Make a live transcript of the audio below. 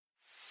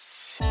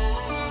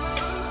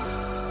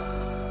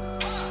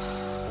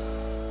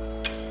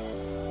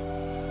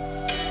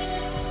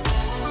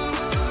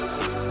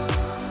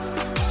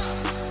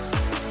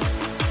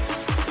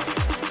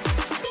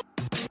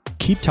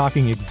Keep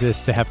Talking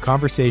exists to have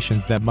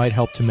conversations that might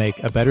help to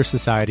make a better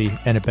society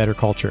and a better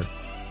culture.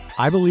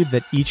 I believe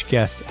that each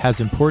guest has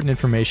important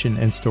information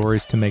and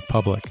stories to make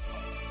public.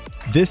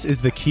 This is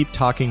the Keep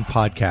Talking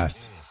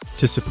podcast.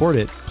 To support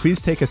it,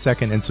 please take a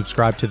second and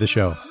subscribe to the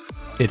show.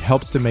 It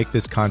helps to make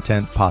this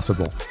content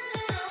possible.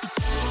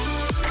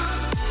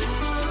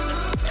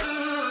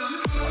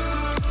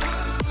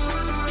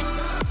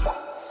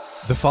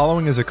 The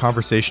following is a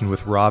conversation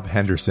with Rob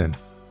Henderson.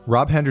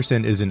 Rob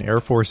Henderson is an Air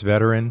Force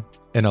veteran,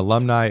 an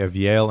alumni of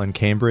Yale and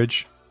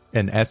Cambridge,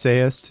 an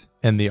essayist,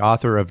 and the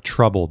author of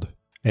Troubled,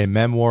 a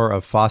memoir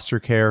of foster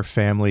care,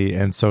 family,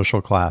 and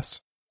social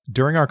class.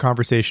 During our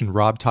conversation,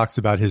 Rob talks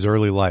about his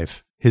early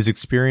life, his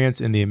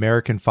experience in the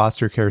American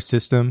foster care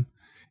system,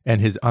 and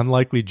his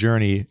unlikely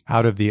journey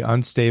out of the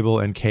unstable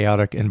and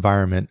chaotic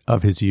environment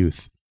of his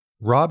youth.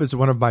 Rob is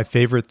one of my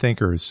favorite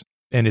thinkers,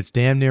 and it's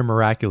damn near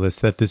miraculous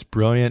that this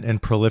brilliant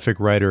and prolific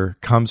writer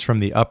comes from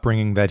the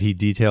upbringing that he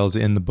details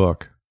in the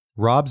book.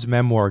 Rob's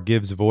memoir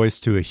gives voice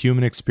to a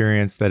human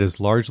experience that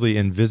is largely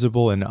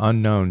invisible and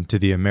unknown to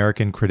the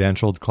American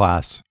credentialed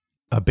class.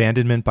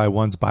 Abandonment by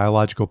one's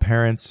biological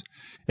parents,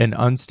 an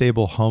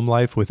unstable home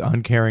life with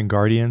uncaring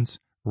guardians,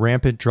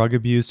 rampant drug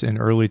abuse and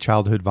early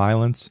childhood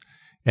violence,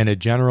 and a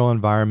general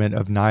environment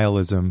of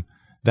nihilism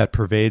that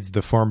pervades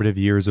the formative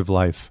years of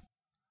life.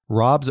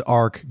 Rob's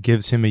arc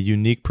gives him a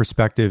unique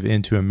perspective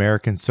into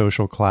American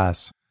social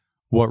class,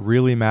 what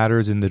really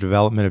matters in the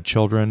development of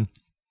children,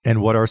 and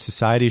what our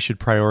society should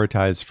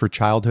prioritize for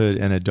childhood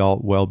and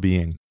adult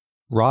well-being.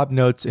 Rob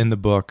notes in the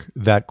book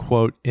that,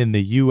 quote, in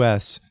the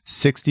U.S.,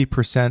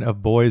 60%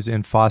 of boys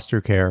in foster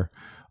care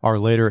are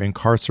later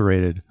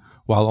incarcerated,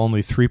 while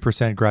only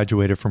 3%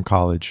 graduated from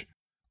college.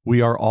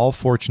 We are all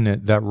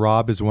fortunate that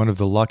Rob is one of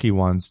the lucky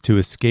ones to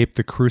escape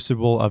the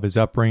crucible of his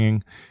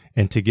upbringing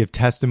and to give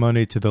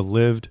testimony to the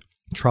lived,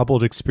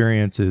 troubled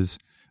experiences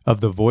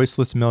of the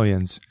voiceless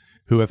millions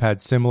who have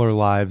had similar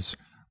lives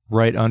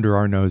right under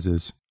our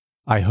noses.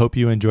 I hope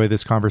you enjoy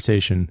this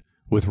conversation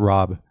with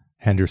Rob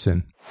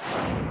Henderson.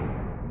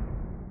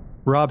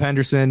 Rob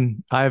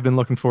Henderson, I have been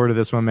looking forward to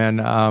this one, man.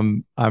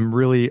 I'm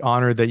really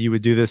honored that you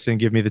would do this and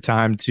give me the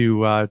time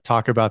to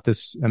talk about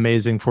this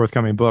amazing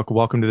forthcoming book.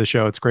 Welcome to the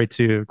show. It's great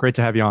to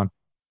have you on.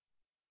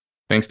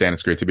 Thanks, Dan.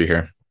 It's great to be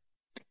here.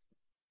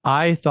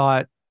 I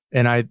thought,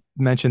 and I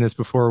mentioned this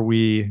before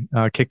we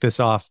kicked this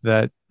off,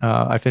 that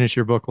I finished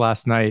your book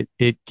last night.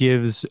 It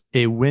gives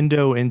a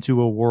window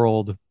into a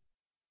world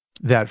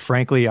that,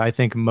 frankly, I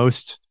think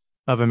most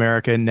of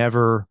America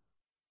never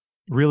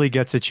really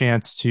gets a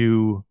chance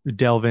to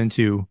delve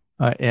into.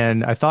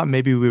 And I thought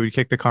maybe we would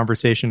kick the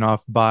conversation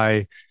off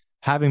by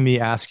having me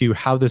ask you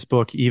how this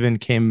book even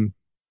came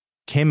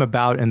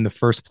about in the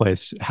first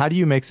place. How do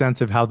you make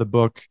sense of how the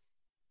book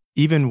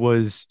even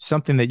was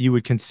something that you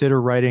would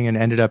consider writing and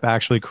ended up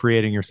actually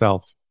creating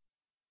yourself?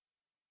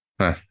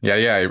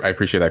 Yeah, I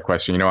appreciate that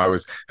question.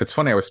 It's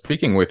funny. I was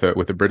speaking with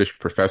a British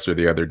professor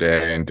the other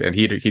day, and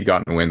he'd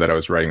gotten wind that I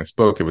was writing this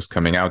book. It was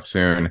coming out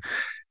soon.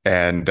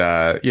 And,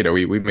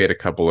 we made a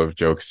couple of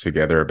jokes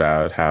together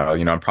about how,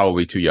 I'm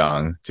probably too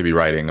young to be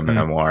writing a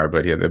memoir,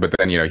 but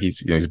then,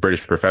 he's a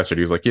British professor.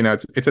 He was like,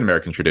 it's an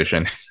American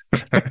tradition.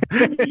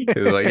 He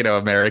was like,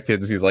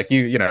 Americans, he's like,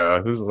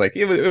 this is like,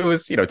 it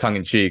was, tongue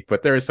in cheek,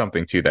 but there is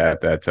something to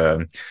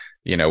that,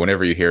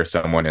 whenever you hear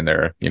someone in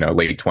their,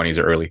 late 20s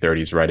or early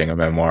 30s writing a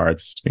memoir,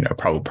 it's,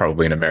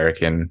 probably an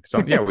American.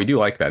 So yeah, we do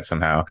like that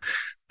somehow.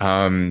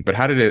 But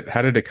how did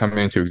it come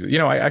into,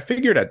 I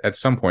figured at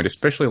some point,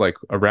 especially like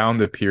around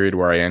the period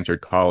where I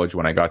entered college,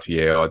 when I got to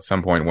Yale, at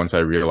some point, once I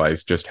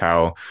realized just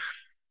how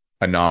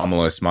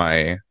anomalous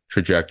my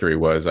trajectory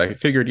was, I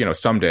figured,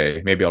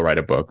 someday maybe I'll write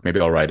a book, maybe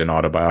I'll write an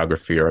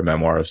autobiography or a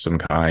memoir of some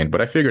kind, but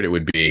I figured it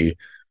would be,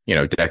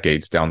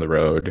 decades down the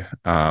road.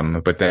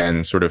 But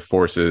then sort of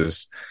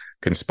forces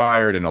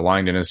conspired and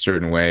aligned in a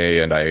certain way,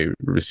 and I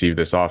received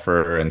this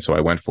offer, and so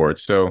I went for it.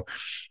 So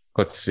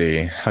let's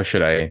see, how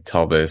should I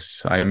tell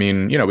this? I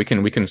mean, we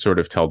can sort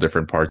of tell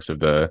different parts of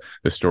the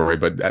story,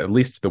 but at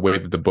least the way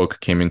that the book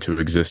came into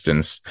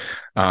existence,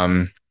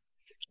 when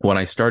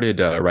I started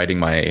writing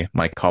my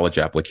college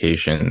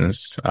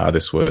applications,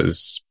 this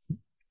was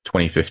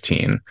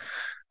 2015.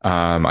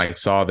 I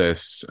saw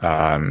this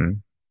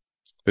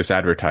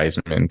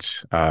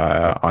advertisement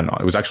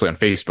it was actually on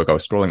Facebook. I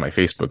was scrolling my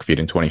Facebook feed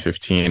in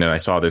 2015, and I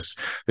saw this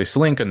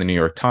link in the New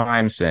York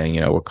Times saying,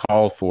 a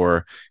call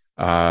for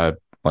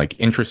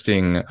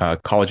interesting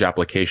college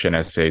application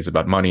essays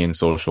about money and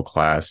social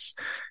class.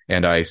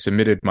 And I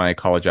submitted my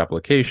college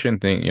application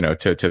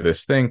to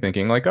this thing,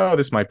 thinking like, oh,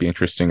 this might be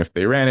interesting if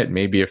they ran it.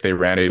 Maybe if they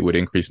ran it, it would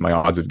increase my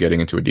odds of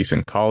getting into a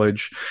decent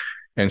college.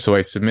 And so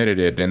I submitted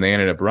it, and they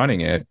ended up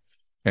running it.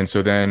 And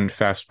so then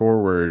fast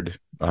forward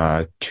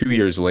 2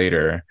 years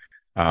later,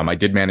 I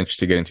did manage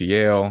to get into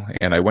Yale,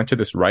 and I went to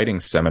this writing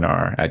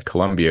seminar at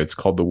Columbia. It's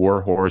called the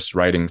War Horse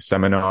Writing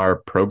Seminar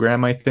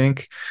Program, I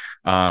think.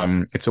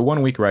 It's a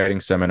 1-week writing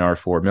seminar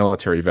for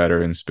military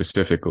veterans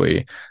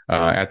specifically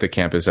at the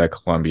campus at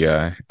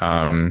Columbia.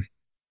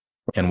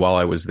 And while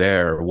I was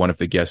there, one of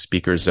the guest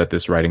speakers at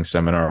this writing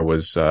seminar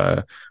was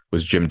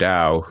was Jim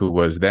Dow, who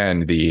was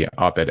then the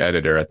op-ed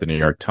editor at the New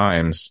York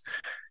Times.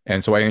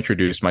 And so I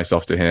introduced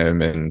myself to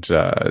him and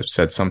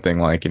said something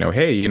like,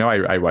 hey,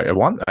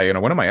 one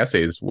of my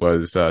essays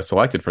was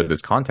selected for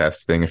this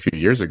contest thing a few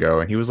years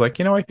ago. And he was like,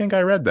 I think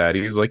I read that.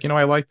 He's like,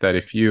 I like that.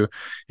 If you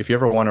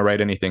ever want to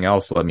write anything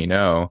else, let me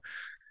know.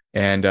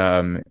 And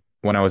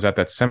when I was at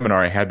that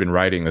seminar, I had been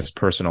writing this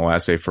personal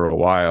essay for a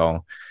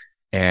while.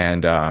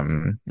 And,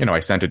 I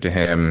sent it to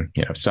him,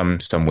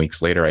 some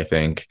weeks later, I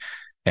think.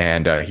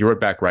 And he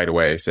wrote back right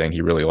away saying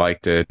he really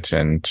liked it.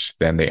 And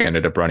then they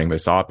ended up running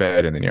this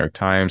op-ed in the New York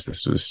Times.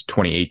 This was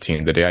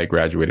 2018, the day I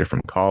graduated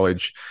from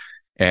college.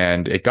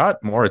 And it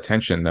got more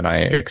attention than I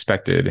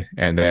expected.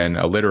 And then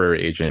a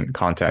literary agent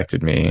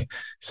contacted me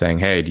saying,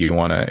 hey, do you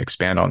want to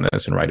expand on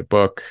this and write a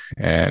book?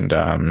 And,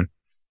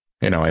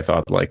 I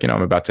thought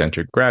I'm about to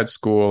enter grad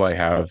school. I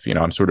have,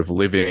 I'm sort of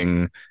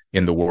living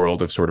in the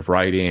world of sort of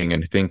writing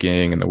and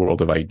thinking in the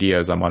world of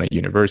ideas. I'm on a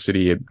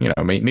university. It,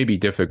 may be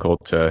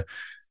difficult to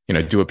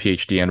do a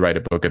PhD and write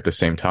a book at the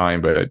same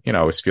time. But,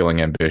 I was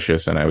feeling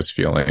ambitious and I was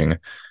feeling,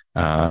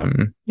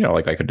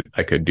 like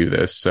I could do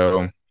this.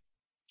 So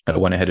I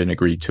went ahead and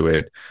agreed to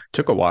it.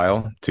 Took a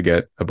while to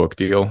get a book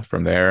deal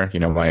from there.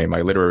 My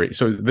literary,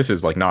 so this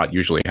is like not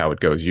usually how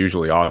it goes.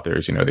 Usually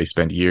authors, they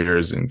spend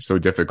years, and so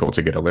difficult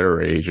to get a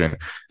literary agent.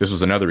 This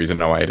was another reason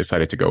why I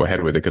decided to go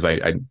ahead with it, because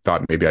I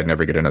thought maybe I'd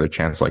never get another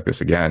chance like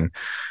this again.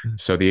 Mm-hmm.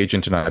 So the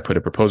agent and I put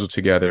a proposal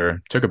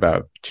together. Took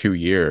about 2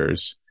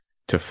 years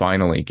to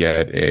finally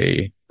get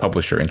a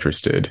publisher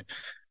interested.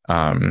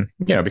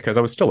 Because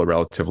I was still a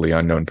relatively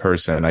unknown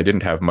person. I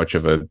didn't have much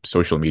of a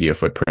social media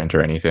footprint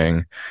or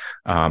anything.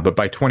 But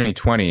by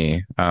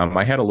 2020,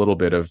 I had a little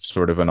bit of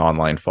sort of an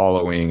online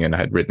following, and I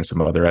had written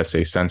some other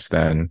essays since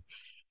then.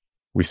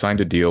 We signed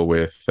a deal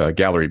with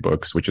Gallery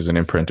Books, which is an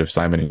imprint of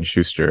Simon and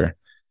Schuster.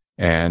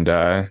 And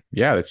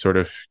it sort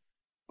of,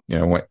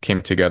 what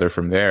came together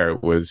from there.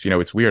 It was,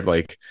 it's weird,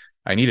 like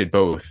I needed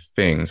both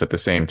things at the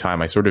same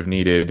time. I sort of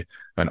needed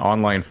an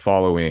online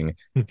following,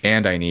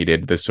 and I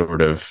needed this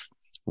sort of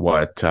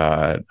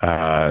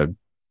I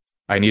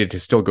needed to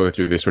still go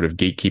through this sort of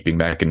gatekeeping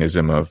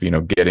mechanism of,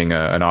 getting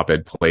an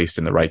op-ed placed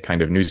in the right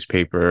kind of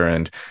newspaper.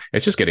 And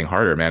it's just getting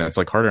harder, man. It's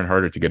like harder and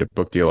harder to get a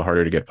book deal,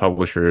 harder to get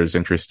publishers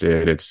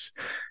interested.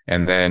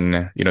 And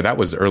then, that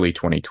was early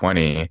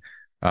 2020.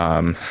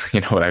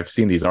 I've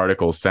seen these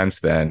articles since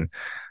then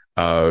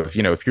of,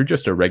 if you're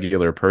just a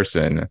regular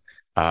person,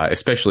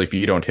 especially if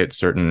you don't hit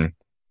certain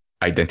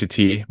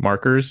identity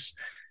markers,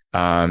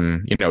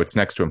 it's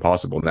next to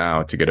impossible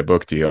now to get a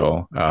book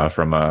deal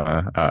from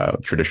a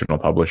traditional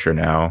publisher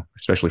now,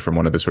 especially from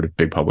one of the sort of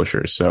big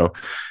publishers. So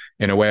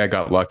in a way I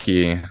got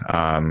lucky.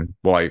 I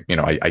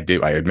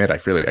admit,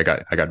 I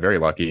got very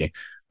lucky.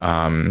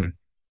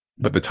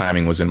 But the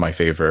timing was in my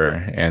favor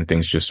and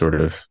things just sort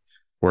of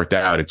worked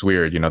out. It's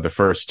weird. The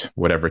first,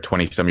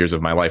 20 some years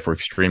of my life were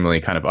extremely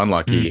kind of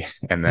unlucky.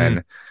 And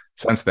then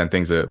since then,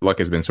 luck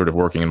has been sort of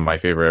working in my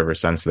favor ever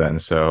since then.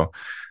 So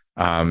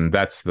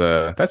that's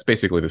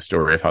basically the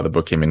story of how the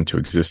book came into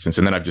existence.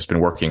 And then I've just been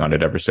working on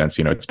it ever since.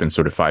 It's been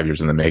sort of 5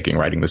 years in the making,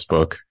 writing this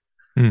book.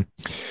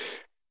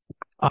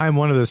 I'm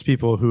one of those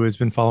people who has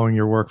been following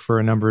your work for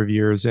a number of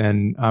years,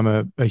 and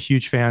I'm a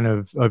huge fan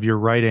of your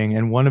writing.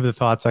 And one of the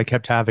thoughts I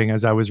kept having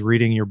as I was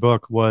reading your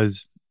book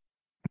was,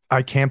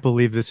 I can't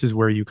believe this is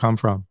where you come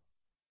from.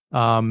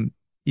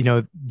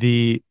 You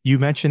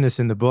mentioned this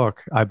in the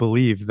book, I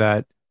believe,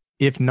 that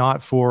if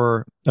not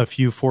for a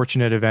few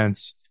fortunate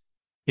events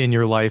in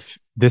your life,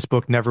 this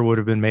book never would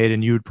have been made,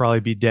 and you would probably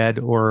be dead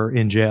or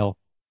in jail,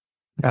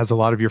 as a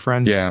lot of your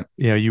friends,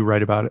 you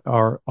write about it,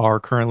 are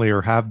currently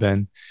or have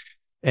been.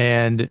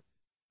 And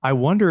I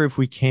wonder if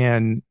we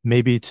can,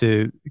 maybe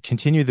to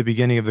continue the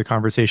beginning of the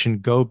conversation,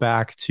 go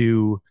back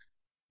to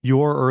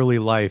your early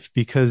life,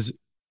 because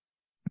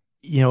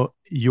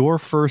your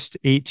first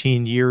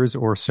 18 years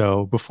or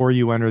so before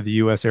you enter the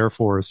U.S. Air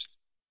Force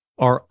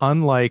are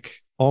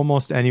unlike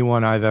almost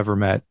anyone I've ever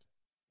met.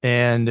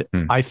 And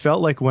I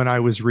felt like when I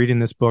was reading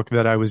this book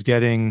that I was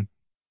getting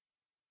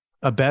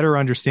a better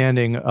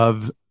understanding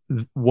of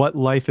what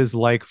life is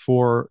like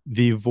for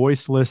the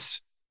voiceless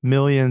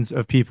millions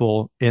of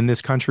people in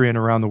this country and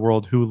around the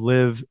world who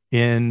live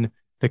in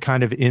the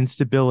kind of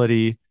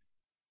instability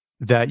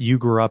that you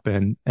grew up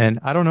in. And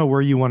I don't know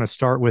where you want to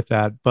start with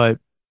that, but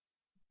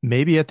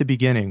maybe at the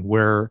beginning,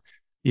 where,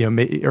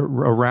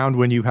 around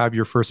when you have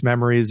your first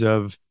memories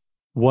of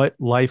what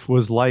life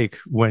was like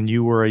when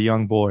you were a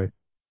young boy.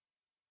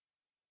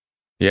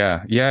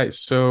 Yeah.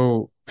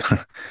 So,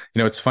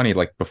 it's funny,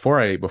 like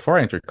before I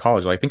entered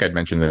college, I think I'd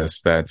mentioned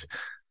this, that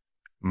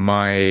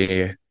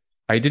I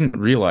didn't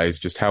realize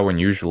just how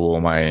unusual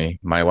my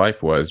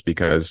life was,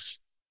 because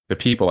the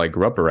people I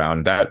grew up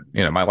around, that,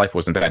 my life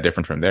wasn't that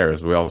different from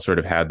theirs. We all sort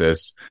of had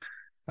this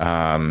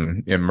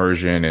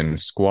immersion in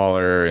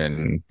squalor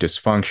and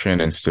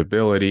dysfunction and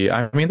stability.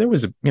 I mean, there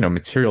was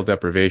material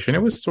deprivation.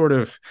 It was sort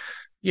of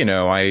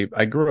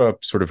I grew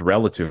up sort of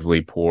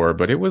relatively poor,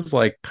 but it was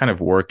like kind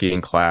of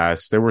working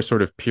class. There were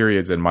sort of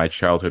periods in my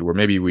childhood where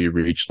maybe we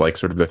reached like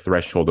sort of the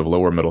threshold of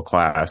lower middle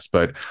class,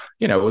 but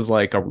it was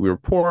like we were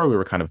poor, we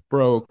were kind of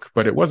broke,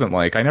 but it wasn't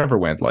like I never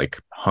went like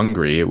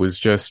hungry. It was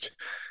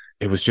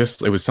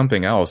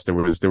something else. There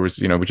was,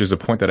 which is a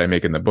point that I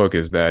make in the book,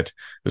 is that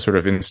the sort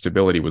of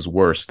instability was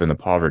worse than the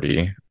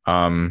poverty.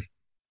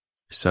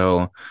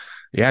 So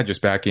yeah,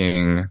 just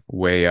backing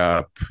way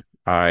up,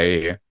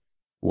 I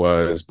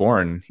was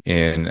born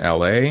in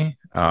LA,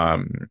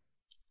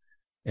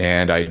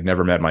 and I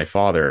never met my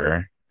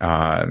father.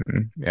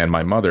 And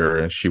my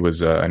mother, she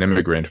was an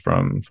immigrant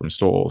from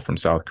Seoul, from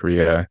South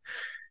Korea.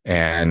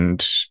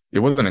 And it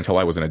wasn't until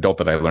I was an adult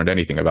that I learned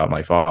anything about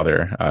my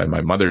father.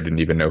 My mother didn't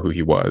even know who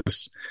he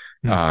was.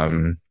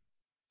 Hmm.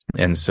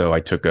 And so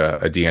I took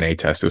a DNA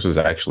test. This was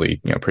actually,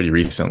 pretty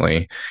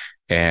recently.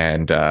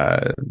 And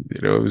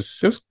it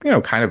was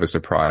kind of a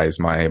surprise.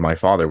 My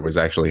father was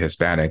actually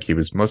Hispanic. He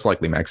was most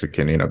likely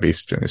Mexican,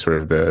 based on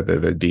sort of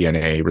the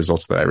DNA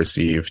results that I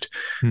received.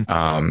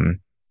 Hmm.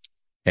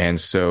 And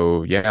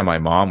so yeah, my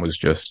mom was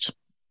just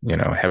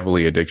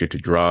heavily addicted to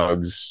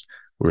drugs.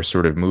 We were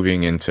sort of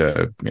moving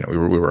into, we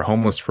were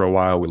homeless for a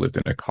while. We lived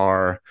in a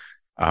car.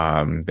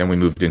 Then we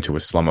moved into a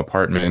slum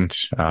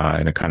apartment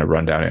in a kind of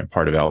rundown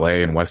part of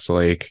LA in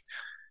Westlake.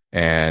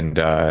 And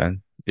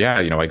yeah,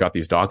 I got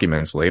these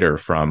documents later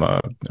from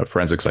a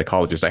forensic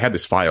psychologist. I had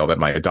this file that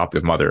my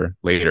adoptive mother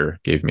later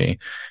gave me,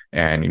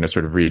 and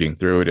sort of reading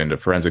through it. And a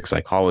forensic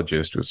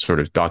psychologist was sort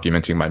of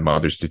documenting my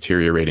mother's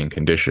deteriorating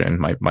condition,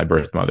 my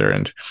birth mother,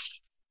 and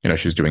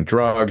she was doing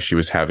drugs. She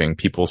was having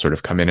people sort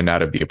of come in and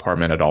out of the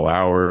apartment at all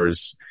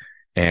hours.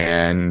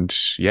 And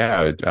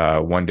yeah,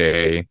 one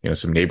day,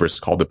 some neighbors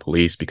called the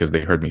police because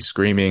they heard me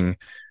screaming.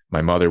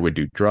 My mother would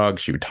do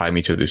drugs. She would tie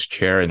me to this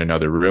chair in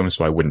another room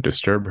so I wouldn't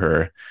disturb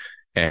her.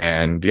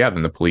 And yeah,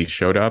 then the police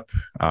showed up.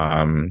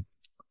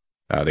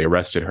 They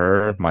arrested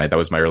her. That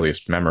was my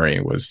earliest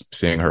memory, was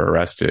seeing her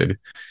arrested.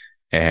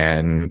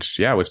 And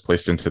yeah, I was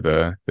placed into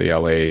the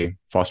LA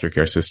foster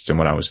care system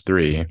when I was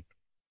 3,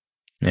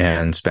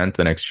 and spent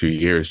the next few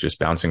years just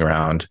bouncing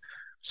around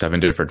 7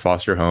 different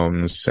foster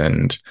homes.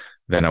 And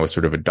then I was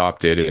sort of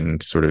adopted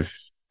in sort of,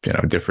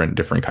 different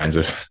kinds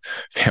of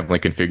family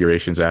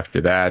configurations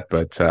after that.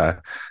 But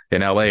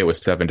in LA, it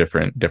was 7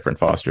 different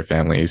foster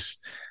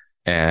families.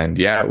 And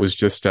yeah, it was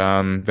just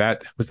was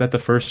that the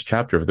first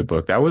chapter of the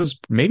book. That was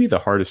maybe the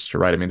hardest to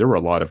write. I mean, there were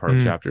a lot of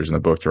hard chapters in the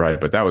book to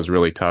write, but that was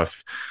really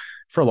tough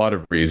for a lot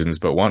of reasons.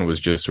 But one was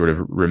just sort of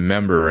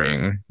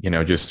remembering,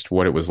 just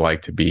what it was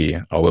like to be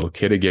a little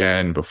kid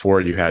again,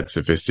 before you had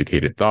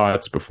sophisticated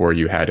thoughts, before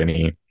you had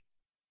any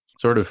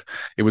sort of,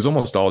 it was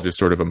almost all just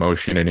sort of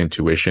emotion and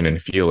intuition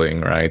and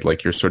feeling, right?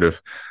 Like your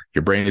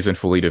brain isn't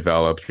fully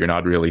developed. You're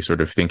not really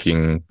sort of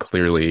thinking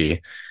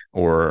clearly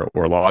or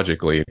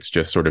logically. It's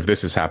just sort of,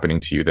 this is happening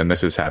to you, then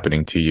this is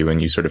happening to you.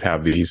 And you sort of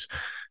have these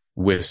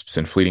wisps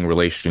and fleeting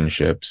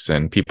relationships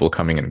and people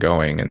coming and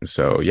going. And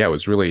so, yeah, it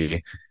was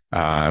really,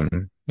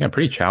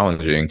 pretty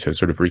challenging to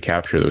sort of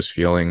recapture those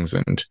feelings.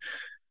 And,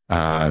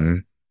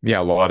 yeah,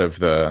 a lot of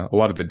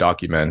the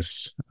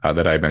documents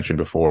that I mentioned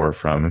before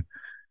from,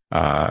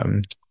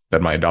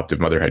 that my adoptive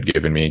mother had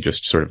given me,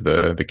 just sort of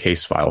the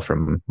case file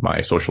from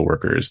my social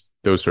workers,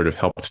 those sort of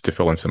helped to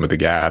fill in some of the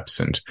gaps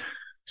and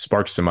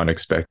sparked some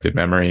unexpected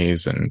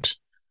memories. And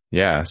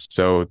yeah,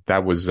 so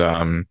that was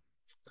that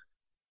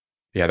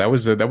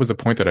was a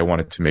point that I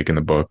wanted to make in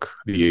the book,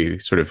 the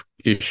sort of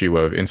issue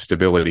of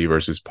instability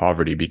versus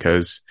poverty,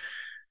 because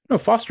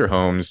foster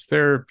homes,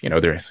 they're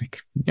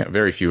like,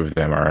 very few of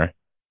them are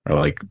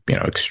like,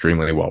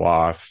 extremely well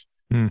off,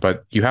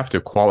 but you have to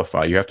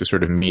qualify. You have to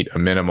sort of meet a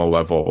minimal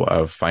level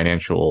of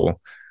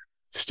financial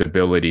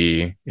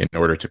stability in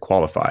order to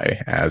qualify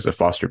as a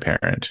foster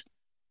parent.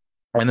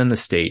 And then the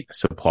state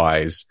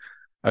supplies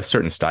a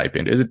certain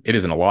stipend. It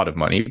isn't a lot of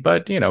money,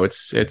 but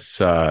it's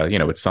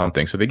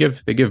something. So they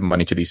give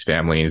money to these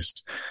families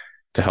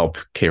to help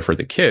care for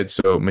the kids.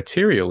 So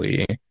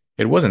materially,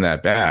 it wasn't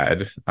that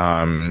bad.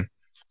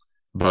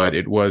 But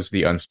it was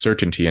the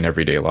uncertainty in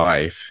everyday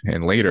life.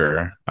 And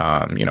later,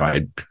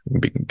 I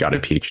got a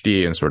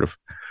PhD and sort of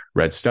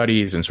read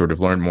studies and sort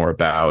of learned more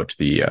about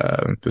the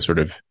sort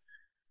of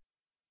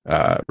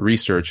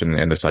research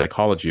and the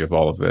psychology of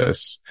all of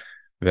this.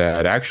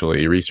 That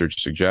actually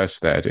research suggests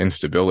that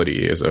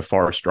instability is a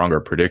far stronger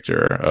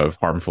predictor of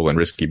harmful and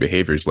risky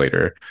behaviors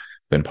later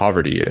than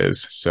poverty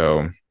is.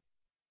 So,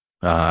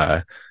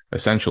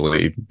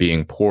 essentially,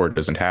 being poor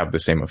doesn't have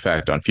the same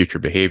effect on future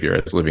behavior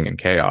as living in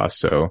chaos.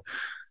 So,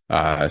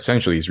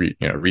 essentially,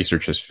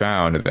 research has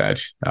found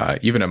that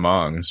even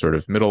among sort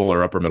of middle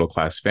or upper middle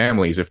class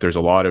families, if there's a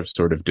lot of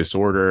sort of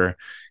disorder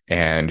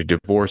and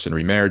divorce and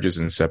remarriages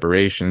and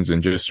separations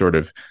and just sort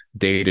of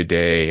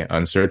day-to-day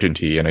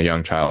uncertainty in a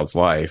young child's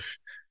life,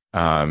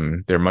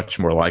 they're much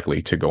more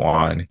likely to go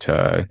on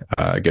to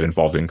get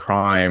involved in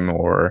crime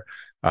or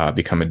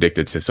become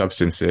addicted to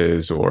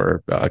substances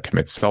or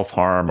commit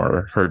self-harm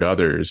or hurt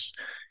others,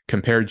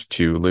 compared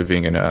to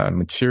living in a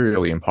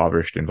materially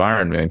impoverished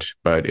environment,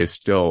 but is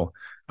still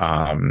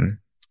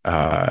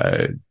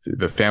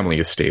the family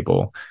is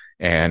stable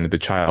and the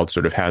child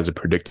sort of has a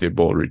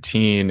predictable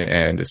routine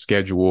and a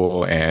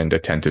schedule and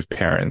attentive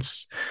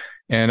parents.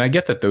 And I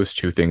get that those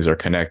two things are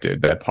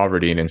connected, that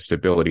poverty and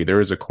instability, there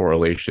is a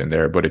correlation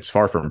there, but it's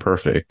far from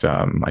perfect.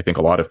 I think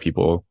a lot of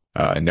people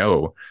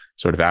know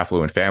sort of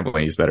affluent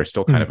families that are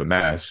still kind of a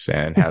mess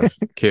and have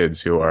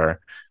kids who are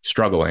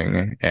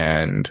struggling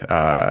and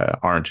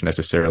aren't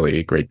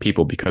necessarily great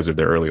people because of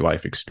their early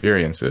life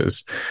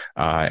experiences.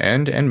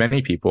 And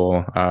many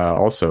people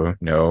also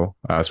know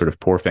sort of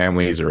poor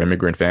families or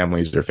immigrant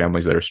families or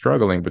families that are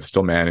struggling, but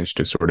still manage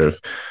to sort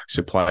of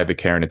supply the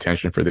care and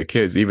attention for the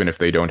kids, even if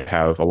they don't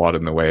have a lot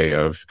in the way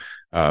of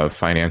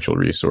financial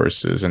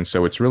resources. And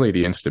so it's really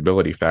the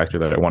instability factor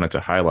that I wanted to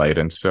highlight.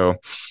 And so,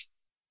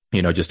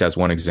 just as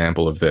one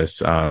example of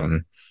this,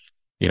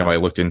 I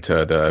looked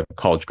into the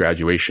college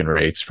graduation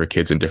rates for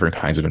kids in different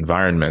kinds of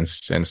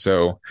environments. And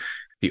so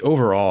the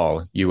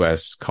overall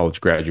US college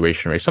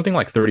graduation rate, something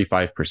like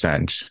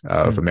 35%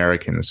 of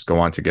Americans go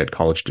on to get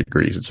college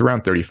degrees. It's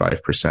around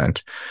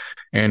 35%.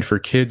 And for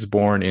kids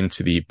born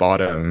into the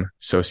bottom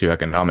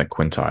socioeconomic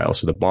quintile,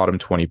 so the bottom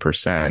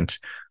 20%,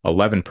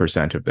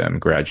 11% of them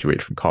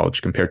graduate from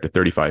college compared to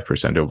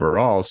 35%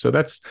 overall. So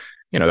that's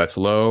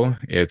low.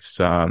 It's,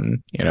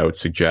 it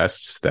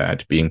suggests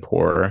that being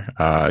poor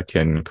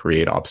can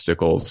create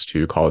obstacles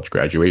to college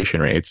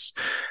graduation rates.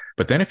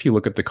 But then if you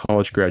look at the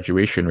college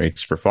graduation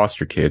rates for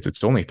foster kids,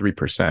 it's only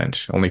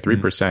 3%. Only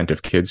 3%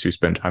 of kids who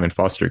spend time in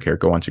foster care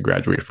go on to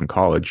graduate from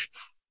college.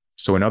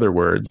 So in other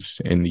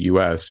words, in the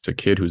US, a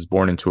kid who's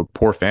born into a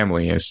poor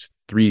family it's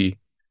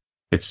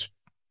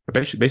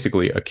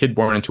basically a kid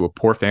born into a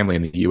poor family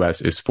in the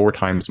US is 4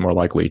 times more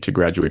likely to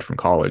graduate from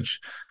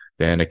college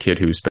than a kid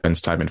who spends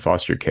time in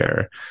foster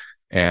care.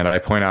 And I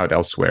point out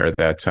elsewhere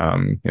that,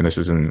 and this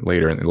is in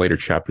later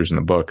chapters in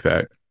the book,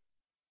 that,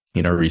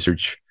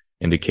 research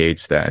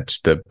indicates that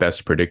the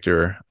best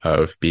predictor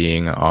of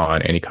being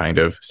on any kind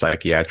of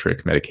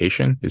psychiatric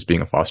medication is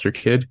being a foster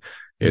kid.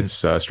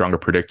 It's a stronger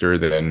predictor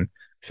than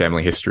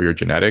family history or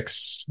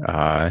genetics.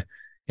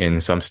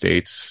 In some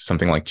states,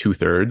 something like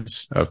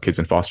 2/3 of kids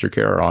in foster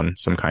care are on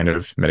some kind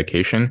of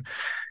medication.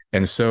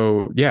 And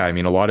so, a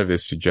lot of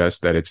this suggests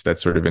that it's that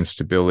sort of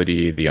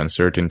instability, the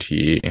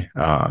uncertainty,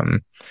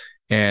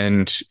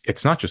 and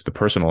it's not just the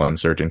personal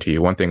uncertainty.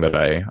 One thing that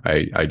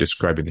I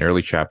describe in the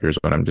early chapters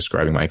when I'm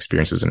describing my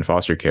experiences in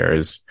foster care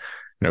is,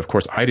 of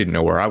course, I didn't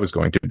know where I was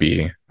going to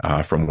be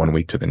from one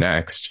week to the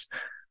next.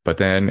 But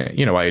then,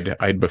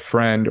 I'd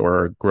befriend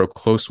or grow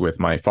close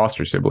with my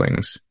foster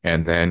siblings,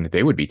 and then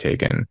they would be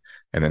taken,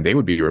 and then they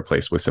would be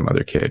replaced with some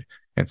other kid.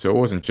 And so it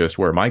wasn't just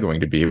where am I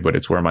going to be, but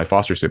it's where my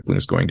foster sibling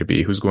is going to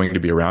be, who's going to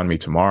be around me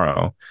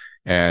tomorrow.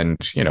 And,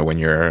 when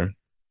you're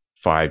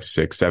 5,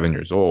 6, 7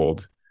 years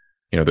old,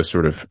 the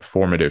sort of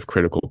formative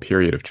critical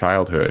period of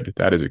childhood,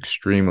 that is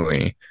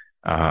extremely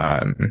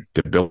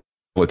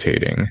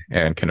debilitating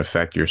and can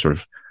affect your sort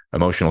of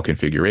emotional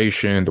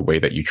configuration, the way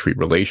that you treat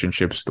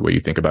relationships, the way you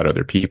think about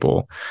other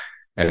people.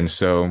 And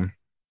so,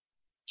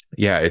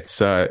 it's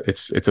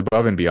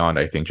above and beyond,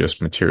 I think,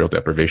 just material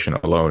deprivation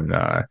alone.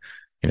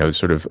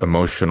 Sort of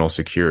emotional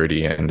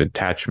security and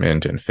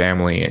attachment and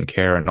family and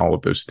care and all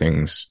of those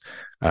things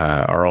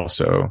are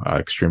also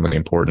extremely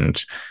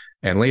important.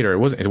 And later,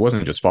 it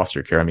wasn't just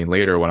foster care. I mean,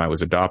 later when I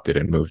was adopted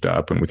and moved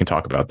up, and we can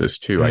talk about this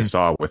too, I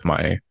saw with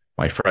my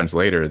friends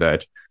later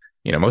that,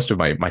 most of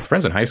my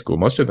friends in high school,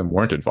 most of them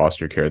weren't in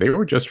foster care. They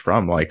were just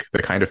from like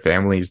the kind of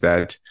families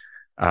that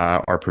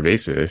are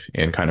pervasive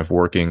in kind of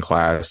working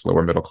class,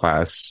 lower middle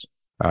class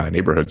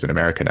neighborhoods in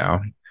America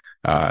now.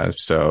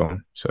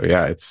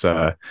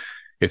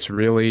 It's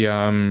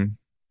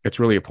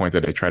really a point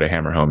that I try to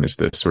hammer home, is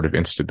this sort of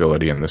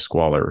instability and the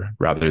squalor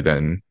rather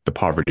than the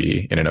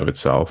poverty in and of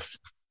itself.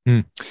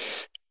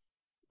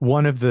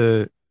 One of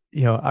the,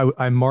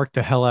 I marked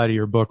the hell out of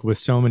your book with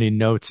so many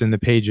notes in the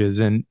pages.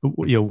 And,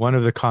 one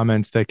of the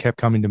comments that kept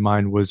coming to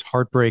mind was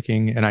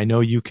heartbreaking. And I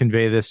know you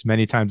convey this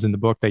many times in the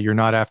book that you're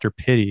not after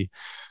pity,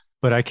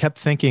 but I kept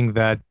thinking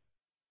that,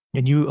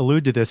 and you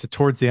allude to this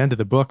towards the end of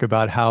the book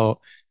about how,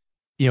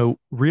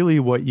 really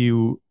what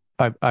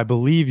I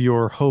believe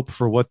your hope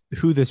for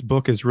who this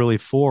book is really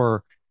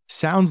for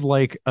sounds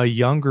like a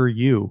younger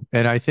you.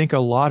 And I think a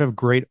lot of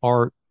great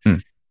art,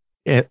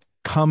 it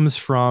comes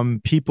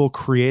from people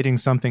creating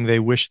something they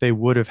wish they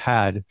would have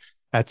had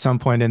at some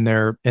point in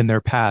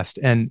their past.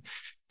 And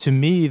to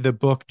me, the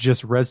book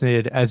just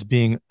resonated as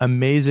being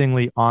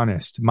amazingly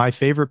honest. My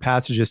favorite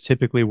passages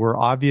typically were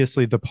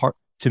obviously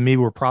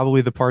were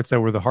probably the parts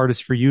that were the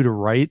hardest for you to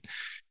write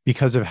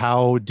because of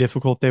how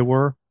difficult they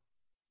were.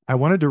 I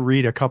wanted to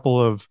read a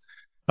couple of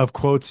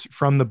quotes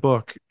from the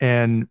book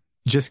and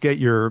just get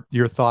your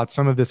thoughts.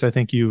 Some of this I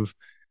think you've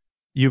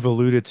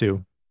alluded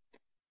to.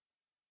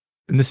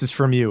 And this is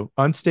from you.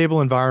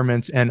 Unstable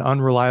environments and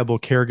unreliable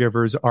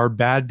caregivers are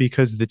bad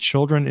because the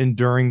children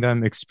enduring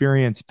them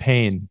experience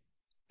pain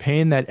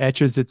that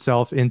etches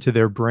itself into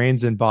their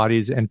brains and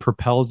bodies and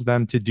propels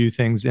them to do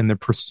things in the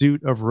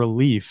pursuit of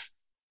relief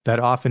that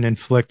often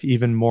inflict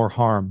even more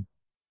harm.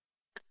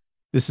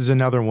 This is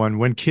another one.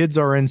 When kids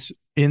are in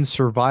in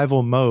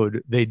survival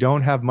mode. They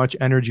don't have much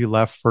energy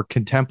left for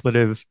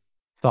contemplative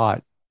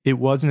thought. It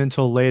wasn't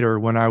until later,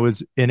 when I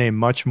was in a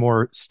much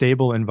more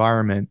stable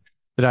environment,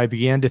 that I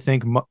began to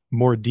think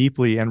more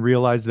deeply and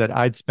realized that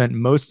I'd spent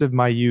most of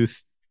my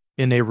youth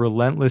in a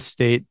relentless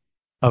state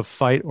of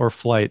fight or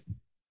flight.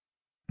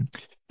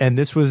 And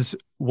this was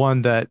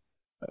one that,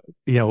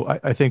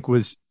 I think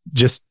was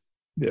just,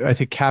 I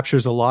think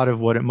captures a lot of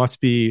what it must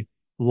be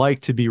like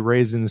to be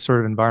raised in the sort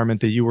of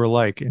environment that you were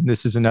like. And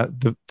this is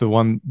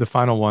the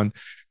final one.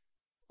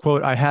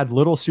 Quote, I had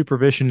little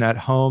supervision at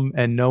home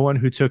and no one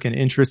who took an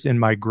interest in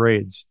my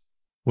grades.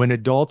 When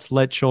adults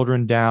let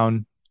children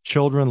down,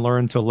 children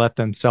learn to let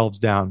themselves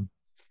down.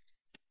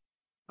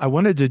 I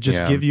wanted to just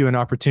Yeah. give you an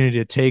opportunity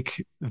to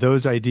take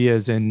those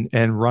ideas and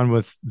run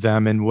with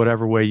them in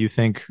whatever way you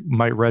think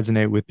might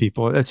resonate with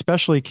people,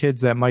 especially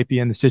kids that might be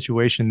in the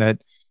situation that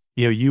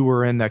you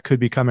were in, that could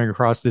be coming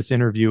across this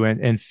interview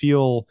and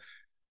feel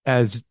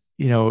as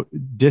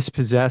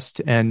dispossessed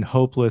and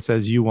hopeless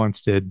as you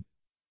once did.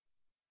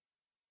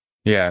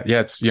 Yeah, yeah.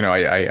 It's,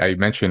 I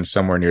mentioned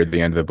somewhere near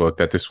the end of the book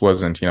that this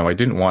wasn't, I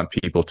didn't want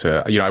people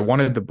to, I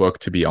wanted the book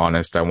to be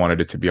honest. I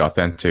wanted it to be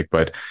authentic,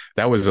 but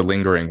that was a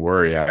lingering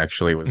worry. I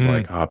actually was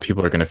like, oh,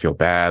 people are going to feel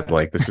bad.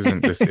 Like this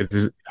isn't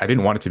I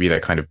didn't want it to be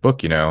that kind of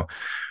book.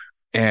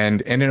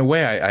 And in a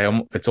way,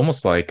 it's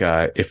almost like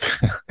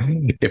if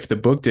if the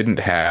book didn't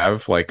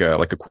have like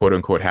a quote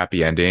unquote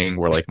happy ending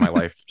where like my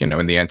life,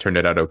 in the end turned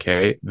out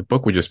okay, the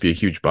book would just be a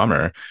huge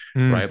bummer,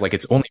 right? Like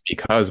it's only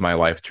because my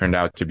life turned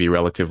out to be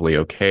relatively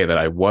okay that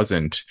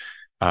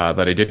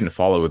that I didn't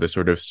follow the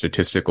sort of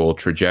statistical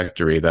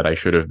trajectory that I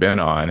should have been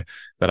on,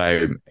 that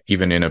I'm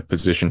even in a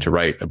position to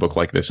write a book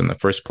like this in the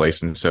first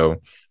place. And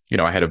so,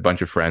 I had a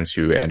bunch of friends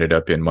who ended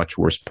up in much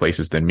worse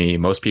places than me.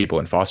 Most people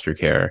in foster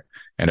care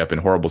end up in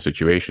horrible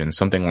situations.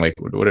 Something like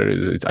what it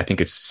is, I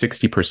think it's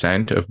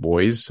 60% of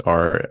boys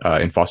are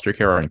in foster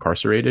care are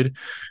incarcerated.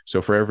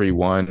 So for every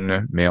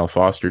one male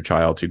foster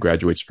child who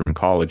graduates from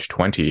college,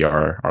 20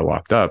 are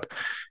locked up.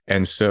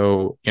 And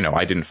so,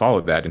 I didn't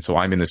follow that. And so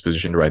I'm in this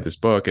position to write this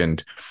book.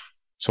 And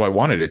so I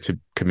wanted it to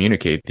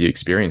communicate the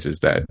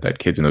experiences that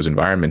kids in those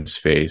environments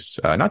face,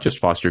 not just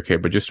foster care,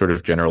 but just sort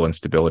of general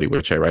instability,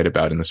 which I write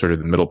about in the sort of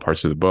the middle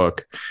parts of the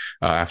book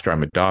after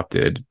I'm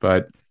adopted.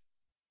 But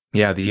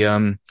yeah,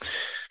 so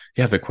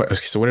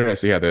what did I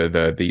say? Yeah,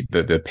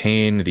 the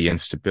pain, the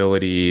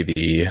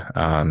instability,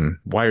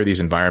 why are these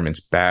environments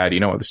bad?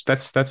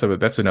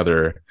 That's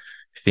another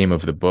theme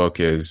of the book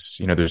is,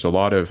 there's a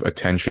lot of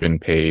attention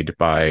paid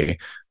by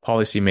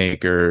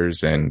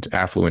policymakers and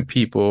affluent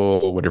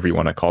people, whatever you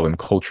want to call them,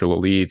 cultural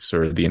elites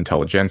or the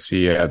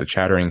intelligentsia, the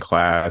chattering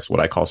class, what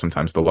I call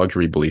sometimes the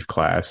luxury belief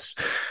class,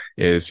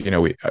 is,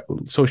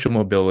 social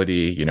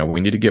mobility,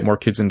 we need to get more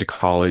kids into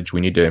college. We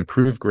need to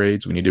improve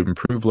grades. We need to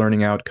improve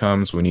learning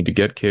outcomes. We need to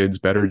get kids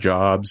better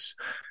jobs,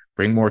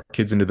 bring more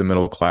kids into the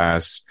middle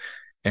class.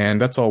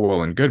 And that's all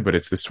well and good, but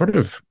it's this sort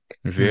of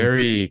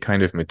very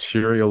kind of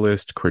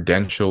materialist,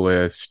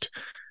 credentialist,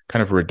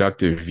 kind of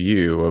reductive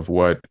view of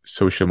what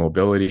social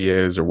mobility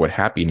is or what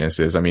happiness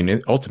is. I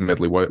mean,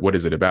 ultimately, what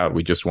is it about?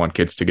 We just want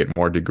kids to get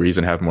more degrees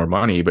and have more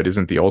money, but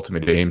isn't the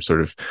ultimate aim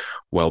sort of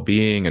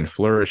well-being and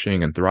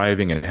flourishing and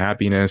thriving and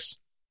happiness?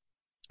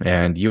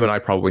 And you and I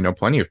probably know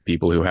plenty of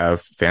people who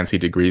have fancy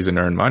degrees and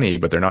earn money,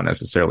 but they're not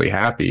necessarily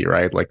happy,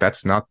 right? Like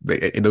that's not,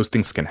 those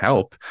things can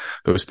help.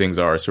 Those things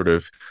are sort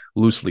of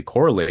loosely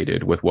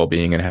correlated with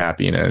well-being and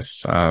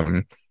happiness.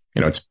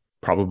 It's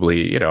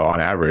probably, on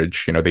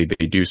average, they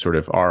do sort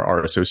of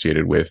are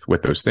associated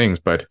with those things.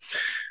 But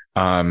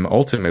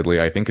ultimately,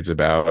 I think it's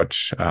about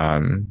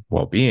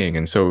well-being.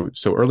 And so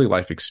early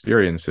life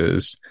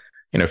experiences,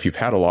 if you've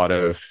had a lot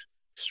of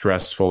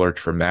stressful or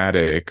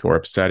traumatic or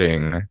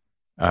upsetting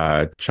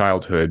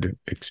childhood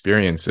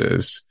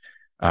experiences,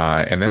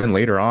 and then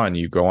later on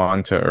you go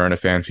on to earn a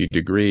fancy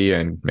degree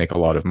and make a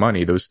lot of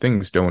money, those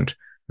things don't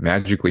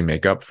magically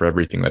make up for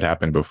everything that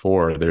happened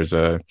before. There's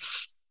a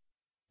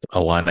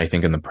line, I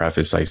think, in the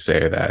preface, I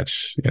say that,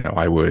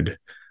 I would,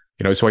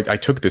 so I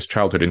took this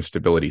childhood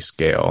instability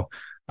scale.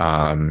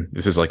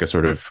 This is like a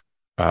sort of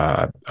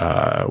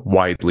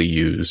widely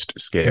used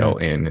scale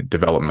in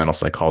developmental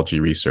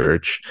psychology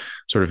research,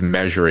 sort of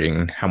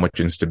measuring how much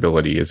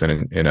instability is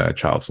in a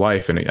child's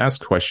life. And it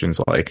asks questions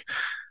like,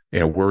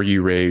 were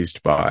you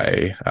raised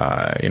by,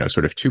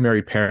 sort of two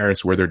married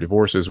parents? Were there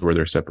divorces? Were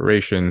there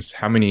separations?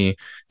 How many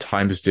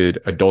times did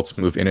adults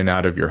move in and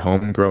out of your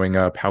home growing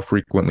up? How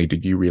frequently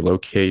did you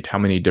relocate? How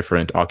many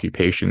different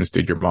occupations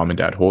did your mom and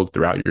dad hold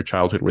throughout your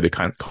childhood? Were they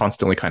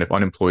constantly kind of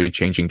unemployed,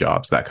 changing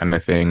jobs, that kind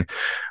of thing?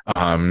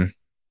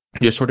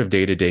 Just sort of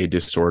day-to-day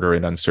disorder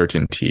and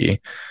uncertainty.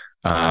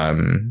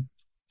 And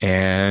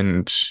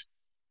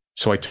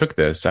so I took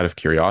this out of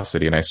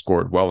curiosity and I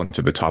scored well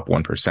into the top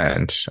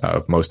 1%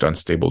 of most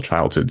unstable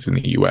childhoods in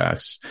the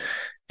US.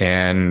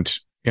 And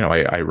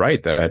I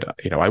write that,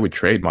 I would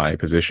trade my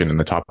position in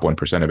the top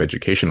 1% of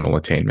educational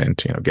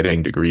attainment,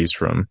 getting degrees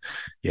from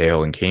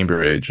Yale and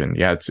Cambridge. And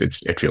yeah,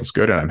 it feels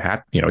good and I'm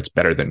happy, it's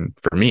better than,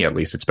 for me at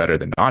least, it's better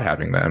than not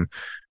having them,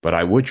 but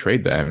I would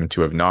trade them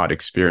to have not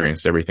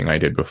experienced everything I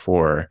did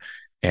before.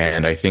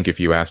 And I think if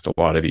you asked a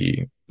lot of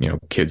the,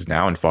 kids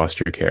now in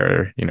foster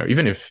care,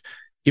 even if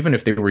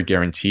they were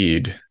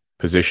guaranteed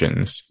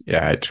positions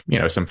at,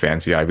 some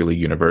fancy Ivy League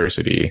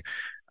university,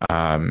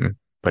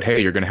 but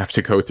hey, you're going to have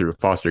to go through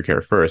foster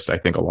care first. I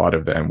think a lot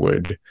of them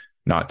would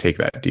not take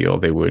that deal.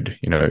 They would,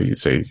 you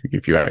say,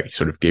 if you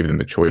sort of gave them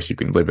the choice, you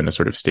can live in a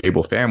sort of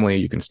stable family,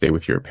 you can stay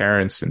with your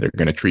parents and they're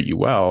going to treat you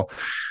well.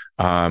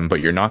 But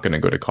you're not going to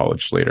go to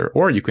college later,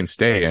 or you can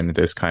stay in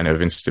this kind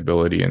of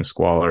instability and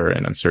squalor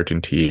and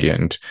uncertainty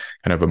and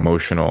kind of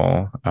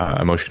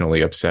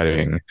emotionally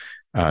upsetting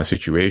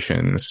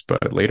situations.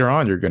 But later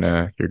on, you're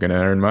gonna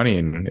earn money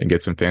and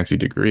get some fancy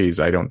degrees.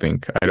 I don't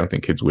think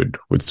kids would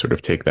sort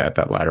of take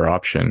that latter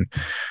option.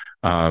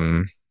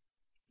 And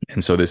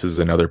so this is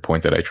another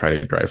point that I try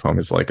to drive home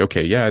is like,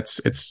 okay, yeah,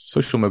 it's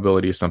social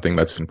mobility is something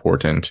that's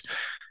important,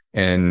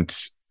 and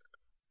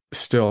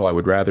still, I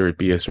would rather it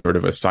be a sort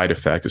of a side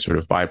effect, a sort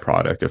of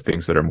byproduct of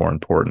things that are more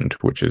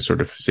important, which is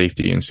sort of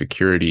safety and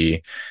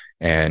security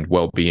and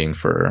well-being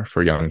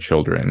for young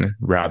children,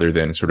 rather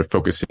than sort of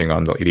focusing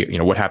on the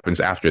what happens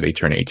after they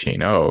turn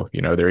 18. Oh,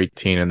 they're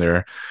 18 and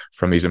they're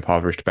from these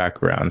impoverished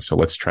backgrounds, so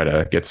let's try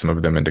to get some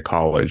of them into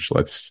college.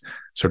 Let's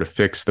sort of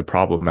fix the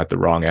problem at the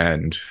wrong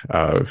end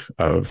of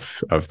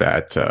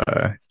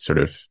that sort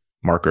of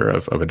marker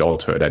of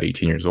adulthood at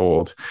 18 years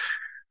old.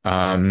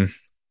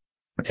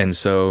 And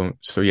so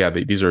yeah,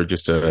 these are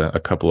just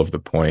a couple of the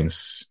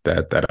points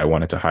that I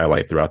wanted to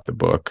highlight throughout the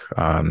book.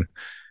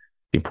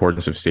 The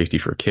importance of safety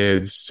for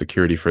kids,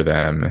 security for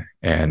them,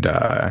 and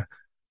a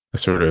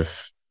sort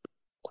of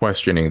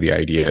questioning the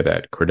idea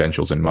that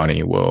credentials and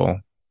money will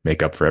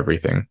make up for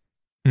everything.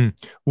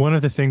 One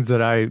of the things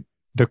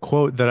the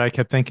quote that I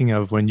kept thinking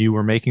of when you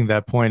were making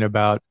that point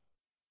about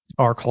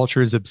our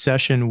culture's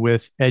obsession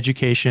with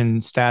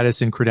education,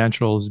 status, and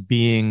credentials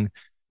being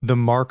the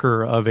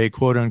marker of a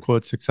quote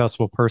unquote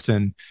successful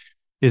person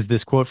is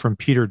this quote from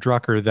Peter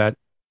Drucker that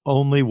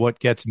only what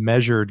gets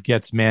measured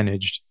gets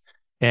managed.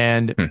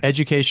 And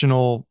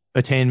educational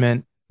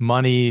attainment,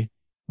 money,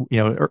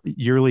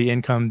 yearly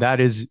income, that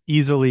is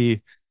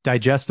easily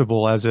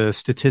digestible as a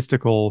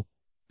statistical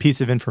piece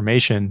of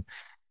information.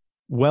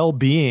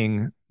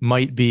 Well-being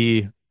might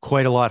be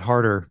quite a lot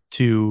harder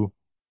to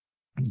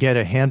get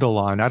a handle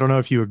on. I don't know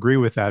if you agree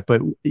with that,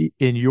 but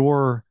in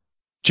your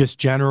just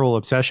general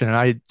obsession, and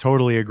I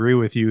totally agree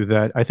with you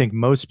that I think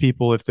most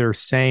people, if they're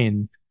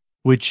sane,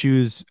 would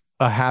choose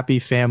a happy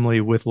family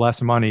with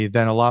less money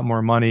than a lot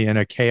more money and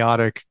a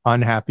chaotic,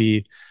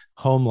 unhappy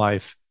home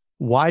life.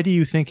 Why do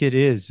you think it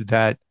is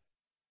that,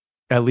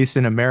 at least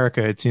in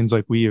America, it seems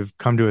like we have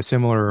come to a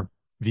similar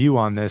view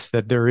on this,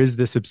 that there is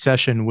this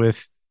obsession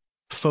with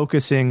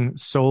focusing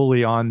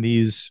solely on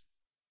these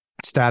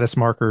status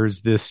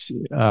markers, this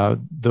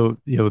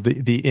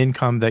the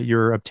income that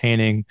you're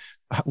obtaining?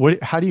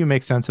 How do you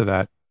make sense of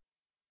that?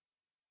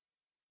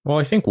 Well,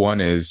 I think one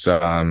is,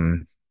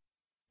 so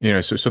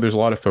there's a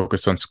lot of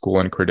focus on school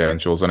and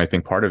credentials. And I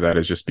think part of that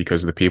is just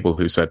because the people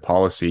who set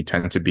policy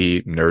tend to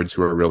be nerds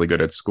who are really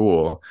good at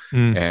school.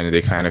 And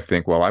they kind of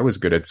think, well, I was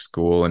good at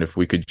school, and if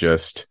we could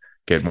just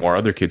get more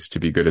other kids to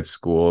be good at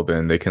school,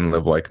 then they can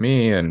live like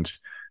me and,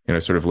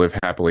 sort of live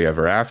happily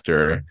ever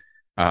after.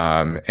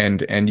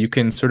 And you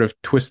can sort of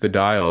twist the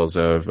dials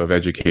of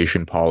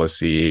education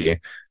policy,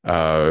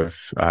 of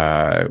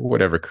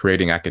whatever,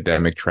 creating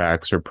academic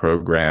tracks or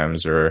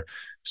programs or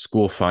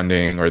school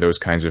funding or those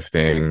kinds of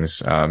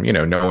things.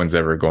 No one's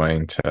ever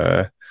going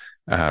to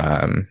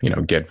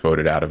get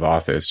voted out of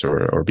office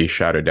or be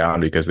shouted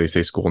down because they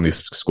say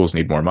schools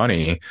need more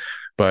money.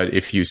 But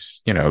if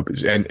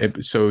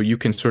so you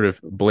can sort of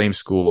blame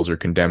schools or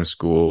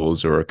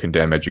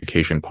condemn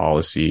education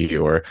policy,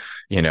 or,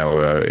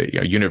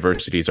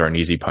 universities are an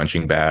easy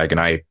punching bag.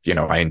 And I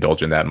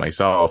indulge in that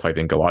myself. I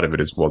think a lot of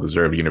it is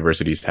well-deserved.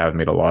 Universities have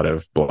made a lot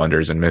of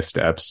blunders and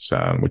missteps,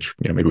 which,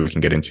 maybe we can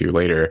get into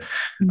later.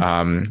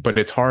 But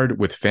it's hard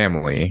with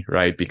family,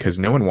 right? Because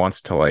no one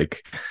wants to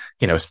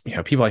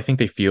people, I think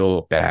they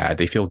feel bad.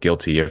 They feel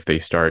guilty if they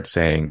start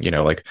saying,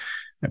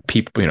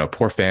 people,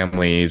 poor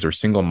families or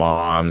single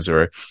moms,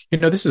 or,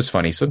 this is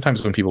funny.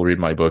 Sometimes when people read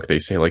my book, they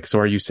say so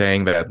are you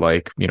saying that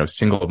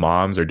single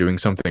moms are doing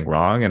something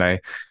wrong? And I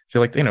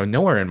say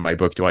nowhere in my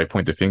book do I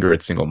point the finger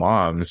at single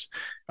moms.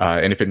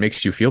 And if it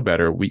makes you feel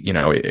better,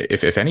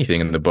 if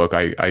anything in the book,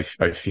 I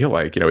feel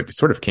like, it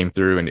sort of came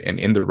through and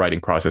in the writing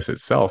process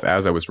itself,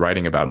 as I was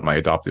writing about my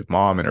adoptive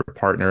mom and her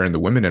partner and the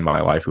women in my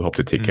life who hope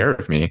to take care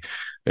of me.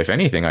 If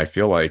anything, I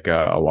feel like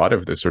a lot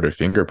of the sort of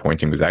finger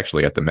pointing was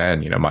actually at the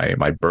men,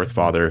 my birth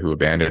father who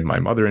abandoned my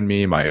mother and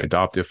me, my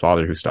adoptive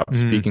father who stopped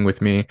speaking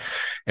with me.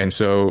 And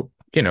so,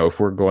 if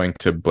we're going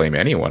to blame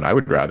anyone, I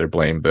would rather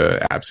blame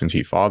the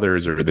absentee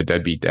fathers or the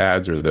deadbeat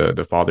dads or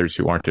the fathers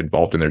who aren't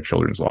involved in their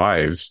children's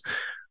lives.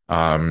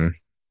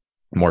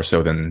 more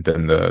so than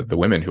the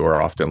women who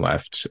are often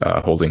left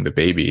holding the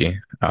baby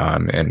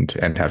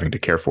and having to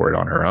care for it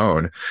on her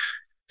own.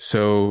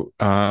 So,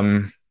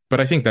 but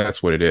I think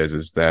that's what it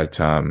is that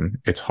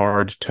it's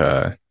hard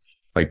to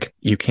like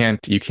you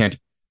can't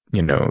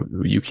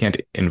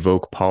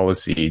invoke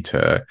policy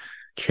to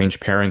change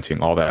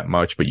parenting all that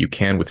much, but you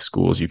can with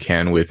schools, you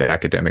can with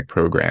academic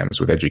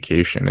programs, with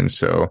education. And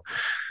so,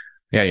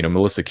 yeah,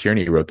 Melissa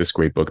Kearney wrote this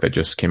great book that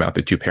just came out,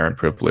 The Two-Parent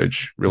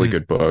Privilege, really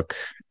good book.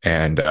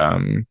 And,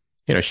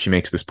 she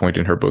makes this point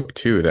in her book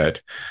too,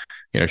 that,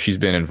 she's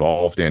been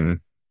involved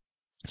in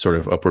sort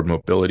of upward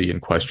mobility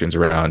and questions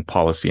around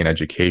policy and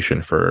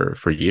education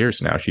for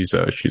years now. She's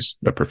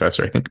a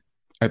professor, I think,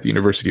 at the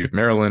University of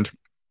Maryland,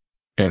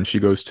 and she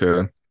goes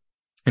to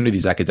into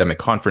these academic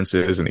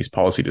conferences and these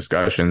policy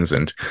discussions,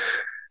 and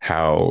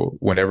how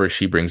whenever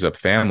she brings up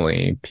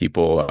family,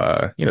 people,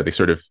 they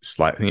sort of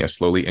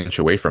slowly inch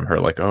away from her,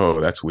 like, oh,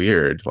 that's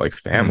weird, like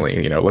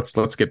family,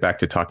 let's get back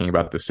to talking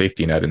about the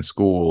safety net in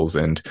schools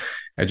and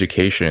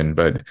education.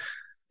 But,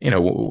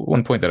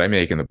 one point that I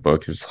make in the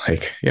book is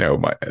like,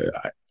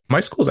 my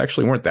schools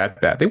actually weren't that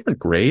bad. They weren't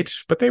great,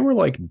 but they were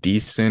like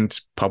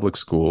decent public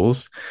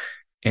schools.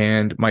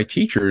 And my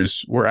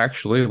teachers were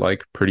actually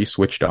like pretty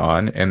switched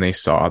on, and they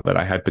saw that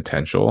I had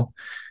potential.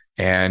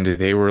 And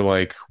they were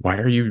like, why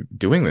are you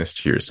doing this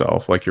to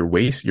yourself? Like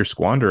you're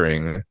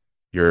squandering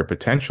your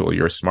potential.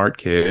 You're a smart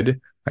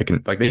kid.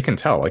 They can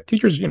tell, like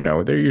teachers,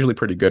 they're usually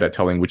pretty good at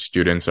telling which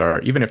students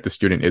are, even if the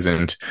student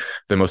isn't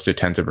the most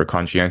attentive or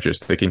conscientious,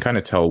 they can kind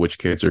of tell which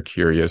kids are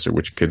curious or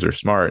which kids are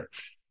smart.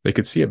 They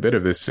could see a bit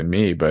of this in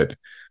me, but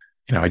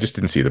I just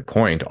didn't see the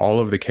point. All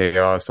of the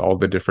chaos, all of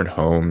the different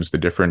homes, the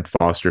different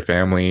foster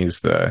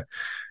families,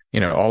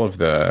 all of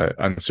the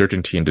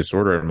uncertainty and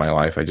disorder in my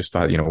life. I just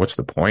thought, what's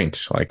the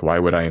point? Like, why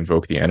would I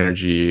invoke the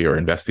energy or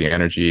invest the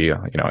energy?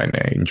 And I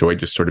enjoyed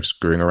just sort of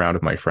screwing around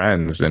with my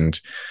friends. And,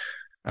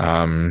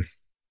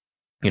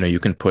 you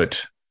can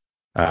put,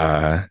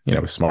 a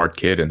smart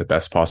kid in the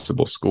best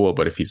possible school,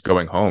 but if he's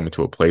going home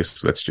to a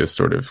place that's just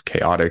sort of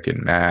chaotic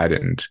and mad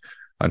and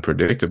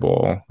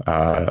unpredictable,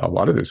 a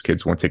lot of those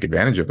kids won't take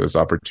advantage of those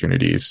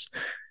opportunities.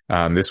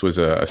 This was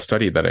a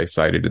study that I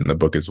cited in the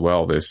book as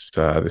well. This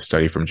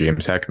study from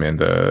James Heckman,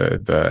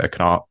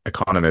 the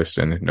economist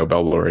and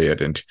Nobel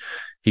laureate, and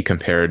he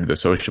compared the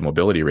social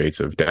mobility rates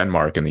of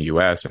Denmark and the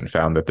U.S. and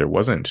found that there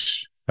wasn't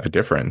a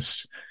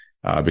difference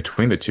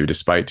between the two,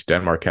 despite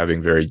Denmark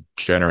having very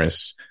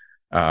generous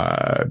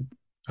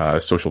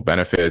social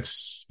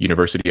benefits.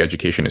 University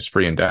education is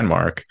free in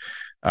Denmark,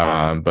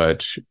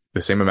 but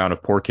the same amount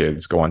of poor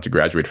kids go on to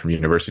graduate from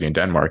university in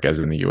Denmark as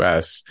in the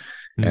U.S.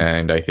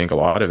 And I think a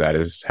lot of that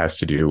has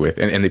to do with,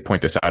 and they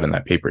point this out in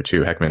that paper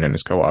too, Heckman and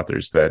his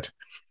co-authors, that,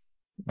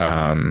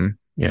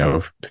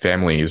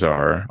 families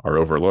are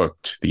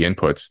overlooked. The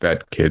inputs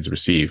that kids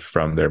receive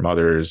from their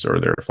mothers or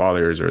their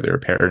fathers or their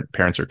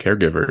parents or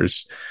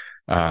caregivers,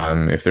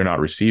 if they're not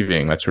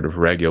receiving that sort of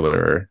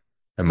regular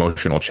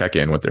emotional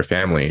check-in with their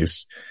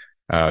families,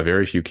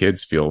 very few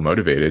kids feel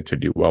motivated to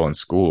do well in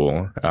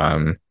school.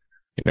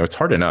 It's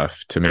hard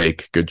enough to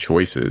make good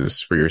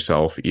choices for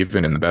yourself,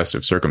 even in the best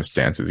of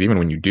circumstances, even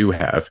when you do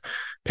have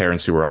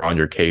parents who are on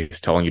your case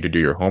telling you to do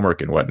your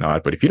homework and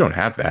whatnot. But if you don't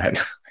have that,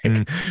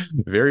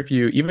 very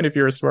few, even if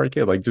you're a smart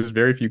kid, like just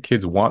very few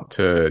kids want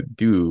to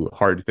do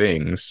hard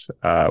things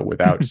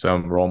without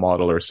some role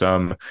model or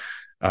some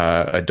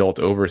adult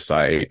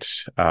oversight,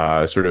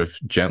 sort of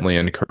gently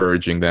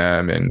encouraging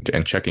them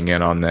and checking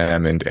in on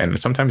them and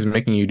sometimes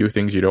making you do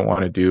things you don't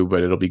want to do,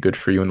 but it'll be good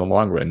for you in the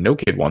long run. No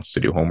kid wants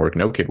to do homework.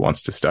 No kid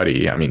wants to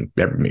study. I mean,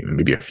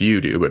 maybe a few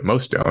do, but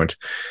most don't.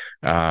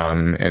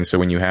 And so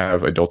when you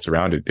have adults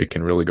around it, it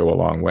can really go a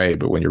long way.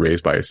 But when you're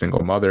raised by a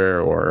single mother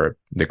or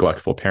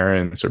neglectful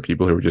parents or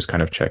people who are just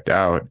kind of checked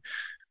out,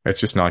 it's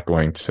just not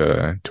going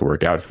to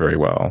work out very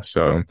well.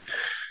 So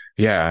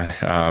yeah,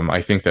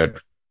 I think that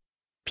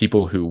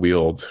people who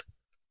wield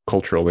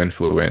cultural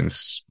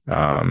influence,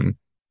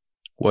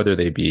 whether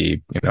they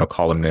be,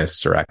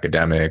 columnists or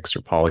academics or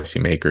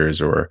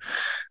policymakers or,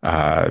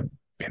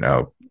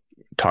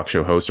 talk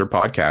show hosts or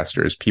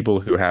podcasters,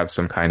 people who have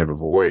some kind of a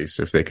voice,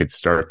 if they could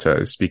start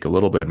to speak a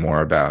little bit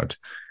more about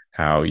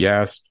how,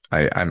 yes,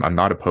 I'm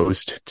not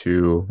opposed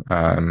to,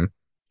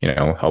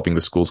 helping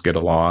the schools get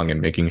along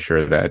and making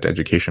sure that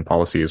education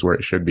policy is where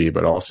it should be,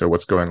 but also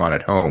what's going on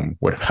at home.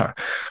 What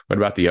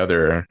about the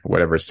other,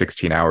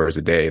 16 hours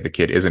a day the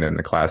kid isn't in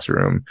the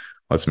classroom?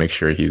 Let's make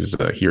sure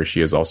he or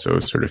she is also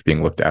sort of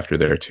being looked after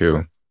there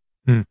too.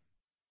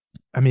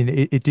 I mean,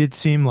 it did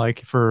seem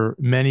like for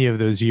many of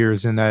those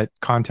years in that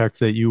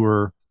context that you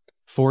were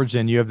forged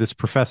in. You have this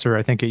professor,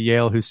 I think at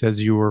Yale, who says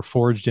you were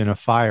forged in a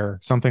fire,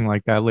 something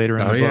like that later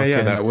in the book.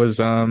 Yeah. That was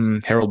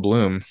Harold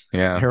Bloom.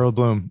 Yeah. Harold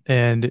Bloom.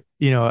 And,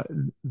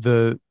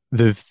 the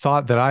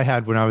thought that I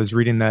had when I was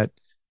reading that,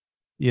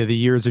 the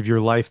years of your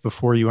life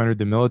before you entered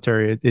the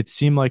military, it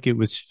seemed like it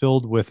was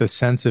filled with a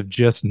sense of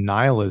just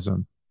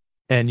nihilism.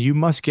 And you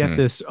must get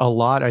this a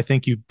lot. I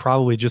think you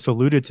probably just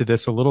alluded to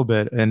this a little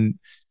bit, and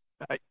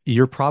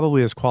you're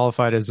probably as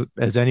qualified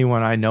as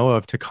anyone I know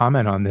of to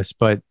comment on this.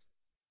 But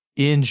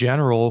in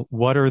general,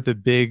 what are the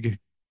big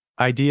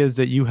ideas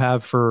that you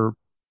have for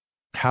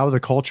how the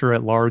culture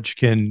at large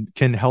can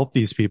help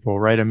these people,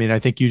 right? I mean, I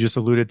think you just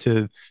alluded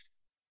to,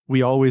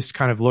 we always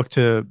kind of look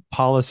to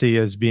policy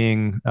as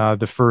being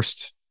the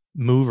first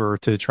mover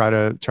to try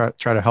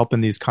to help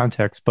in these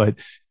contexts, but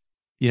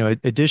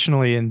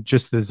additionally, in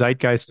just the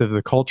zeitgeist of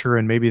the culture,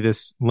 and maybe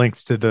this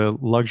links to the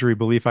luxury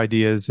belief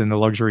ideas and the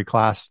luxury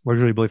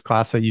belief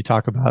class that you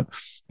talk about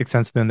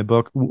extensively in the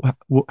book.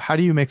 How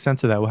do you make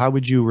sense of that? How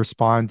would you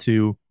respond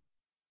to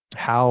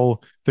how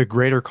the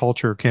greater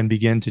culture can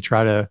begin to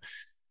try to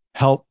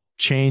help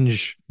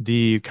change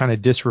the kind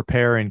of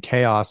disrepair and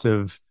chaos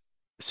of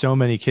so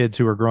many kids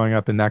who are growing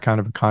up in that kind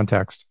of a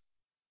context?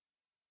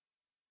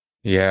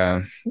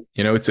 Yeah,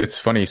 it's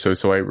funny.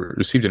 So I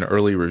received an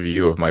early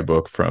review of my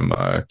book from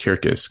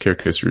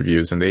Kirkus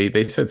Reviews, and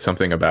they said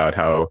something about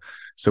how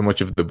so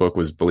much of the book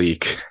was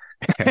bleak.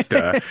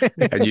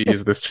 And you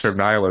use this term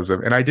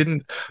nihilism, and I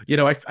didn't,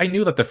 I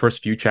knew that the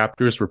first few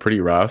chapters were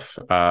pretty rough,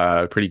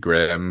 pretty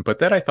grim, but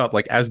then I thought,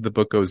 like, as the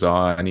book goes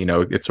on,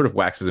 it sort of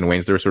waxes and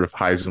wanes. There are sort of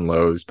highs and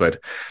lows,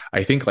 but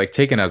I think, like,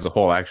 taken as a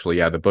whole, actually,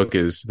 yeah, the book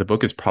is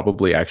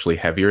probably actually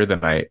heavier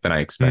than I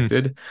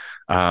expected.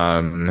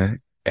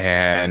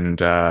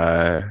 And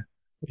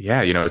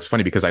yeah, it's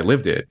funny because I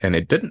lived it, and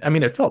it didn't, I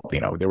mean, it felt,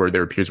 there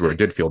were periods where it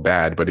did feel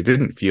bad, but it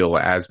didn't feel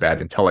as bad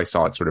until I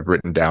saw it sort of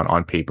written down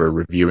on paper,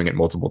 reviewing it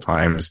multiple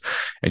times,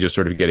 and just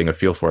sort of getting a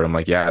feel for it. I'm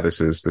like, yeah, this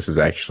is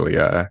actually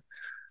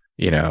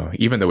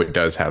even though it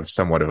does have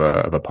somewhat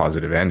of a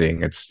positive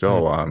ending, it's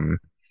still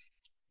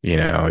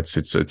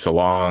it's a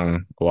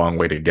long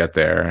way to get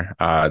there.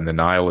 And the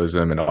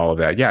nihilism and all of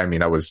that. Yeah, I mean,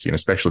 that was,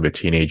 especially the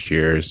teenage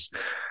years.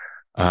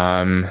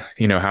 How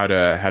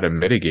to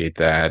mitigate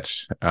that.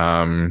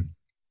 I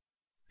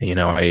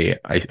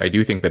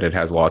do think that it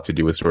has a lot to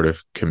do with sort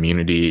of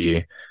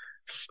community,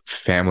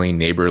 family,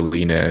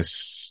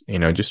 neighborliness,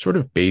 just sort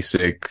of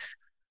basic,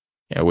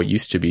 what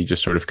used to be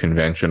just sort of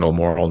conventional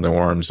moral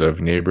norms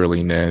of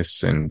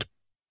neighborliness and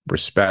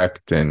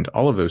respect and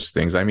all of those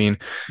things. I mean,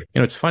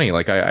 it's funny,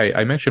 like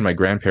I mentioned my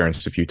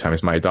grandparents a few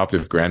times, my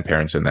adoptive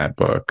grandparents in that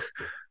book.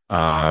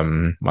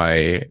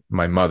 My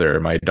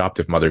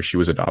adoptive mother, she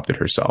was adopted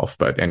herself.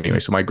 But anyway,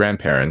 so my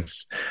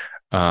grandparents,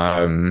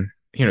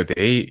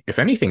 they, if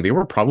anything, they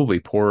were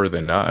probably poorer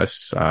than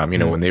us.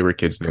 When they were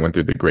kids, they went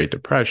through the Great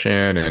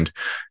Depression, and,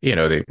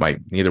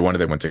 neither one of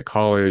them went to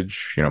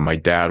college. My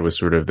dad was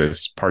sort of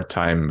this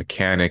part-time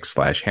mechanic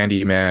 /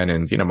 handyman.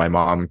 And, my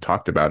mom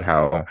talked about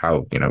how,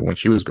 when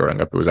she was growing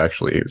up, it was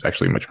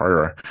actually much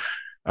harder,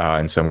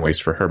 in some ways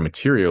for her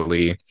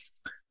materially.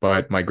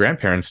 But my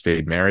grandparents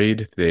stayed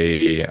married.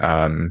 They,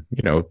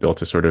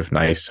 built a sort of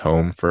nice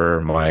home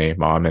for my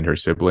mom and her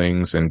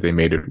siblings, and they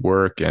made it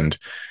work. And,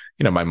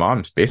 my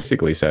mom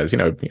basically says,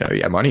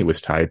 yeah, money was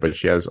tight, but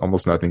she has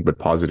almost nothing but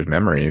positive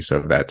memories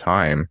of that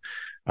time,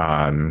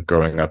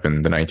 growing up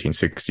in the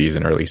 1960s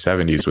and early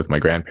 70s with my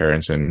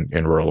grandparents in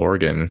rural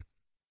Oregon.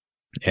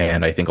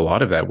 And I think a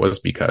lot of that was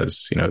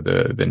because,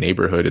 the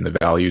neighborhood and the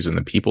values and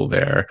the people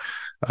there,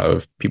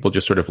 of people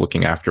just sort of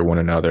looking after one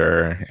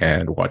another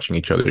and watching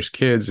each other's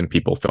kids, and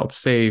people felt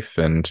safe,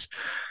 and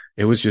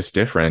it was just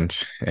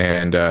different.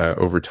 And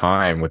over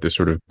time, with this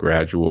sort of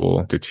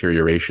gradual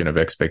deterioration of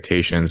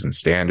expectations and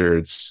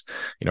standards,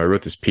 I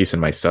wrote this piece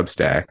in my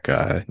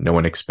Substack, no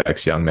one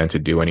expects young men to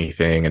do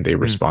anything, and they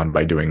respond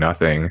by doing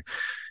nothing.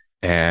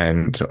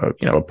 And,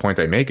 a point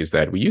I make is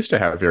that we used to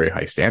have very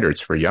high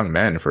standards for young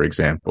men, for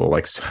example.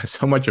 Like,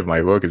 so much of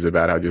my book is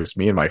about how just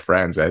me and my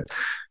friends at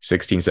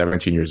 16,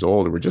 17 years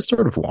old were just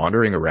sort of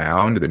wandering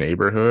around the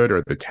neighborhood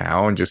or the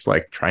town, just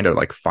like trying to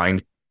like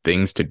find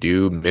things to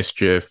do,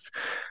 mischief,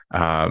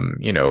 trying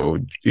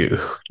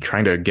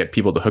to get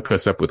people to hook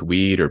us up with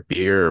weed or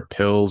beer or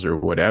pills or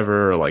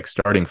whatever, or like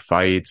starting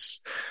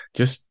fights,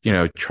 just,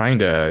 trying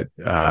to,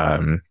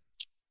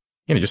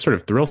 just sort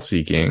of thrill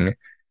seeking.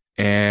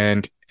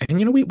 And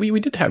we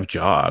did have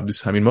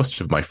jobs. I mean,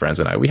 most of my friends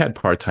and I, we had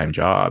part-time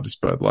jobs,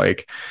 but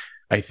like,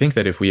 I think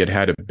that if we had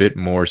had a bit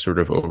more sort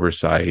of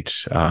oversight,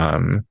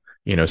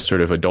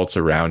 sort of adults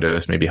around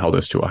us maybe held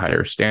us to a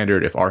higher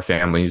standard, if our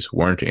families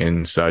weren't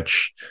in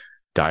such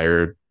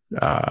dire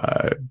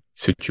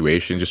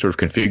situations, just sort of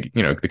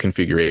the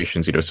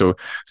configurations, so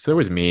there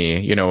was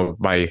me,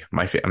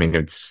 I mean,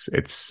 it's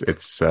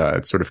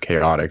sort of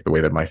chaotic the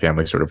way that my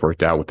family sort of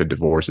worked out with the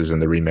divorces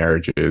and the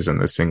remarriages and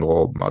the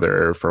single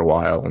mother for a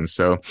while. And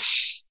so,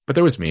 but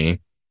there was me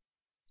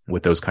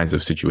with those kinds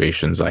of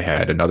situations. I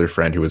had another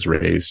friend who was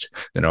raised,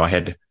 I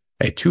had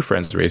two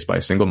friends raised by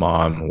a single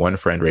mom, one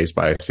friend raised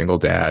by a single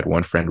dad,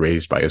 one friend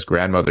raised by his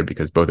grandmother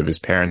because both of his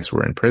parents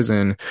were in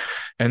prison.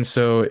 And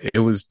so it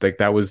was like,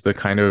 that was the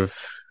kind of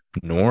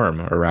norm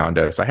around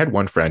us. I had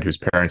one friend whose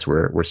parents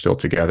were still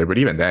together, but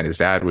even then his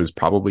dad was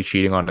probably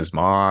cheating on his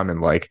mom.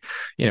 And like,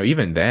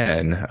 even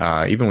then,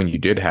 even when you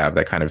did have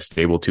that kind of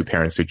stable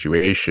two-parent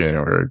situation,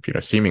 or,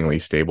 seemingly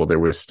stable, there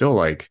was still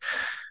like,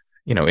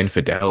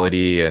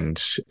 infidelity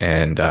and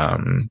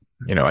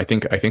I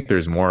think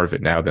there's more of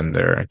it now than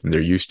there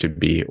used to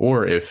be.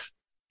 Or if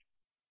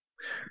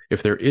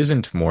if there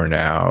isn't more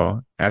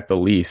now, at the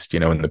least,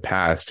 in the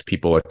past,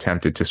 people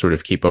attempted to sort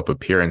of keep up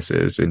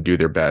appearances and do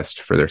their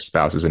best for their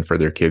spouses and for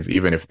their kids,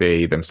 even if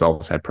they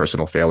themselves had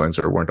personal failings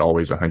or weren't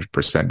always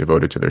 100%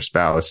 devoted to their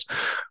spouse.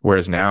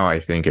 Whereas now I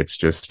think it's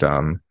just,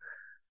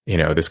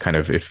 this kind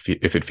of, if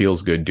it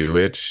feels good, do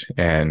it.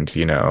 And,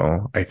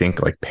 I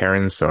think like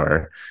parents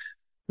are,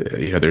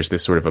 there's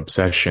this sort of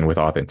obsession with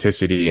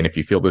authenticity. And if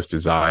you feel this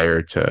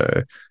desire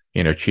to,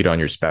 cheat on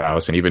your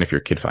spouse, and even if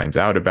your kid finds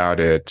out about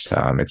it,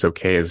 it's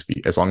okay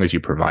as long as you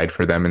provide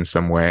for them in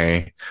some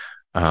way.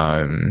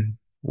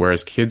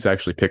 Whereas kids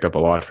actually pick up a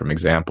lot from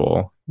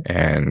example.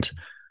 And,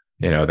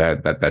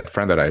 that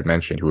friend that I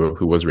mentioned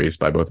who was raised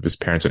by both of his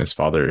parents and his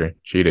father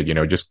cheated,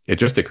 it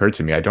just occurred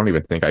to me. I don't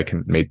even think I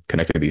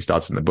connected these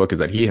dots in the book, is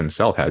that he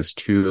himself has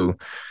two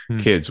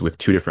kids with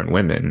two different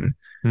women.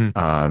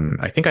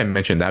 I think I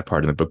mentioned that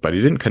part in the book, but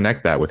he didn't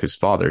connect that with his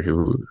father,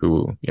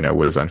 who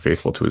was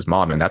unfaithful to his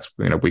mom. And that's,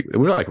 we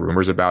were like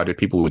rumors about it.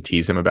 People would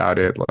tease him about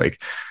it.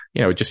 Like,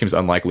 it just seems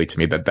unlikely to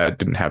me that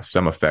didn't have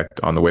some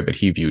effect on the way that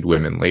he viewed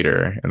women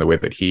later and the way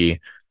that he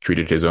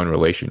treated his own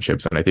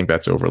relationships. And I think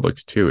that's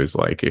overlooked too, is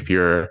like, if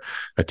you're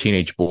a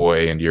teenage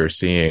boy and you're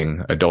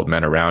seeing adult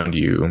men around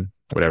you,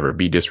 whatever,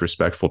 be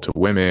disrespectful to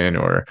women,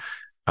 or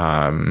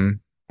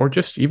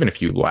just even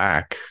if you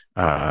lack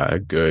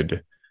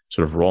good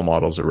sort of role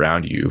models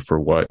around you for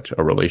what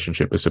a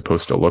relationship is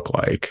supposed to look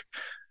like,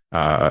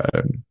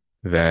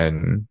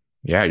 then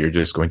yeah, you're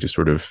just going to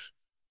sort of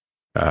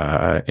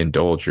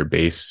indulge your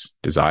base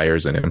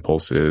desires and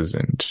impulses,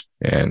 and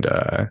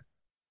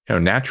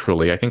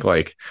naturally, I think,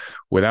 like,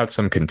 without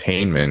some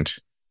containment,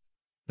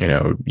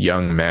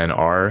 young men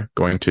are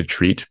going to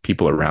treat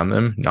people around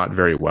them not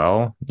very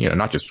well,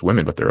 not just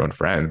women, but their own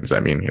friends. I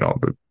mean,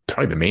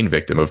 probably the main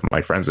victim of my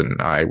friends and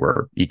I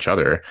were each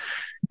other.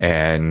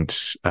 And,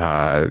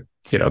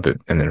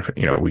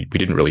 we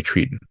didn't really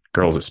treat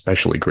girls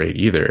especially great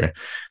either,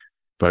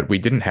 but we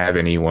didn't have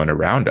anyone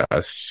around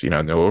us,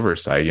 no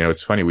oversight.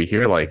 It's funny, we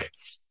hear like,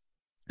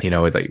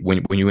 like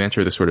when you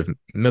enter the sort of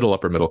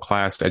upper middle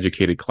class,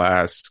 educated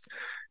class,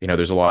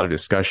 there's a lot of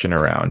discussion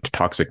around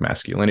toxic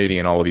masculinity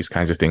and all of these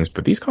kinds of things.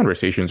 But these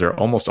conversations are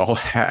almost all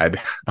had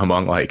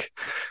among like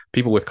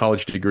people with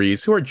college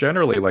degrees who are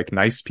generally like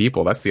nice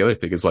people. That's the other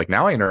thing, is like,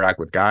 now I interact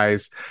with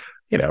guys,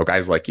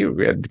 guys like you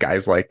and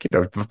guys like,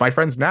 my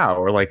friends now,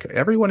 or like,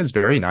 everyone is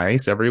very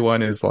nice.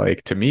 Everyone is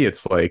like, to me,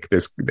 it's like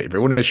this,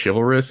 everyone is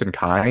chivalrous and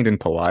kind and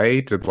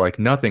polite, and like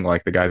nothing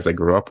like the guys I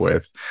grew up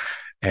with.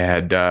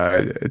 And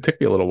it took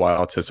me a little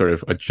while to sort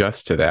of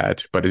adjust to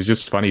that. But it's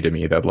just funny to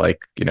me that,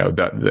 like,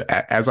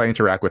 as I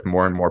interact with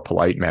more and more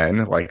polite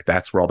men, like,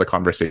 that's where all the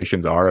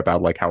conversations are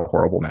about, like, how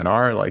horrible men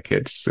are. Like,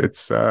 it's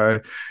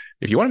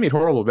if you want to meet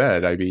horrible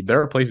men, I mean,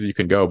 there are places you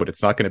can go, but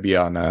it's not going to be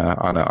on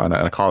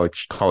a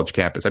college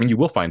campus. I mean, you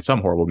will find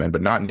some horrible men,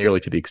 but not nearly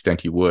to the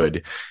extent you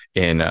would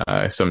in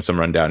some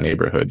rundown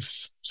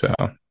neighborhoods. So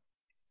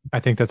I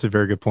think that's a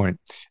very good point.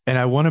 And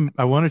I want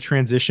to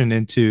transition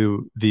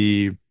into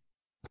the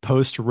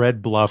post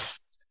Red Bluff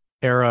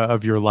era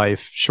of your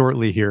life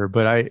shortly here.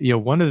 But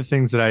one of the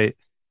things that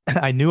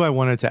I knew I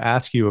wanted to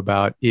ask you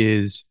about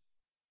is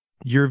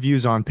your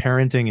views on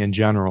parenting in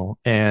general.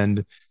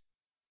 And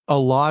a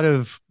lot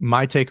of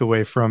my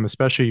takeaway from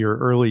especially your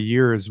early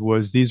years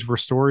was these were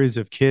stories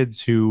of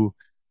kids who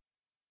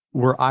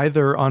were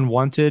either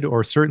unwanted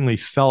or certainly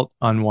felt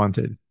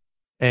unwanted.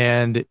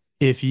 And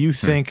if you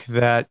think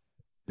that,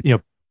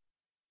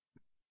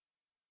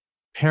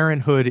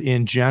 parenthood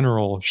in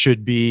general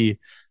should be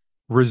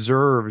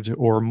reserved,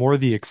 or more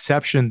the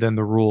exception than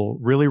the rule,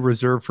 really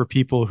reserved for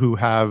people who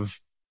have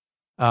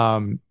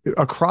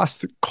across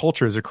the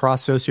cultures,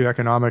 across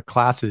socioeconomic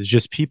classes,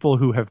 just people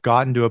who have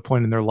gotten to a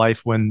point in their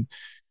life when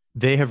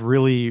they have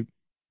really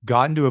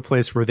gotten to a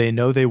place where they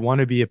know they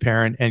want to be a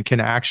parent and can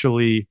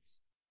actually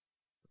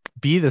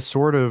be the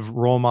sort of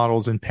role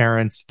models and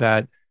parents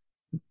that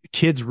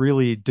kids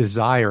really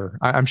desire.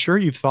 I'm sure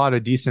you've thought a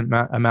decent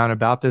amount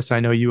about this. I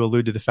know you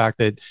allude to the fact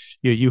that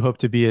you hope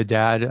to be a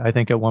dad, I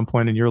think, at one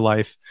point in your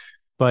life.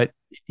 But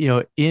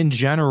in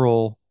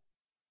general,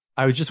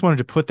 I just wanted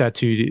to put that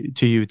to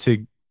you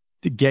to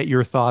get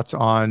your thoughts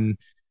on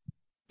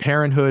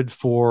parenthood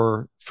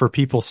for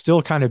people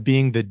still kind of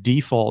being the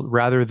default,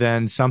 rather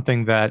than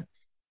something that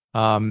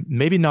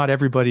maybe not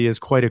everybody is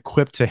quite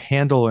equipped to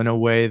handle in a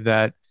way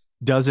that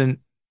doesn't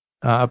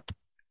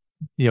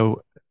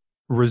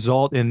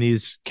result in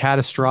these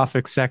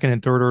catastrophic second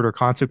and third order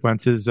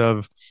consequences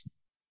of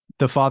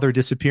the father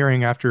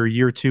disappearing after a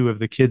year or two of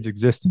the kid's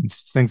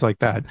existence, things like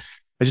that.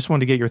 I just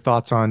wanted to get your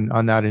thoughts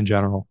on that in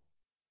general.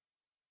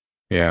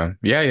 Yeah.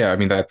 I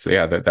mean,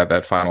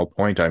 that final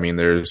point. I mean,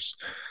 there's,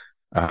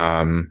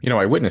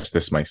 I witnessed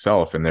this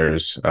myself, and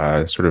there's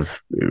sort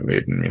of,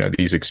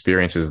 these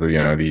experiences,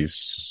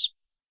 these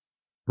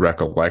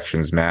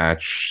recollections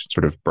match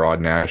sort of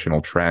broad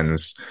national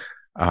trends.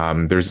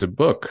 There's a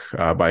book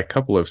by a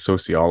couple of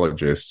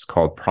sociologists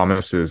called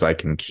Promises I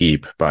Can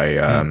Keep by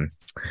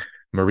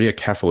Maria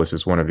Kefelis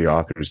is one of the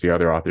authors. The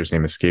other author's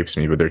name escapes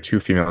me, but they're two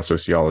female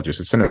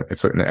sociologists.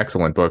 It's an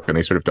excellent book, and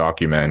they sort of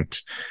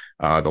document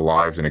the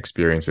lives and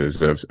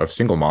experiences of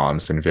single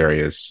moms in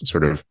various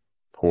sort of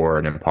poor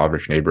and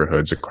impoverished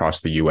neighborhoods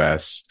across the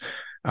U.S.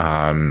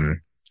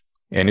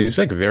 And it's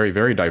like a very,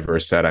 very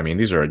diverse set. I mean,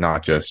 these are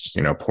not just,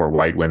 poor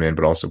white women,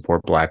 but also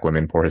poor Black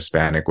women, poor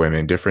Hispanic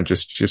women, different,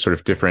 just sort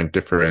of different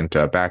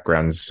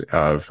backgrounds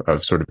of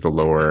sort of the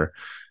lower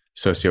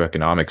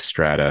socioeconomic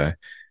strata.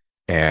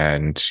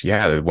 And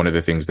yeah, one of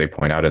the things they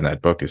point out in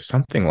that book is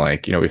something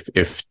like,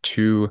 if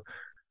two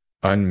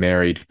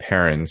unmarried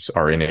parents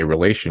are in a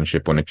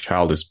relationship when a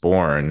child is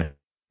born,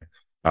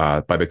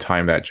 by the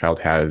time that child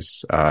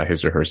has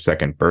his or her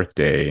second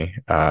birthday,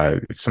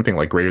 it's something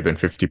like greater than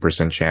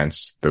 50%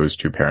 chance those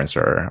two parents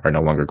are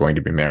no longer going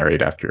to be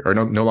married after, or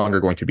no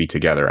longer going to be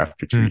together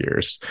after 2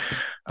 years.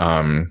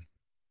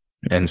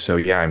 And so,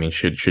 yeah, I mean,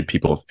 should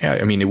people,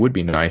 I mean, it would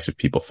be nice if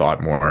people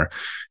thought more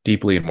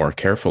deeply and more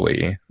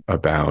carefully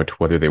about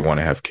whether they want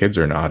to have kids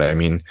or not. I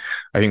mean,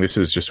 I think this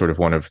is just sort of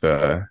one of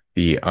the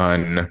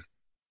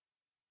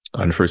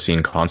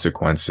unforeseen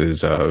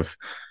consequences of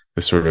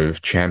the sort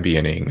of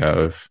championing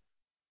of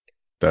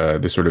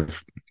the sort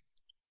of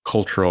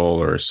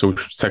cultural or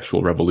social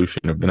sexual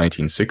revolution of the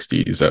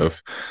 1960s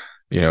of,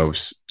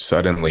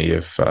 suddenly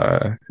if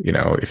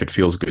it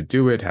feels good,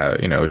 do it.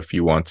 If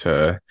you want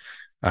to,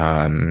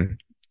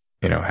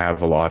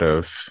 have a lot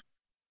of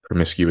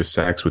promiscuous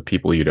sex with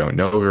people you don't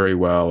know very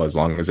well, as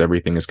long as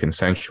everything is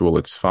consensual,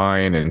 it's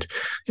fine. And,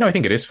 I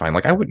think it is fine.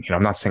 Like I wouldn't,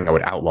 I'm not saying I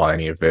would outlaw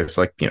any of this.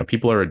 Like,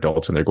 people are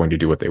adults and they're going to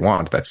do what they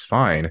want. That's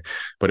fine.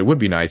 But it would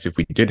be nice if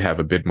we did have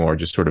a bit more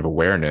just sort of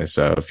awareness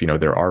of,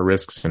 there are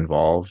risks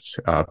involved.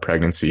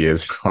 Pregnancy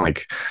is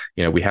like,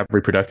 we have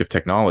reproductive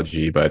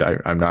technology, but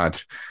I'm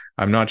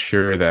not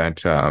sure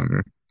that,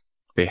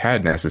 they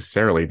had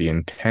necessarily the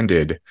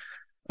intended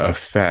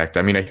effect.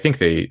 I mean, I think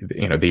they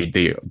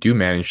do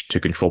manage to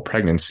control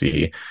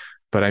pregnancy,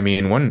 but I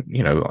mean,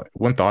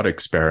 one thought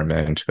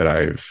experiment that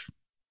I've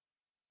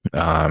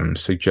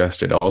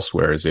suggested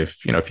elsewhere is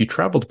if you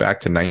traveled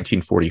back to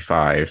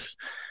 1945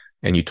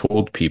 and you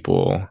told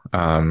people,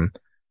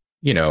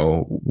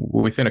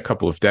 within a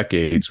couple of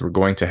decades, we're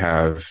going to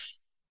have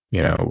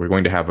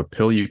a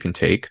pill you can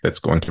take that's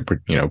going to,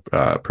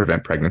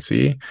 prevent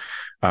pregnancy.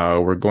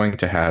 We're going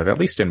to have, at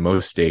least in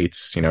most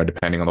states,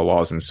 depending on the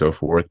laws and so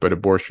forth, but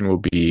abortion will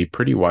be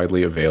pretty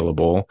widely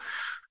available.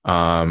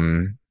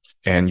 And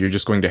you're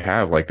just going to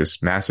have like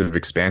this massive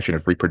expansion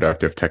of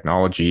reproductive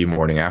technology,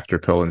 morning after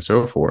pill and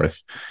so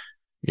forth,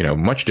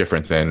 much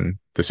different than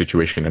the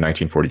situation in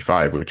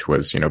 1945, which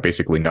was,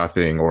 basically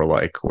nothing, or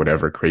like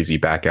whatever crazy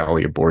back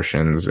alley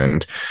abortions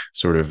and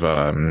sort of,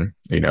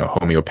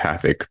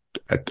 homeopathic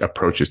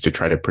approaches to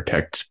try to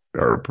protect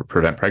or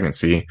prevent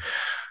pregnancy.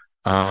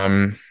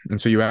 And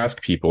so you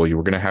ask people, you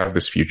were going to have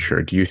this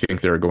future. Do you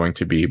think there are going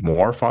to be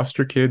more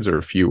foster kids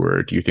or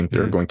fewer? Do you think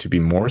there are going to be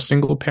more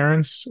single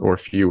parents or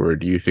fewer?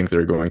 Do you think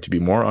there are going to be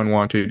more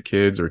unwanted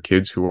kids or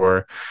kids who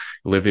are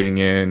living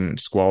in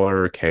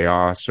squalor or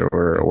chaos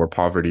or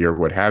poverty or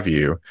what have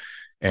you?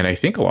 And I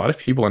think a lot of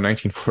people in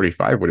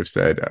 1945 would have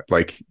said,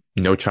 like,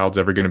 no child's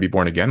ever going to be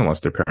born again unless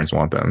their parents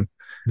want them.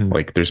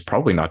 Like, there's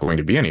probably not going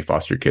to be any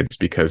foster kids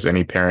because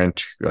any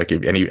parent, like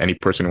if any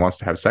person who wants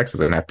to have sex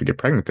doesn't have to get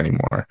pregnant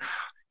anymore.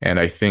 And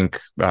I think,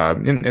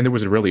 and there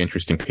was a really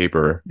interesting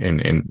paper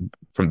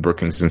from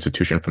Brookings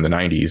Institution from the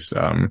 90s,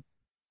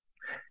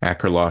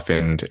 Akerlof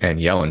and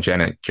Yellen,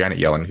 Janet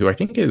Yellen, who I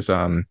think is,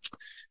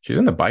 she's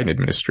in the Biden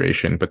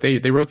administration, but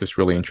they wrote this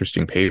really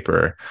interesting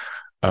paper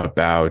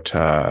about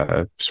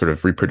sort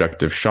of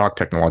reproductive shock,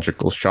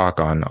 technological shock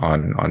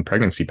on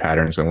pregnancy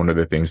patterns. And one of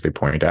the things they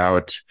point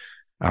out,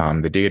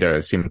 the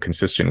data seem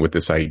consistent with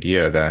this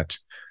idea that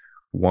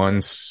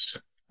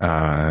once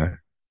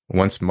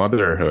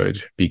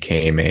motherhood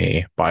became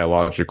a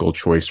biological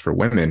choice for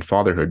women,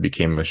 fatherhood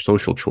became a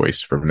social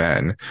choice for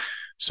men.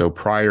 So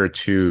prior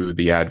to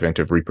the advent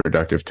of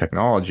reproductive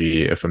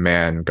technology, if a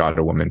man got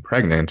a woman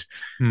pregnant,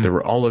 there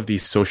were all of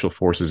these social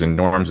forces and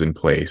norms in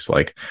place,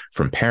 like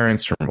from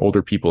parents, from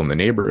older people in the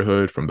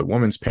neighborhood, from the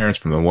woman's parents,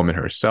 from the woman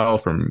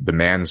herself, from the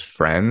man's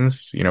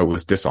friends. It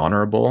was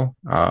dishonorable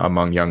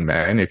among young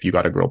men. If you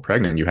got a girl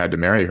pregnant, you had to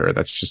marry her.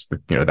 That's just,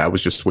 that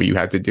was just what you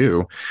had to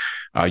do.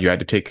 You had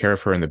to take care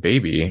of her and the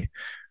baby.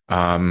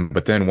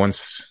 But then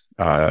once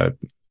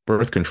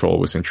birth control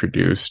was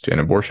introduced and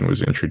abortion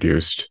was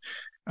introduced,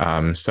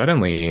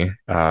 suddenly,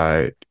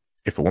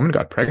 if a woman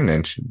got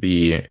pregnant,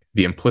 the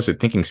implicit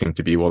thinking seemed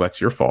to be, well, that's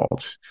your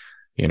fault.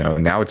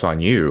 Now it's on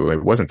you.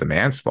 It wasn't the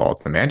man's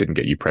fault. The man didn't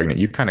get you pregnant.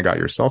 You kind of got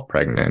yourself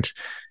pregnant.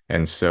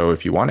 And so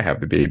if you want to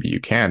have the baby, you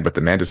can, but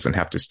the man doesn't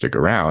have to stick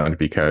around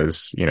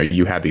because,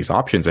 you had these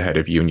options ahead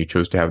of you and you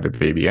chose to have the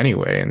baby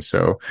anyway. And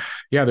so,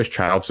 yeah, there's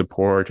child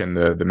support and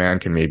the man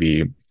can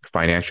maybe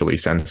financially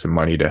send some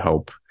money to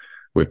help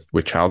with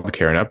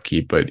childcare and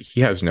upkeep, but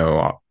he has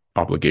no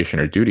obligation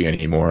or duty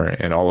anymore.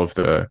 And all of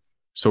the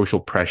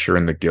social pressure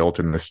and the guilt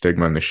and the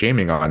stigma and the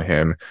shaming on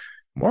him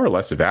more or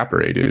less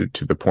evaporated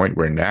to the point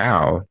where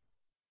now,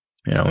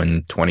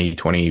 in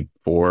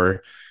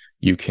 2024,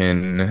 you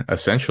can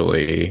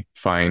essentially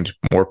find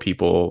more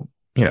people,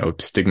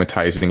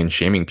 stigmatizing and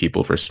shaming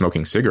people for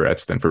smoking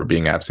cigarettes than for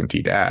being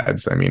absentee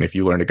dads. I mean, if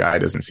you learn a guy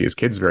doesn't see his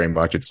kids very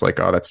much, it's like,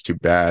 oh, that's too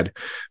bad.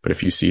 But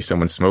if you see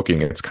someone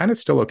smoking, it's kind of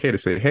still okay to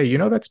say, hey,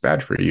 that's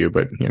bad for you.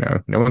 But,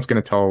 no one's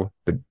going to tell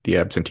the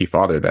absentee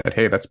father that,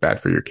 hey, that's bad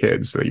for your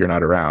kids, that you're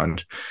not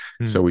around.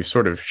 So we've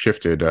sort of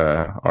shifted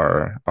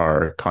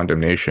our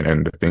condemnation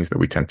and the things that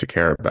we tend to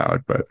care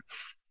about. But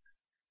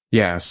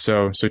yeah,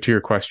 so to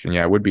your question,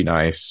 yeah, it would be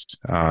nice.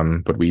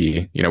 But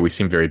we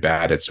seem very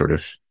bad at sort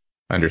of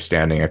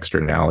understanding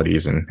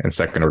externalities and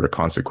second order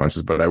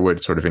consequences. But I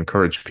would sort of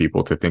encourage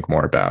people to think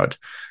more about,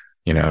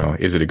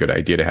 is it a good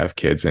idea to have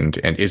kids? And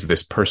is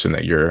this person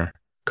that you're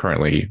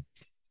currently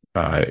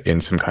in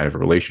some kind of a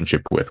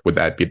relationship with, would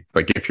that be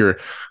like, if you're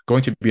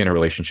going to be in a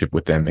relationship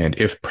with them, and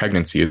if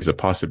pregnancy is a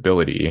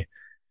possibility,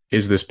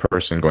 is this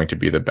person going to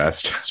be the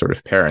best sort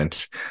of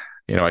parent?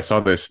 I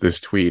saw this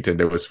tweet, and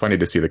it was funny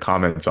to see the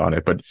comments on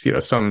it, but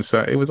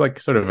it was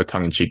like sort of a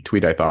tongue-in-cheek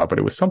tweet, I thought, but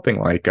it was something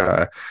like,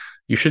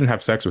 you shouldn't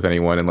have sex with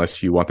anyone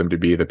unless you want them to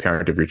be the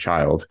parent of your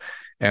child.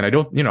 And I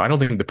don't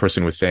think the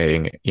person was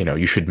saying,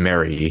 you should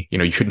marry,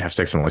 you shouldn't have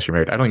sex unless you're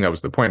married. I don't think that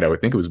was the point. I would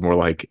think it was more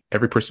like,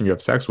 every person you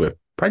have sex with,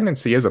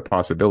 pregnancy is a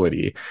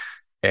possibility.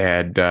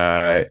 And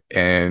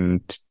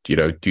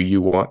do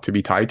you want to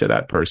be tied to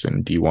that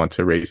person? Do you want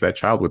to raise that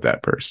child with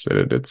that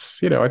person?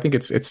 It's, I think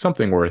it's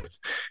something worth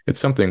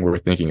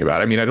thinking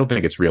about. I mean, I don't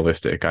think it's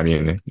realistic. I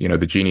mean,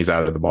 the genie's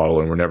out of the bottle,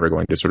 and we're never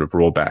going to sort of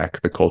roll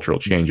back the cultural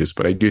changes,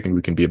 but I do think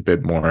we can be a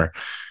bit more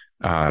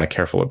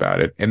careful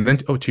about it. And then,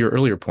 to your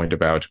earlier point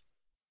about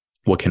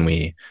what can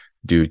we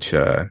do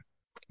to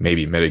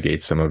maybe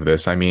mitigate some of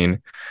this? I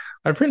mean,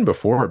 I've written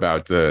before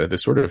about the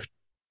sort of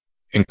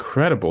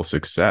incredible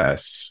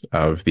success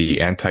of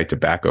the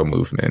anti-tobacco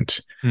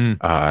movement in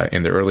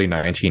the early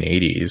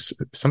 1980s.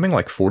 Something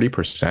like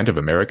 40% of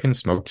Americans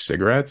smoked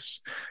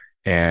cigarettes,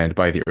 and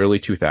by the early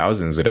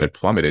 2000s, it had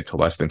plummeted to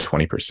less than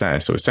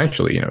 20%. So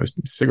essentially,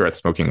 cigarette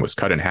smoking was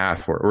cut in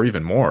half, or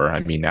even more. I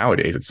mean,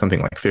 nowadays it's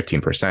something like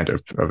 15%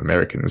 of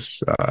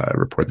Americans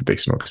report that they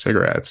smoke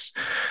cigarettes.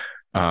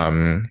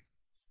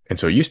 And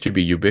so it used to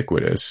be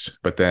ubiquitous,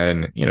 but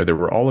then, there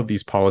were all of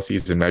these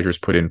policies and measures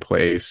put in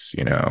place.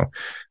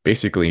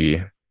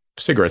 Basically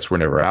cigarettes were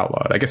never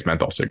outlawed. I guess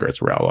menthol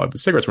cigarettes were outlawed, but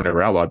cigarettes were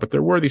never outlawed. But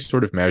there were these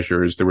sort of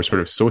measures. There were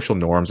sort of social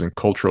norms and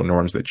cultural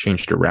norms that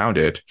changed around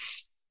it,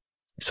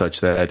 such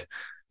that,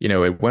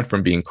 it went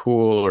from being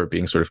cool or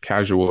being sort of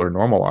casual or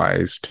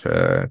normalized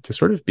to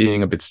sort of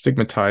being a bit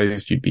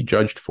stigmatized. You'd be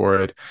judged for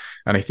it.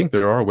 And I think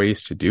there are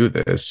ways to do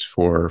this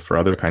for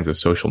other kinds of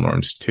social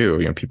norms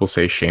too. People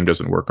say shame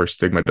doesn't work or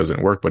stigma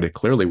doesn't work, but it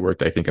clearly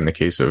worked, I think, in the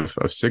case of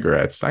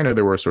cigarettes. I know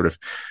there were sort of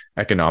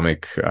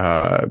economic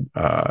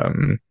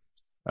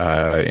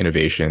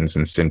innovations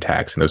and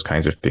syntax and those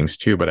kinds of things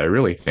too. But I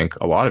really think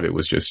a lot of it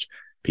was just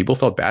people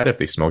felt bad if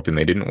they smoked, and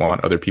they didn't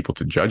want other people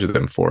to judge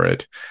them for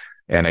it.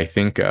 And I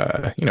think,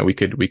 we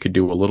could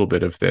do a little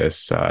bit of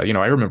this. I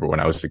remember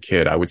when I was a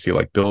kid, I would see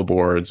like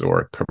billboards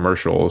or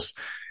commercials,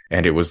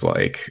 and it was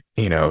like,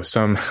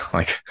 some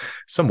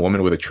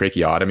woman with a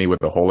tracheotomy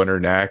with a hole in her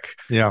neck.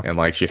 Yeah. And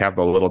like, she'd have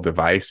the little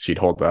device she'd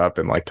hold up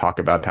and like talk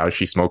about how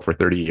she smoked for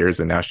 30 years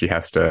and now she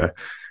has to,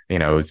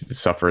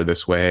 suffer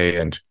this way.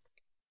 And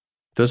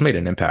those made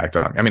an impact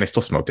on, I mean, I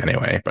still smoked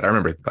anyway, but I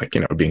remember like,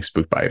 being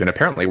spooked by it, and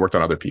apparently it worked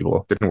on other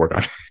people. It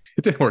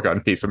didn't work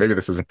on me. So maybe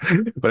this isn't,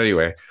 but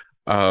anyway.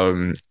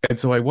 And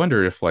so I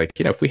wonder if like,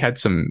 if we had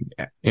some,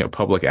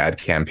 public ad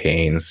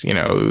campaigns,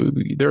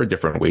 there are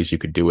different ways you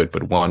could do it,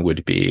 but one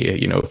would be,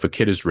 if a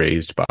kid is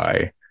raised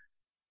by,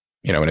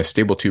 in a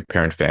stable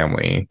 2-parent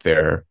family,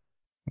 they're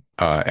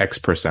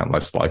X%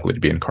 less likely to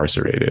be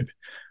incarcerated.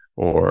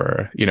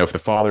 Or, if the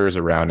father is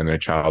around in their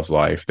child's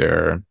life,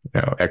 they're,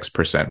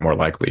 X% more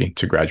likely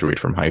to graduate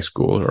from high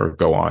school or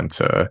go on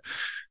to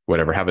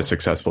whatever, have a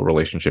successful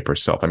relationship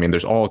herself. I mean,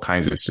 there's all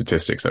kinds of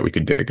statistics that we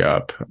could dig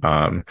up,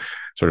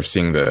 sort of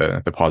seeing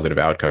the positive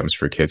outcomes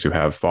for kids who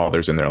have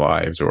fathers in their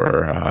lives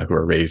or who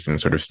are raised in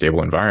sort of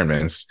stable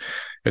environments.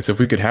 And so if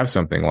we could have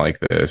something like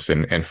this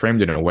and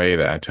framed in a way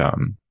that,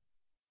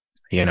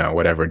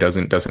 whatever,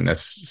 doesn't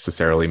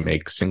necessarily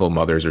make single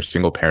mothers or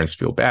single parents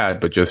feel bad,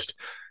 but just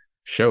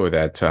show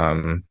that,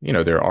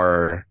 there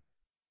are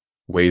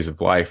ways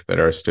of life that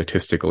are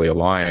statistically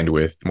aligned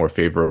with more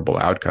favorable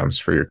outcomes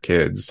for your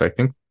kids. I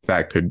think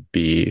that could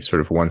be sort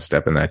of one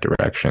step in that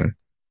direction.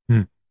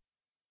 And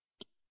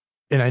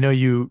I know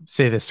you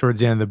say this towards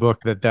the end of the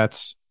book,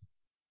 that's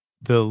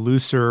the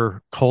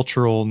looser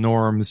cultural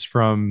norms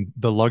from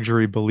the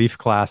luxury belief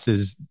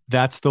classes.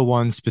 That's the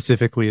one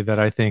specifically that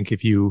I think,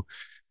 if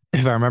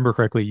I remember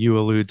correctly, you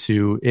allude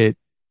to it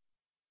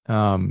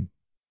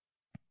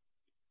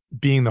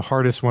being the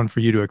hardest one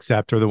for you to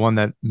accept, or the one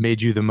that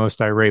made you the most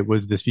irate,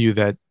 was this view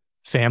that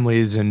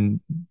families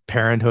and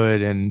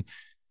parenthood and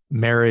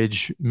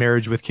marriage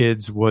with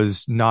kids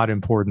was not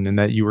important, and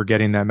that you were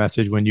getting that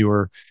message when you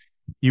were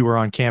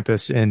on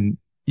campus, and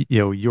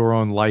your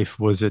own life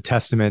was a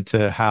testament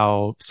to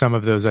how some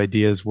of those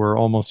ideas were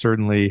almost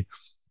certainly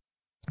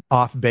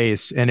off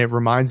base. And it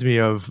reminds me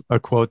of a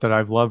quote that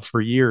I've loved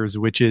for years,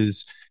 which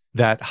is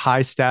that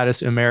high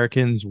status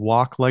Americans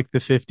walk like the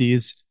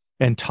 50s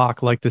and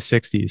talk like the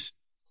 60s.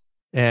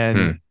 And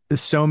Hmm.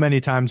 so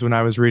many times when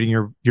I was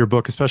reading your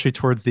book, especially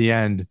towards the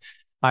end,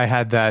 I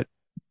had that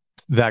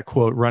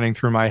quote running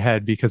through my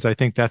head because I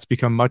think that's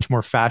become much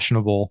more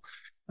fashionable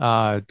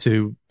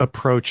to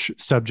approach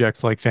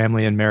subjects like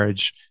family and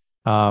marriage,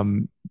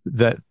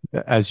 that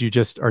as you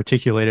just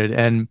articulated.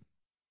 And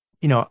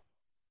you know,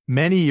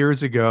 many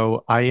years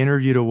ago, I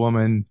interviewed a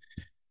woman.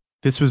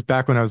 This was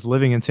back when I was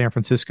living in San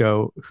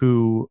Francisco,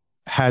 who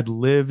had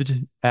lived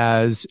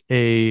as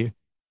a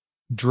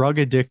drug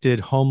addicted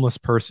homeless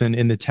person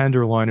in the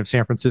Tenderloin of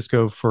San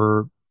Francisco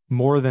for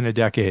more than a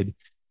decade.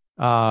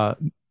 Uh,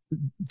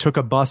 Took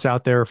a bus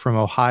out there from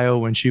Ohio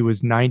when she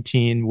was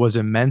 19, was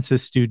a Mensa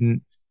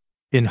student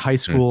in high Hmm.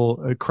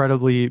 school,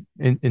 incredibly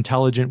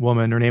intelligent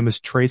woman. Her name was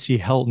Tracy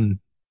Helton.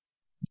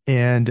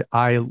 And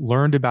I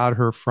learned about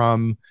her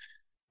from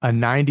a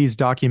 90s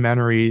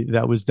documentary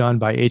that was done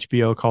by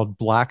HBO called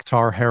Black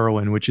Tar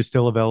Heroin, which is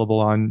still available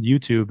on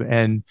YouTube.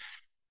 And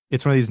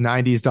it's one of these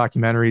 90s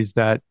documentaries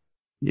that,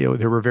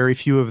 there were very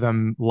few of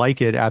them like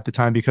it at the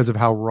time because of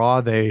how raw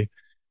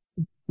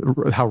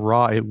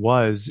it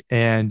was.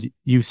 And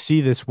you see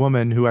this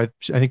woman who I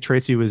think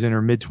Tracy was in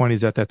her mid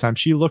 20s at that time.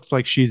 She looks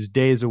like she's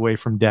days away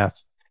from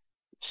death,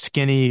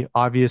 skinny,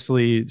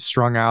 obviously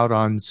strung out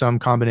on some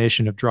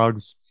combination of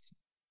drugs.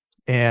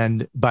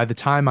 And by the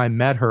time I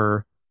met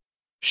her,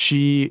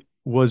 she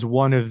was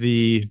one of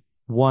the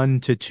 1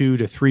 to 2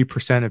 to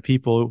 3% of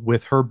people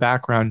with her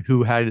background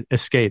who had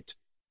escaped.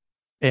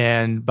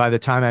 And by the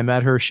time I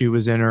met her, she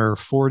was in her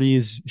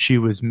 40s. She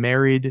was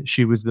married.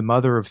 She was the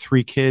mother of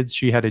 3 kids.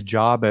 She had a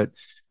job I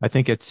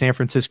think, at San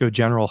Francisco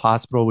General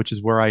Hospital, which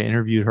is where I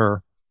interviewed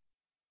her.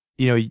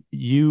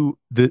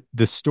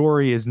 The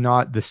story is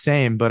not the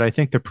same, but I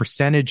think the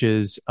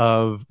percentages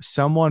of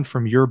someone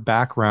from your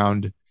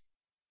background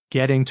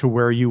getting to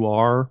where you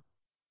are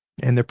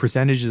and the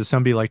percentages of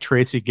somebody like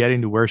Tracy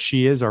getting to where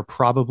she is are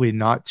probably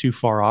not too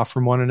far off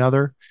from one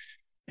another.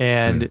 Hmm.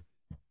 And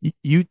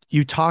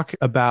you talk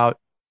about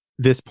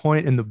this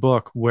point in the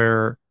book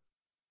where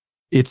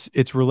it's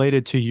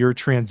related to your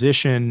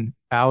transition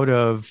out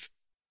of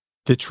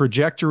the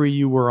trajectory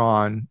you were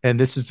on. And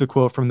this is the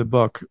quote from the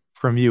book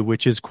from you,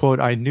 which is, quote,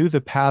 "I knew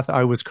the path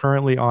I was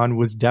currently on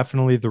was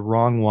definitely the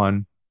wrong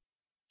one.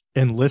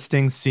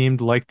 Enlisting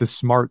seemed like the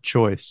smart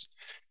choice."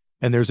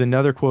 And there's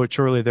another quote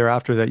shortly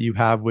thereafter that you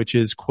have, which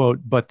is,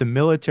 quote, "But the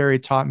military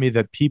taught me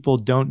that people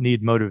don't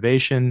need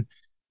motivation.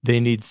 They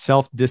need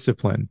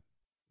self-discipline.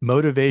 Hmm.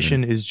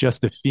 Motivation is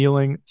just a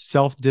feeling.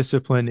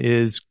 Self-discipline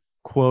is,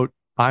 quote,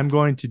 I'm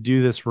going to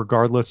do this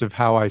regardless of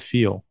how I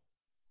feel."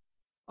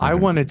 I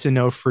Hmm. wanted to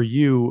know for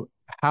you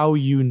how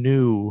you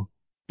knew,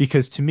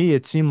 because to me,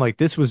 it seemed like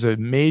this was a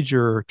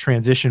major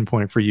transition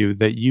point for you,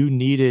 that you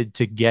needed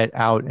to get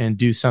out and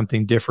do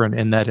something different,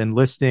 and that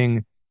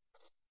enlisting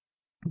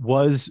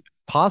was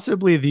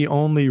possibly the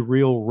only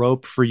real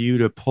rope for you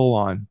to pull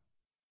on,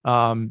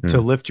 to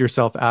Hmm. lift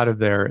yourself out of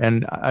there.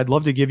 And I'd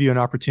love to give you an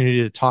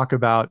opportunity to talk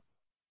about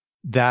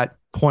that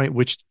point,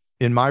 which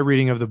in my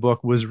reading of the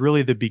book was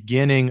really the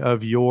beginning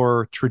of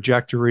your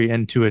trajectory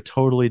into a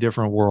totally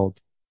different world.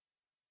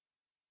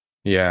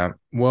 Yeah.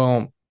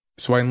 Well,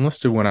 so I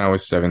enlisted when I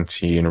was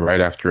 17,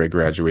 right after I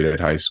graduated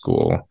high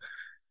school.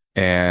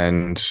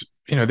 And,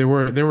 there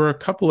were a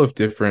couple of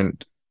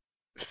different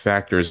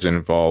factors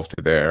involved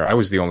there. I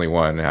was the only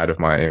one out of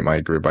my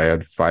group. I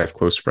had 5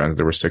 close friends.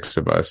 There were 6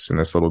 of us in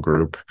this little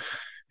group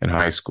in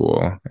high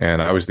school,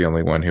 and I was the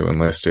only one who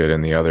enlisted,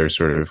 and the others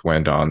sort of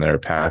went on their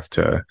path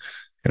to,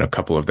 a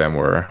couple of them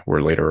were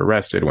later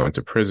arrested, went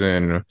to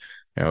prison.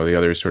 The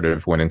others sort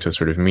of went into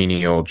sort of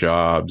menial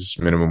jobs,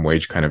 minimum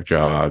wage kind of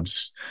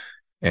jobs.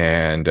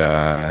 And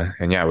yeah,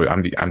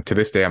 I'm to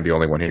this day, I'm the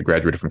only one who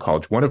graduated from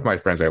college. One of my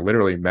friends, I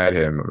literally met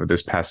him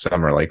this past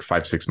summer, like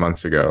 5, 6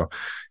 months ago,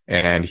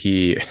 and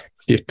he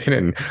had been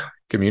in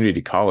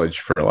community college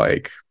for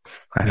like,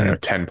 I don't know,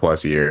 Mm. 10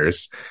 plus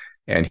years.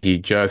 And he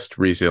just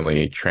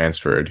recently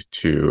transferred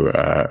to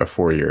a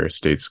 4 year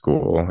state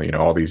school,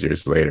 all these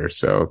years later.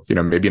 So,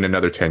 maybe in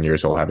another 10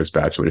 years, he'll have his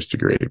bachelor's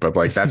degree. But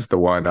like, that's the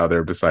one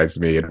other besides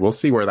me. And we'll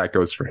see where that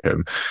goes for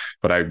him.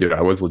 But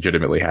I was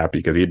legitimately happy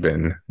because he'd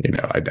been,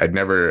 I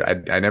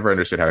never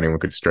understood how anyone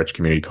could stretch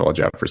community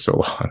college out for so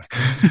long.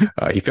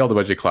 He failed a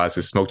bunch of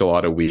classes, smoked a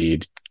lot of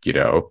weed.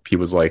 He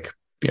was like,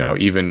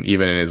 even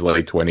in his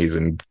late 20s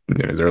and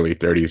in his early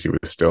 30s, he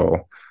was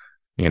still,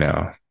 you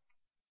know,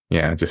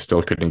 yeah, just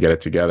still couldn't get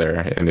it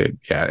together.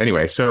 Yeah,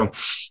 anyway, so,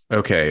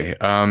 okay.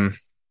 When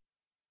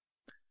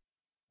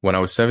I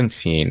was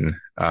 17,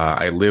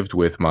 I lived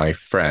with my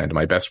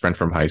best friend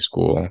from high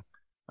school,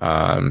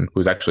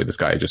 who's actually this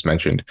guy I just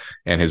mentioned,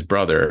 and his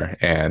brother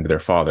and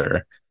their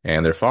father.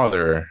 And their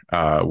father,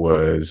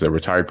 was a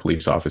retired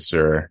police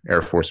officer,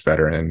 Air Force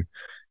veteran.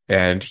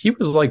 And he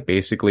was like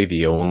basically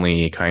the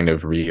only kind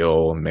of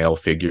real male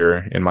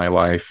figure in my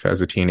life as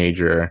a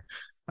teenager.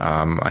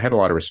 I had a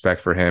lot of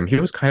respect for him. He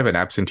was kind of an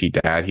absentee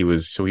dad. He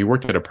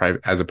worked at a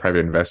private as a private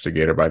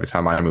investigator by the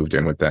time I moved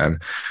in with them,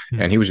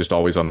 Hmm. and he was just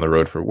always on the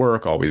road for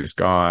work, always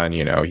gone.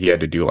 He had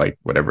to do like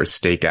whatever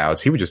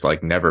stakeouts. He would just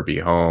like never be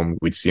home.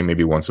 We'd see him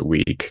maybe once a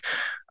week.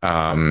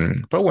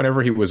 But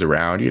whenever he was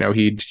around,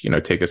 he'd,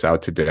 take us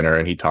out to dinner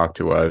and he'd talk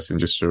to us and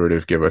just sort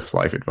of give us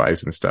life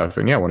advice and stuff.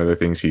 And yeah, one of the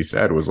things he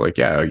said was like,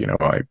 yeah,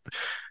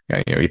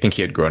 you think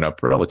he had grown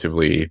up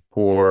relatively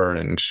poor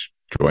and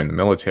joined the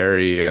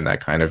military, and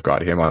that kind of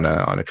got him on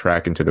a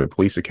track into the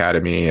police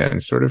academy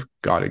and sort of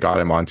got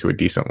him onto a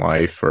decent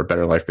life, or a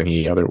better life than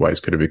he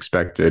otherwise could have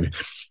expected.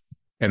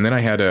 And then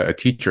I had a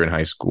teacher in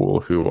high school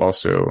who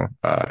also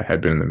had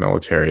been in the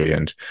military,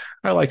 and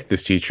I liked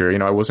this teacher.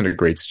 I wasn't a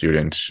great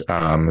student,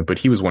 but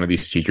he was one of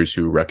these teachers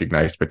who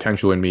recognized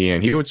potential in me,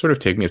 and he would sort of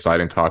take me aside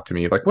and talk to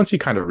me. Like once he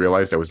kind of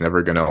realized I was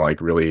never going to like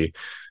really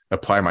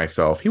apply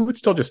myself, he would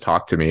still just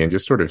talk to me and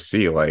just sort of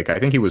see. Like I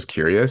think he was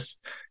curious.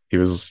 He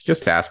was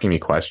just asking me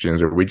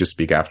questions, or we'd just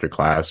speak after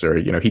class, or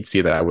he'd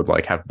see that I would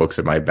like have books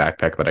in my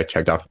backpack that I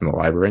checked off from the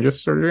library, and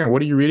just sort of,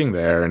 what are you reading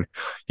there? And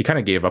he kind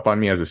of gave up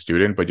on me as a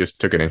student, but just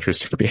took an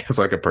interest in me as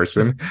like a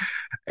person,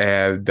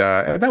 and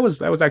that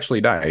was actually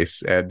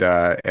nice. And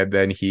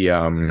then he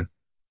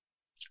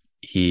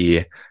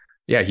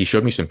yeah, he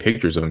showed me some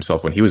pictures of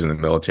himself when he was in the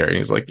military, and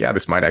he's like, yeah,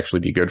 this might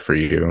actually be good for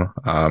you.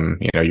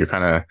 You're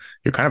kind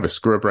of a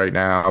screw up right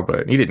now,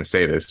 but he didn't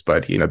say this,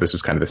 but this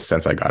was kind of the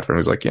sense I got from him.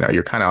 He's like,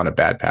 you're kind of on a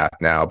bad path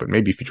now, but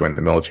maybe if you join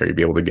the military, you'd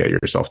be able to get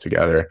yourself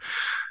together.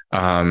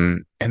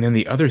 And then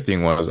the other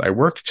thing was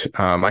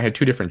I had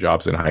two different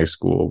jobs in high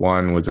school.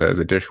 One was as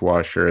a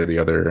dishwasher. The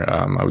other,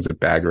 I was a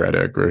bagger at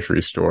a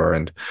grocery store.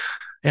 And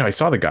I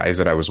saw the guys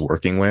that I was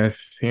working with,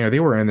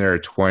 they were in their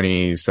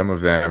 20s, some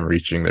of them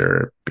reaching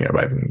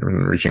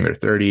reaching their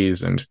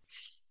 30s. And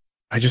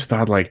I just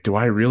thought, like, do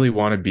I really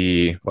want to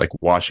be like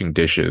washing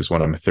dishes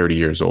when I'm 30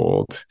 years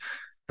old,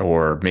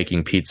 or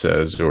making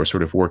pizzas, or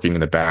sort of working in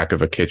the back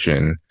of a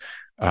kitchen,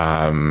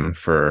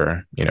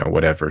 for,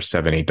 whatever,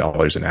 $7,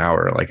 $8 an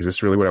hour? Like, is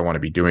this really what I want to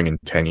be doing in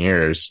 10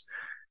 years?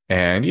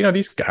 And,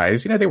 these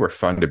guys, they were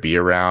fun to be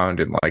around.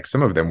 And like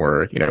some of them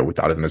were, we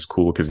thought of them as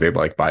cool because they'd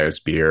like buy us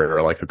beer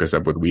or like hook us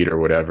up with weed or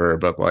whatever.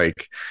 But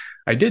like,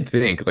 I did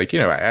think like,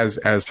 as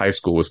high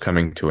school was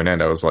coming to an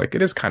end, I was like,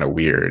 it is kind of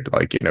weird.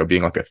 Like,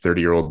 being like a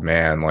 30-year-old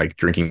man, like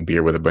drinking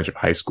beer with a bunch of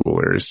high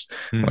schoolers.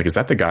 Hmm. Like, is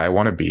that the guy I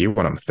want to be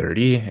when I'm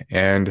 30?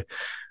 And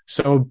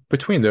so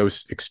between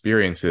those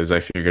experiences, I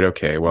figured,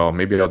 okay, well,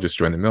 maybe I'll just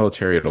join the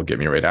military. It'll get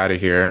me right out of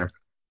here.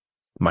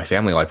 My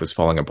family life was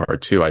falling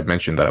apart too. I'd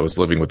mentioned that I was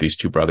living with these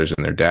two brothers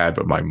and their dad,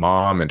 but my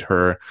mom and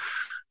her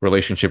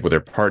relationship with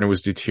her partner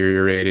was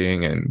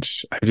deteriorating. And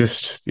I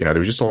just, there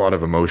was just a lot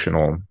of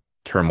emotional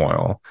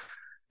turmoil,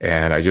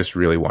 and I just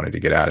really wanted to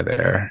get out of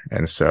there.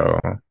 And so,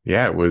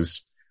 yeah, it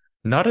was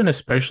not an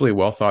especially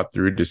well thought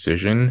through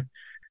decision.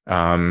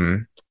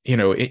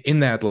 In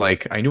that,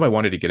 like, I knew I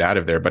wanted to get out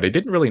of there, but I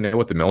didn't really know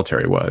what the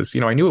military was.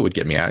 I knew it would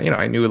get me out.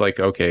 I knew like,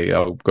 okay,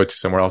 I'll go to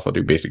somewhere else. I'll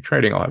do basic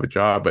training. I'll have a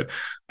job, but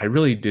I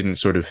really didn't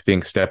sort of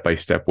think step by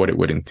step what it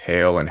would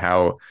entail and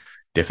how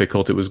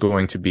difficult it was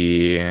going to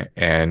be.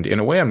 And in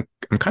a way, I'm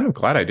kind of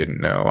glad I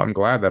didn't know. I'm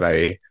glad that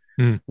I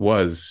Hmm.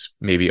 was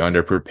maybe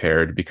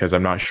underprepared, because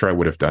I'm not sure I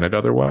would have done it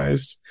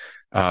otherwise.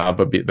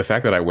 But the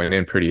fact that I went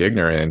in pretty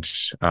ignorant,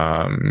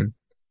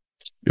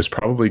 it was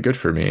probably good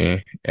for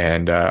me.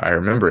 And I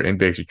remember in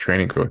basic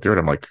training going through it,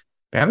 I'm like,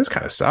 man, this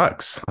kind of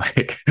sucks.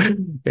 Like,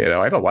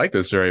 I don't like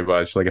this very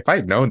much. Like, if I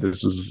had known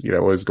this was, what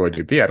it was going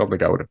to be, I don't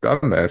think I would have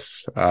done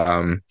this.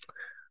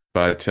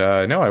 But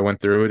no, I went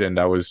through it, and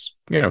I was,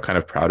 kind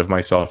of proud of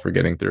myself for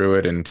getting through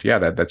it. And yeah,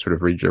 that sort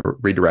of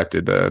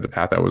redirected the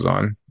path I was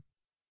on.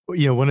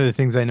 One of the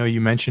things I know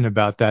you mentioned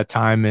about that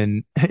time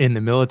in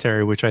the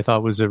military, which I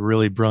thought was a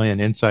really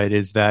brilliant insight,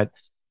 is that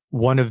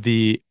one of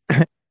the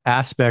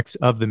aspects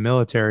of the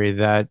military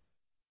that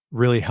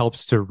really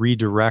helps to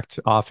redirect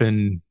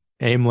often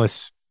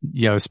aimless,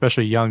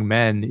 especially young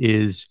men,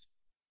 is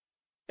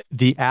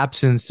the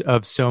absence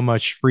of so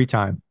much free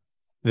time.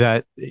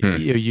 That Hmm.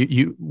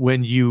 you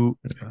when you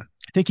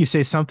I think you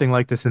say something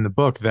like this in the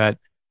book, that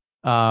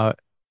uh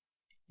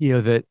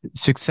that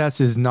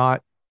success is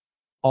not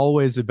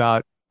always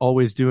about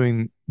always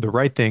doing the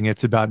right thing.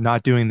 It's about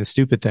not doing the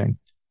stupid thing.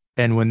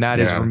 And when that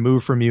is Yeah.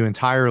 removed from you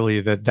entirely,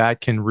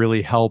 that can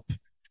really help,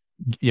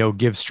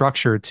 give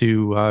structure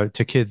to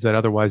kids that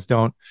otherwise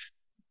don't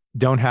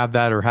have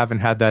that or haven't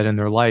had that in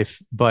their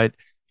life. But,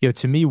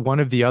 to me, one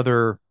of the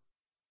other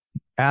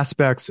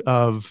aspects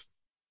of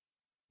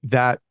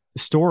that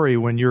story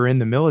when you're in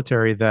the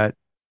military, that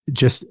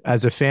just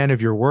as a fan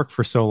of your work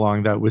for so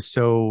long, that was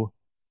so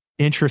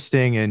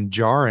interesting and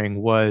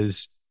jarring,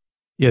 was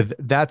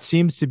that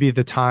seems to be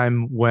the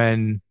time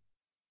when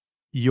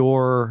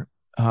your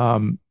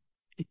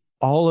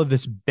all of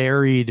this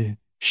buried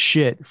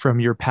shit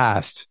from your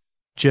past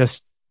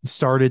just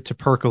started to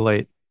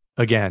percolate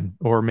again,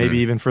 or maybe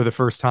Hmm. even for the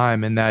first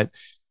time. And that,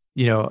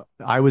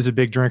 I was a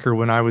big drinker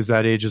when I was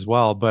that age as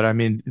well. But I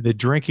mean, the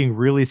drinking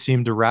really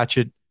seemed to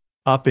ratchet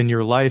up in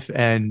your life,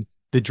 and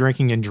the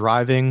drinking and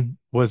driving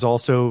was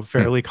also Hmm.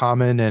 fairly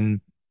common,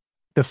 and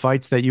the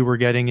fights that you were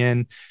getting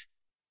in,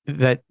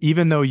 that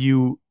even though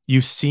you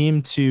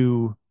seemed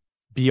to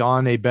be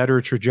on a better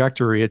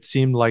trajectory, it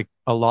seemed like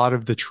a lot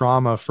of the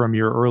trauma from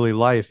your early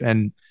life.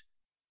 And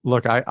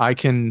look,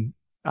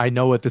 I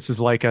know what this is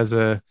like as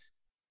a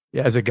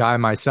guy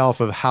myself,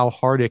 of how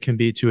hard it can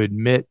be to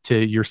admit to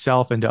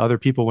yourself and to other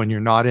people when you're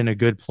not in a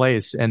good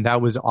place. And that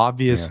was Yeah.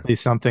 obviously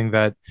something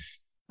that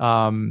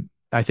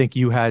I think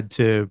you had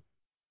to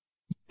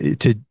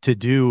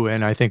do,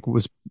 and I think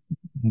was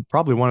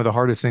probably one of the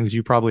hardest things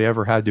you probably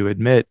ever had to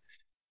admit.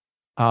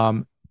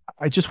 Um,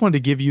 I just wanted to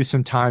give you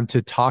some time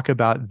to talk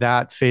about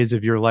that phase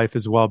of your life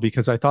as well,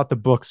 because I thought the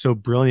book so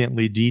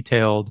brilliantly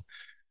detailed.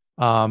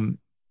 Um,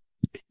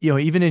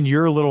 even in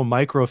your little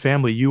micro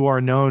family, you are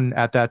known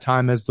at that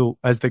time as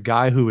the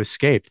guy who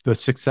escaped, the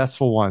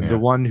successful one, the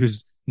Yeah. one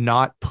who's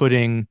not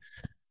putting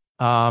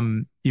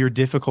your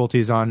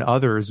difficulties on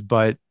others.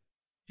 But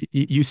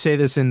you say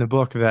this in the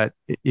book, that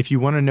if you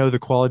want to know the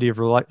quality of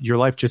your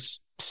life,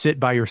 just sit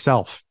by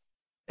yourself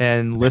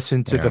and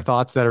listen to the Yeah.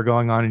 thoughts that are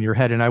going on in your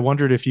head. And I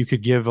wondered if you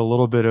could give a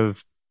little bit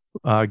of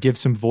give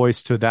some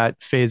voice to that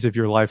phase of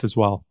your life as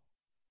well.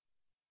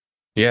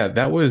 Yeah,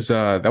 that was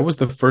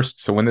the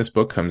first. So when this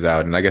book comes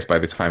out, and I guess by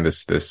the time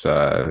this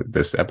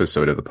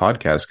episode of the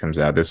podcast comes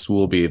out, this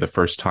will be the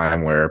first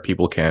time where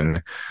people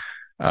can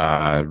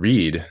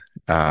read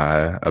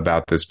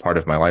about this part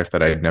of my life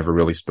that I had never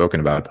really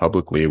spoken about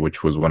publicly,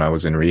 which was when I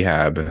was in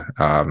rehab.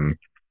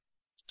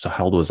 So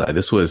how old was I?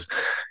 This was,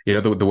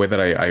 the way that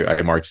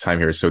I marked time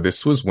here. So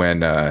this was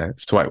when, I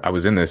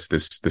was in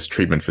this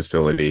treatment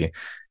facility,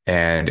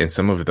 and in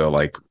some of the,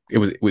 like, it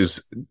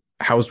was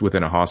housed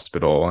within a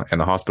hospital, and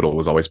the hospital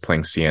was always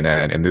playing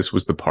CNN. And this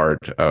was the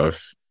part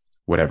of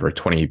whatever,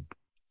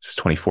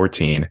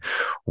 2014,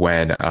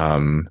 when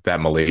that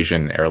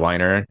Malaysian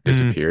airliner Mm,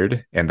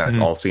 disappeared, and that's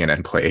mm, all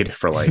CNN played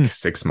for like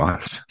 6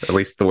 months, at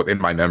least in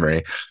my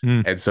memory.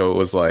 mm. And so it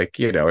was like,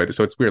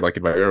 so it's weird, like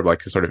if I were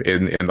like sort of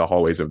in the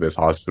hallways of this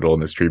hospital, in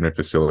this treatment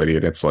facility,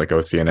 and it's like, oh,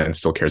 CNN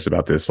still cares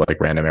about this like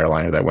random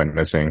airliner that went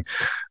missing.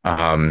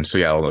 So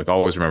yeah, like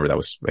always remember that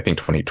was, I think,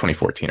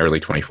 2014, early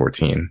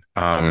 2014.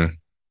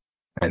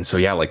 And so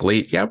yeah, like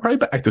late, yeah, probably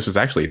back. This was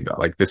actually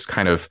like this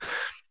kind of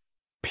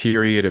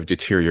period of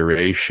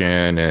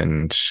deterioration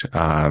and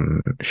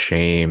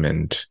shame,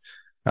 and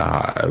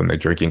when the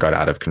drinking got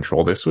out of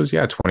control. This was,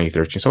 yeah,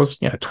 2013. So I was,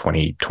 yeah,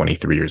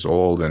 23 years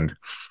old. And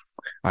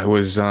I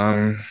was,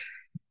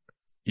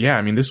 yeah,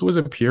 I mean, this was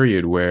a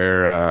period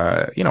where,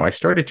 I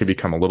started to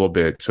become a little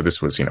bit, so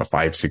this was,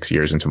 5, 6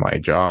 years into my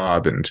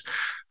job, and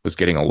was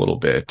getting a little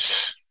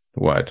bit,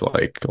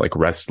 like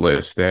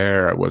restless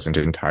there. I wasn't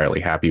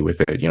entirely happy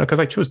with it, because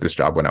I chose this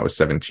job when I was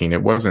 17.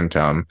 It wasn't,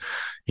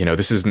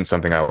 this isn't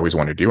something I always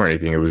wanted to do or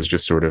anything. It was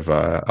just sort of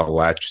a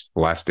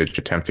last ditch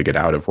attempt to get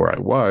out of where I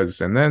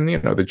was. And then,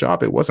 the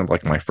job, it wasn't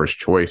like my first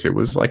choice. It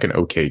was like an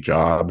okay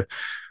job.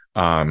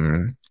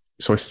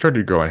 So I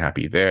started growing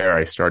happy there. I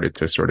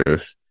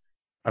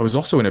was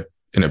also in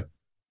a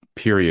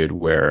period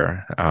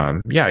where,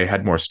 I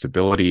had more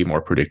stability,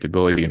 more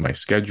predictability in my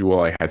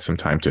schedule. I had some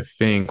time to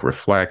think,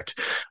 reflect.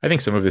 I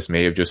think some of this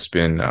may have just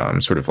been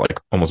sort of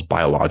like almost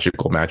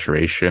biological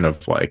maturation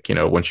of, like,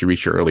 once you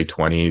reach your early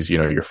 20s,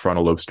 your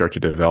frontal lobes start to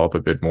develop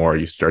a bit more.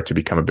 You start to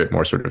become a bit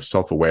more sort of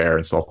self-aware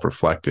and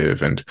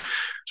self-reflective, and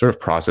sort of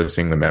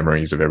processing the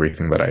memories of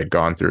everything that I had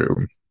gone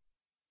through.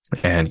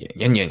 And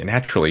yeah,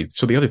 naturally.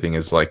 So the other thing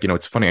is, like,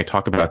 it's funny. I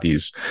talk about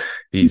these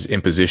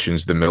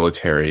impositions the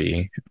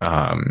military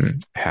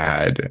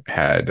had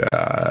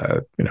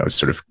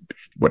sort of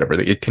whatever,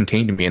 it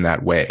contained me in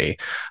that way.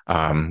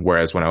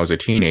 Whereas when I was a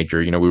teenager,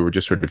 we were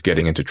just sort of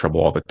getting into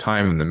trouble all the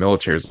time, and the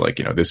military is like,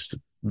 this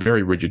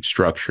very rigid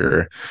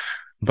structure.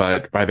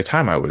 But by the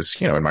time I was,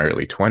 in my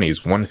early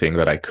 20s, one thing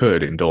that I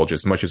could indulge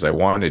as much as I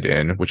wanted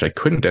in, which I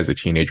couldn't as a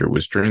teenager,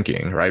 was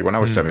drinking, right? When I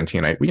was Mm.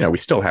 17, we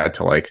still had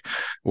to, like,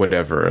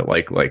 whatever,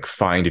 like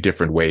find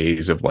different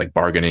ways of, like,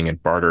 bargaining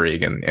and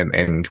bartering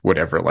and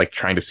whatever, like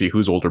trying to see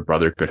whose older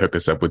brother could hook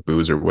us up with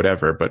booze or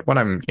whatever. But when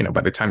I'm,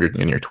 by the time you're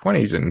in your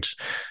 20s, and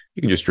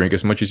you can just drink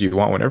as much as you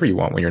want, whenever you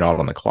want, when you're not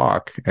on the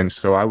clock. And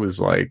so I was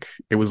like,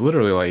 it was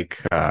literally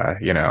like,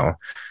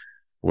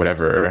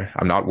 whatever,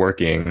 I'm not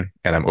working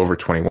and I'm over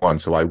 21,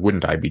 so why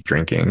wouldn't I be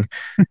drinking?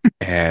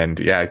 And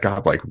yeah, it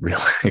got like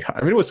really,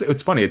 I mean,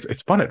 it's funny.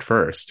 It's fun at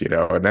first,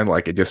 and then,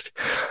 like, it just,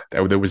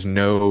 there was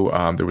no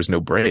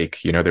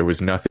break, there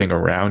was nothing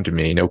around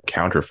me, no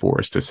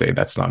counterforce to say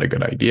that's not a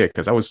good idea.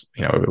 Cause I was,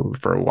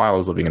 for a while I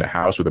was living in a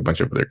house with a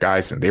bunch of other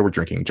guys, and they were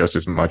drinking just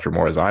as much or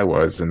more as I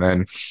was. And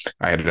then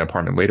I had an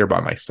apartment later by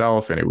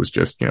myself, and it was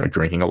just,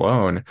 drinking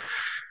alone.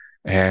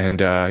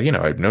 And,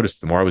 I've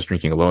noticed the more I was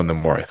drinking alone, the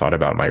more I thought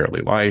about my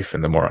early life,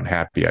 and the more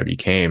unhappy I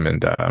became.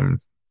 And,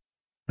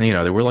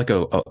 there were like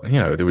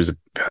there was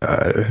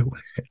a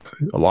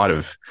lot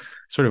of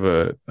sort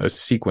of a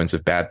sequence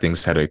of bad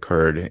things had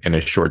occurred in a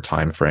short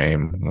time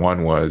frame.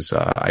 One was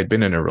I'd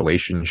been in a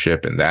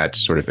relationship and that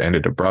sort of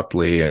ended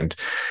abruptly. And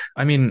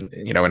I mean,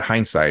 in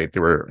hindsight,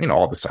 there were,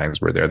 all the signs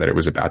were there that it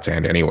was about to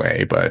end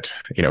anyway. But,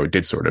 it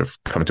did sort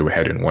of come to a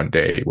head in one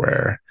day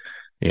where,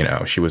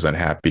 she was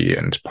unhappy.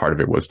 And part of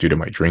it was due to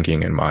my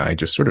drinking and my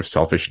just sort of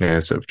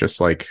selfishness of just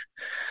like,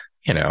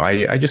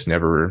 I just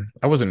never,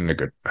 I wasn't a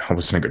good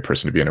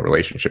person to be in a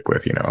relationship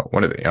with,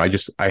 one of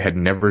the, I had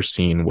never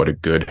seen what a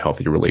good,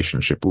 healthy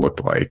relationship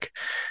looked like.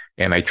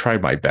 And I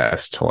tried my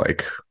best to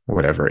like,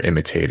 whatever,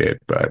 imitate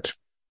it, but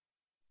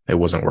it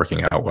wasn't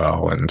working out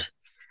well. And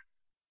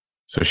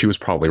so she was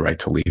probably right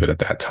to leave it at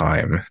that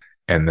time.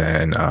 And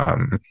then,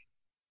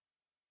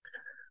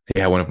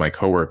 yeah, one of my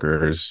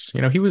coworkers,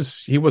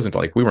 he wasn't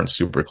like, we weren't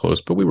super close,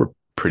 but we were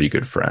pretty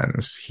good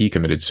friends. He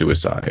committed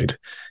suicide.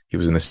 He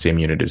was in the same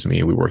unit as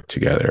me. We worked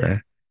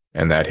together,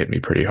 and that hit me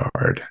pretty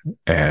hard.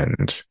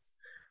 And,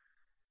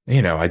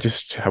 I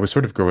was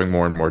sort of growing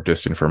more and more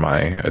distant from my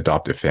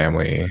adoptive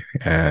family.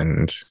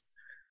 And,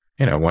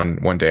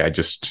 one day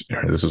this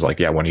was like,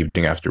 yeah, one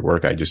evening after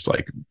work, I just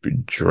like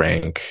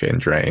drank and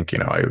drank,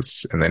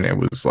 and then it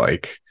was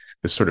like,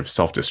 this sort of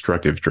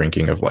self-destructive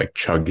drinking of like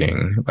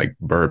chugging like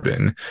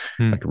bourbon,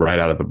 like right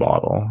out of the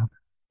bottle.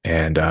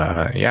 And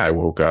yeah, I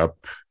woke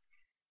up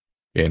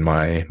in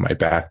my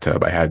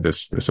bathtub. I had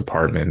this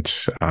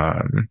apartment,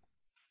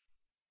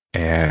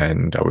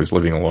 and I was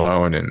living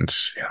alone, and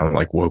I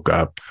like woke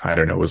up. I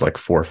don't know, it was like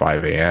 4 or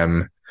 5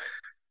 a.m.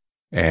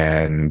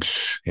 And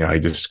I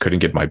just couldn't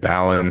get my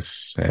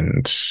balance,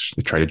 and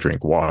I tried to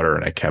drink water,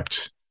 and I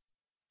kept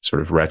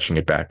sort of retching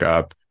it back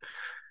up.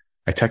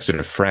 I texted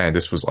a friend.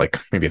 This was like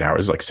maybe an hour. It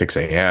was like 6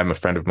 a.m. A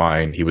friend of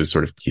mine, he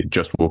had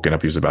just woken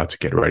up. He was about to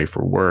get ready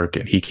for work,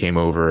 and he came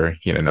over.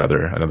 He and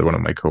another one of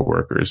my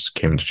coworkers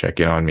came to check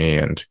in on me,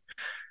 and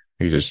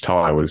he just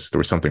told there was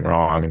something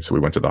wrong. And so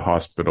we went to the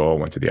hospital,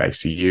 went to the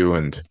ICU,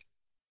 and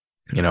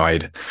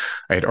I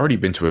had already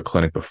been to a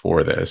clinic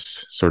before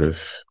this, sort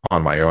of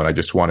on my own. I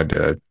just wanted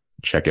to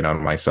check in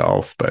on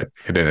myself, but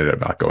it ended up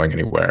not going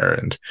anywhere.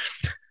 And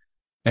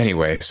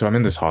anyway, so I'm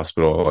in this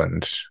hospital,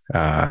 and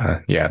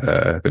yeah,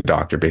 the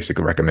doctor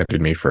basically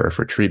recommended me for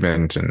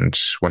treatment. And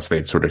once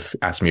they'd sort of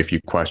asked me a few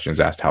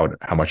questions, asked how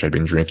much I'd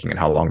been drinking and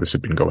how long this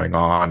had been going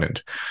on,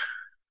 and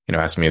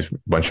asked me a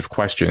bunch of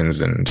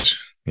questions. And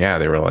yeah,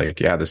 they were like,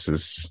 yeah, this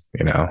is,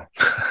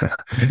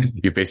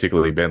 you've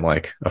basically been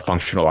like a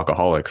functional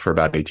alcoholic for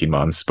about 18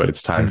 months, but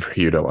it's time for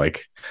you to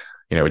like,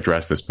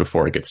 address this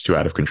before it gets too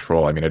out of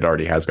control. I mean, it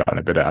already has gotten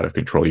a bit out of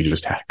control. You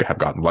just have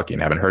gotten lucky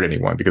and haven't hurt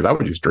anyone, because I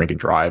would just drink and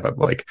drive. I'd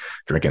like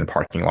drink in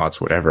parking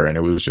lots, whatever. And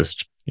it was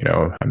just,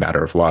 a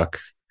matter of luck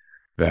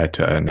that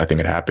nothing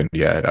had happened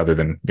yet, other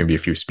than maybe a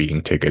few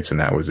speeding tickets, and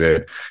that was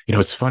it.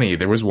 It's funny.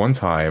 There was one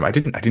time I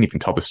didn't even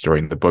tell the story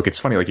in the book. It's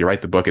funny, like you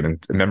write the book and then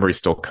memories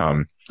still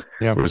come.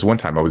 Yeah. There was one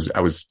time I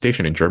was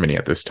stationed in Germany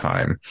at this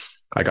time.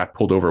 I got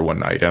pulled over one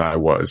night, and I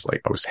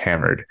was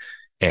hammered.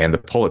 And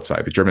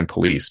the German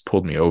police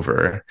pulled me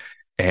over,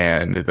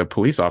 and the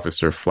police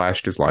officer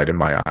flashed his light in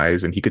my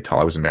eyes, and he could tell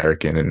I was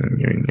American.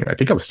 And I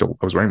think I was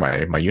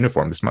wearing my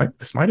uniform. This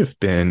might have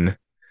been,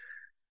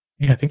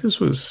 yeah, I think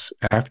this was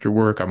after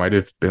work. I might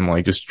have been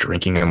like just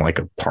drinking in like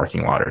a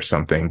parking lot or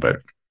something.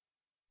 But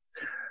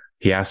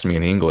he asked me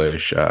in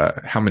English,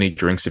 how many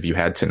drinks have you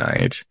had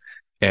tonight?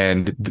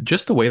 And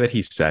just the way that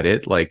he said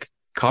it, like,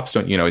 cops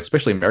don't,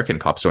 especially American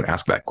cops don't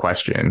ask that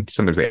question.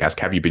 Sometimes they ask,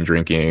 have you been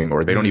drinking?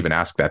 Or they don't even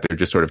ask that. They're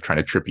just sort of trying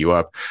to trip you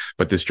up.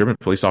 But this German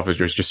police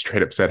officer just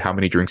straight up said, how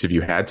many drinks have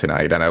you had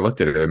tonight? And I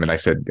looked at him and I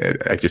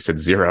just said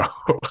 0.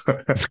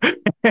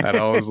 And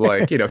I was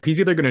like, he's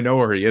either going to know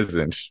or he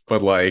isn't.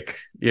 But like,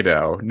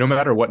 no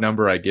matter what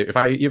number I give,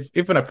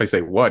 even if I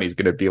say 1, he's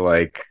going to be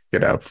like,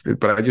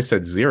 but I just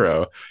said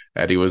 0.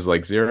 And he was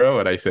like, 0.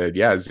 And I said,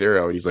 yeah,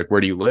 0. And he's like,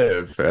 where do you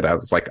live? And I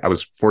was like, I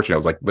was fortunate. I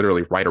was like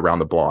literally right around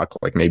the block,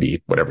 like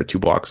maybe whatever, 2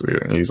 blocks.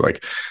 And he's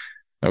like,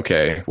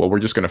 okay, well, we're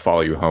just going to follow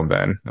you home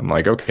then. I'm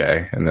like,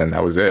 okay. And then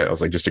that was it. I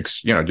was like, just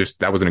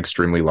that was an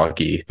extremely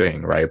lucky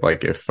thing, right?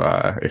 Like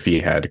if he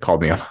had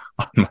called me on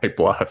my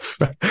bluff,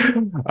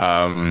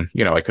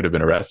 I could have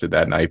been arrested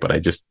that night, but I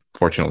just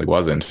fortunately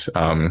wasn't.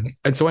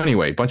 And so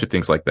anyway, a bunch of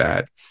things like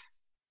that.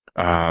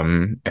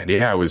 And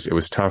yeah, it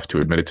was tough to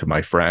admit it to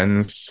my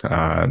friends.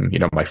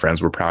 My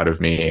friends were proud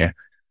of me.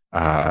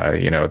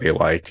 They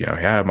liked,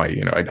 yeah,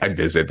 I'd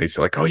visit, they'd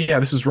say like, oh yeah,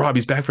 this is Rob.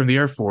 He's back from the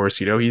Air Force.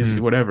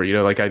 He's whatever,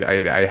 like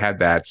I had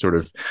that sort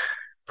of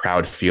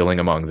proud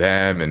feeling among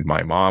them. And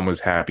my mom was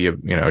happy.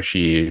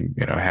 She,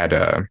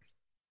 had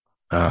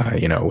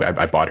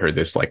I bought her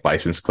this like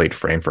license plate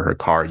frame for her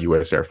car,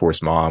 U.S. Air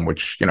Force mom,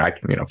 which,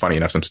 funny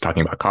enough, since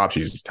talking about cops,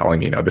 she's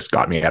telling me, this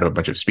got me out of a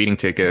bunch of speeding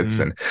tickets.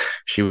 And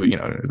she,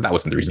 that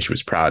wasn't the reason she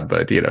was proud,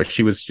 but,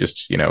 she was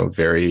just,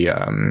 very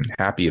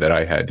happy that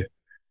I had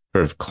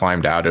sort of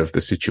climbed out of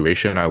the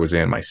situation I was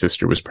in. My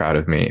sister was proud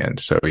of me. And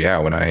so, yeah,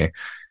 when I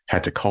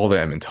had to call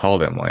them and tell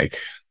them like,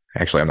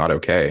 actually, I'm not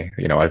okay.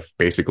 I've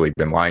basically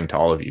been lying to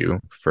all of you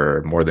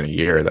for more than a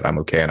year that I'm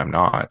okay and I'm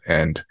not.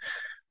 And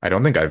I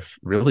don't think I've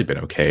really been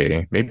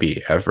okay,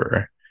 maybe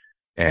ever.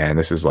 And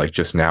this is like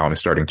just now I'm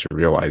starting to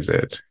realize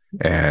it.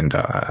 And,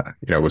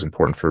 it was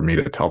important for me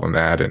to tell them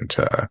that and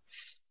to,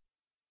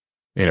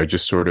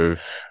 just sort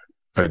of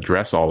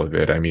address all of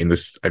it. I mean,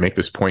 I make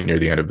this point near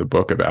the end of the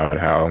book about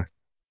how,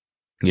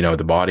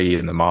 the body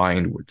and the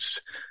mind was,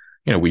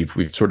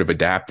 we've sort of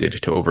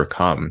adapted to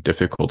overcome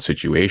difficult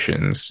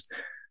situations.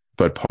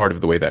 But part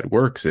of the way that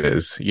works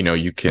is,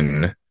 you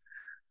can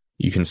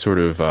sort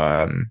of,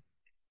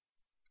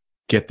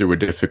 get through a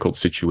difficult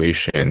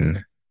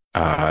situation,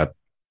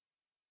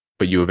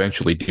 but you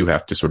eventually do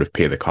have to sort of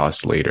pay the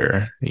cost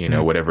later,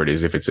 whatever it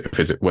is, if it's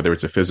whether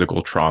it's a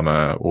physical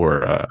trauma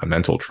or a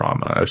mental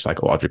trauma or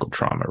psychological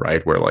trauma,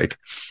 right? Where like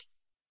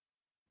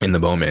in the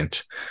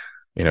moment,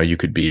 you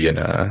could be in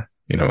a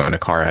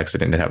car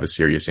accident and have a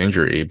serious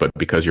injury, but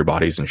because your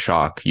body's in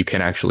shock, you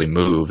can actually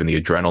move and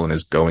the adrenaline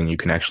is going. You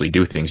can actually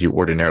do things you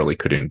ordinarily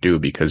couldn't do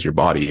because your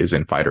body is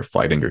in fight or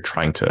flight and you're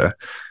trying to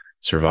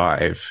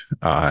survive.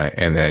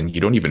 And then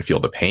you don't even feel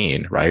the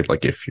pain, right?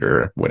 Like if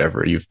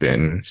you've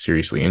been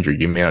seriously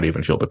injured, you may not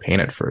even feel the pain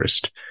at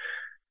first.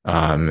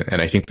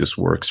 And I think this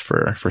works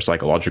for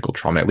psychological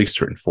trauma, at least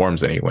certain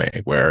forms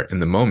anyway, where in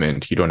the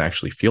moment you don't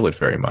actually feel it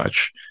very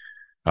much.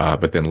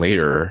 But then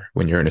later,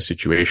 when you're in a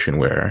situation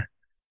where,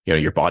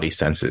 your body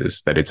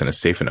senses that it's in a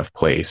safe enough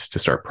place to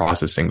start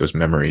processing those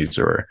memories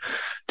or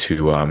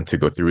to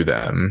go through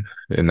them.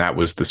 And that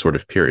was the sort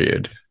of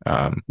period.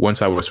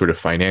 Once I was sort of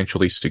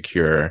financially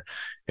secure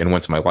and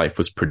once my life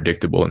was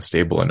predictable and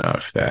stable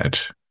enough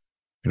that,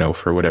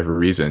 for whatever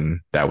reason,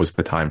 that was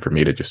the time for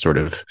me to just sort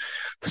of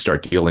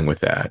start dealing with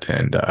that.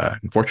 And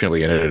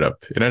unfortunately, it ended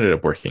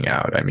up working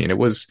out. I mean, it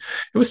was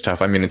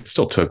tough. I mean, it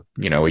still took,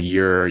 a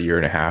year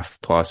and a half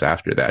plus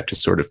after that to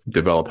sort of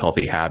develop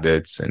healthy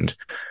habits and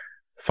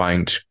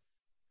find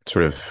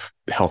sort of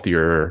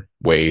healthier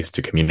ways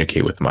to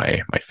communicate with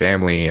my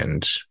family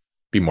and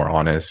be more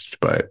honest.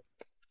 But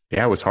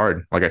yeah, it was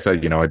hard. Like I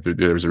said,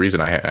 there was a reason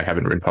I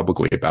haven't written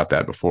publicly about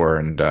that before.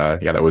 And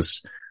that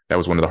was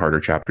one of the harder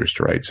chapters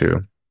to write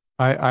too.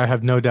 I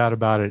have no doubt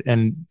about it.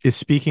 And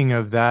speaking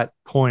of that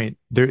point,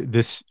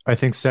 this I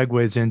think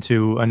segues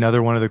into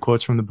another one of the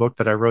quotes from the book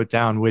that I wrote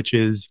down, which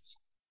is,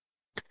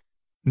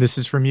 this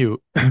is from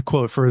you,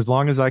 quote, for as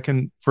long as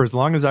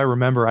I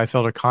remember, I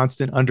felt a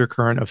constant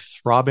undercurrent of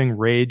throbbing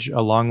rage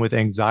along with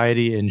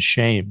anxiety and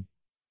shame,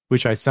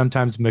 which I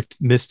sometimes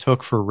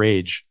mistook for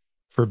rage,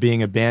 for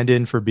being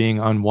abandoned, for being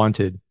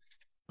unwanted.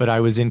 But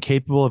I was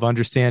incapable of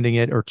understanding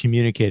it or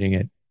communicating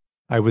it.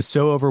 I was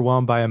so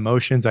overwhelmed by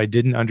emotions, I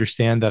didn't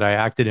understand that I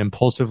acted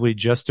impulsively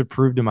just to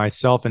prove to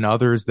myself and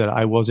others that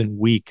I wasn't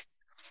weak.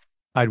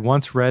 I'd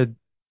once read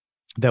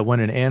that when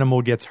an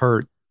animal gets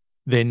hurt,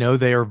 they know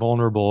they are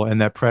vulnerable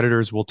and that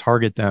predators will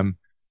target them,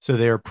 so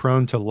they are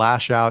prone to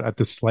lash out at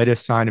the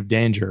slightest sign of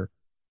danger.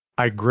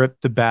 I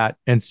gripped the bat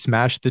and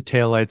smashed the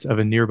taillights of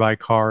a nearby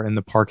car in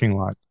the parking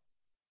lot.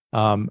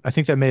 I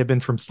think that may have been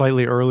from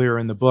slightly earlier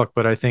in the book,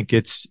 but I think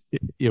it's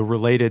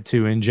related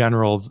to, in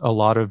general, a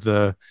lot of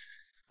the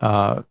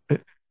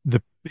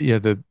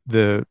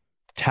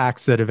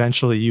tax that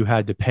eventually you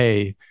had to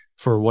pay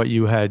for what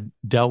you had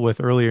dealt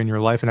with earlier in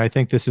your life. And I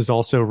think this is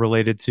also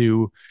related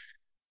to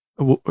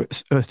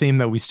a theme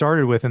that we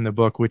started with in the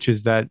book, which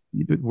is that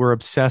we're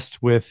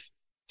obsessed with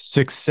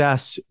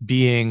success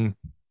being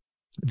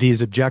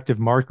these objective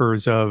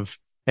markers of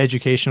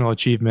educational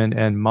achievement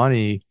and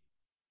money,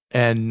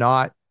 and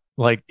not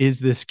like, is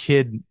this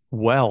kid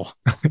well?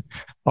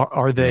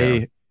 Are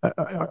they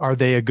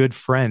a good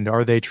friend?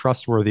 Are they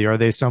trustworthy? Are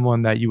they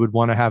someone that you would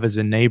want to have as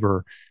a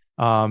neighbor?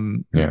 Are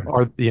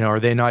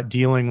they not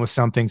dealing with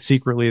something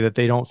secretly that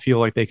they don't feel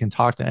like they can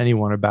talk to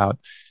anyone about?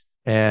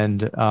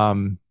 And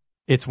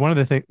it's one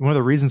of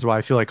the reasons why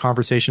I feel like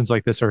conversations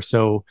like this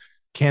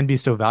can be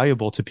so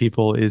valuable to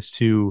people, is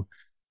to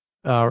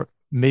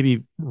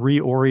maybe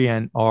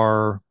reorient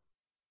our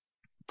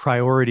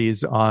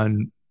priorities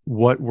on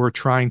what we're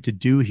trying to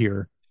do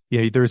here.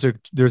 There's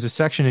a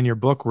section in your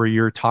book where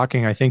you're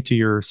talking, I think, to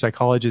your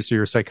psychologist or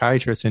your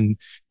psychiatrist, and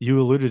you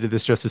alluded to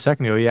this just a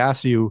second ago. He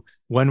asked you,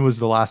 when was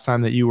the last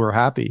time that you were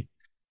happy?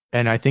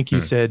 And I think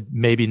you said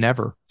maybe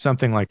never,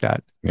 something like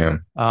that. Yeah.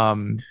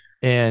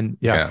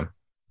 Yeah.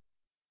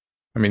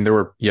 I mean, there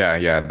were,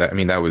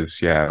 that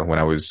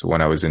was,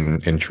 when I was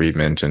in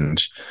treatment,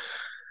 and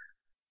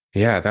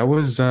that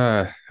was,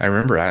 I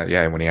remember,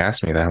 when he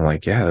asked me that, I'm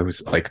like, that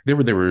was like, there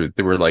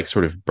were like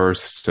sort of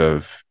bursts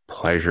of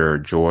pleasure,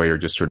 joy, or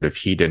just sort of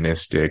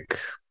hedonistic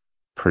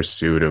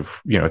pursuit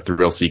of,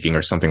 thrill seeking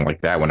or something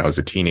like that when I was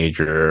a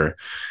teenager,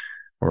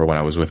 or when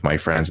I was with my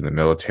friends in the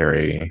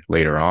military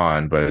later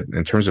on. But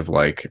in terms of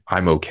like,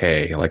 I'm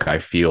okay. Like, I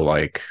feel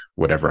like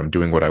whatever, I'm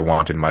doing what I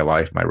want in my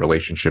life. My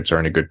relationships are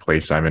in a good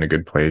place. I'm in a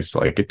good place.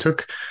 Like, it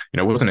took,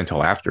 it wasn't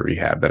until after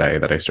rehab that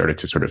I started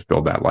to sort of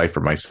build that life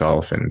for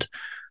myself and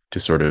to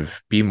sort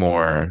of be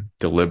more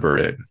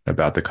deliberate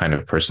about the kind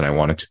of person I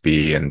wanted to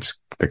be and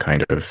the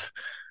kind of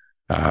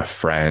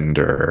friend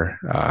or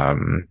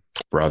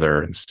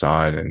brother and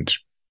son and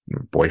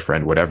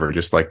boyfriend, whatever.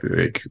 Just like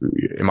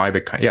am I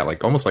the kind? Yeah,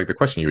 like almost like the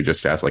question you would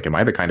just ask, like, am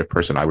I the kind of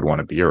person I would want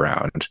to be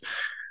around?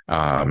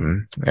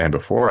 And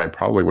before I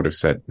probably would have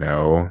said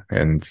no.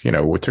 And,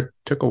 it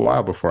took a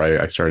while before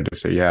I started to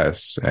say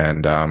yes.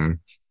 And,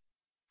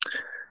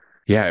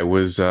 yeah, it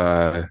was,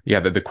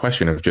 the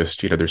question of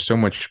just, there's so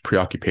much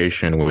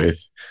preoccupation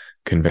with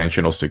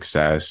conventional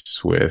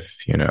success with,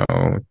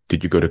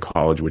 did you go to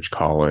college, which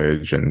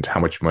college, and how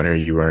much money are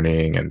you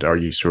earning? And are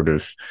you sort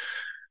of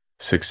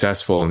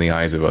successful in the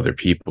eyes of other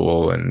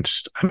people? And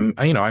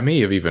I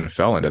may have even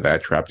fell into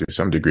that trap to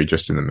some degree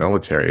just in the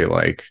military,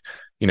 like,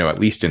 at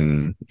least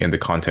in the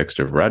context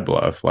of Red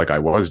Bluff, like I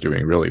was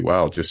doing really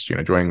well, just,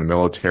 joining the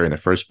military in the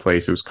first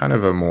place. It was kind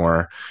of a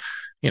more,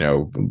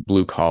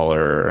 blue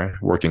collar,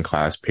 working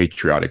class,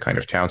 patriotic kind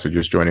of town. So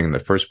just joining in the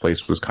first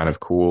place was kind of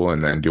cool,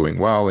 and then doing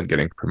well and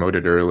getting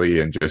promoted early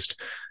and just,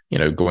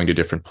 going to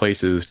different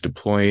places,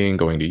 deploying,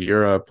 going to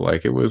Europe.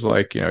 Like it was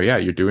like, yeah,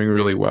 you're doing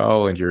really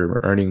well and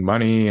you're earning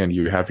money and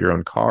you have your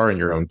own car and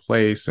your own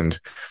place and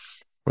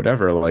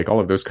whatever, like all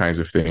of those kinds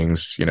of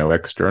things,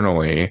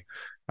 externally.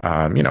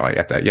 I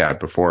at that, yeah,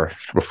 before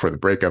the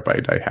breakup,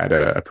 I had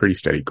a pretty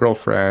steady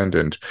girlfriend,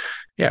 and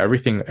yeah,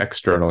 everything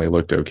externally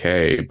looked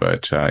okay,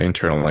 but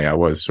internally, I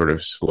was sort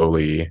of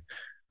slowly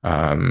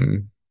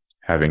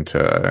having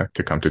to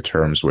come to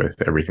terms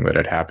with everything that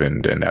had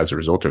happened, and as a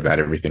result of that,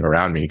 everything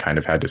around me kind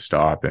of had to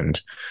stop, and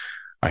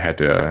I had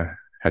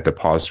to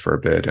pause for a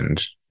bit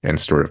and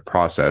sort of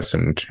process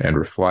and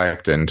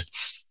reflect. And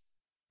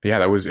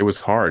yeah, it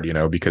was hard,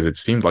 because it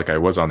seemed like I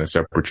was on this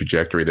upward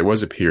trajectory. There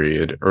was a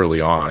period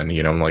early on,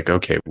 I'm like,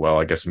 okay, well,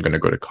 I guess I'm going to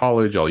go to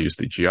college. I'll use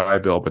the GI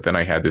Bill. But then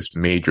I had this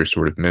major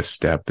sort of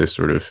misstep, this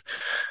sort of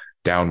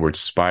downward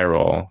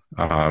spiral.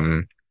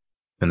 And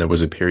there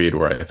was a period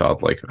where I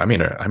thought like, I may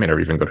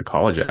never even go to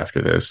college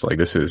after this. Like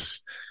this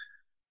is,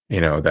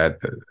 that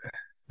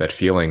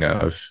feeling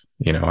of,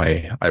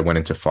 I went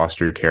into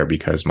foster care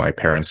because my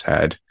parents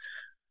had,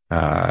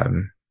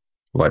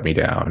 let me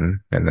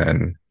down. And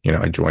then,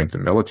 I joined the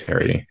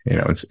military,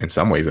 in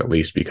some ways, at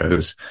least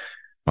because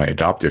my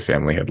adoptive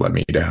family had let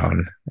me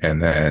down.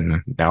 And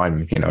then now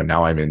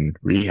I'm in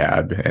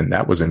rehab, and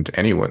that wasn't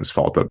anyone's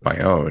fault but my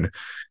own,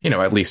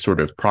 at least sort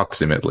of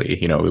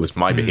proximately, it was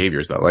my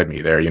behaviors that led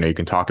me there. You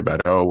can talk about,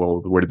 oh,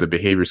 well, where did the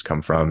behaviors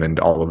come from and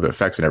all of the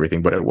effects and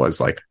everything, but it was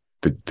like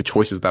the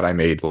choices that I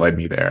made led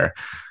me there.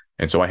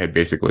 And so I had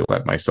basically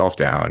let myself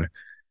down.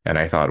 And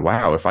I thought,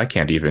 wow, if I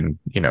can't even,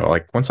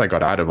 like once I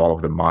got out of all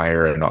of the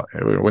mire and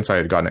once I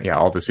had gotten,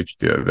 all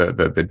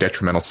the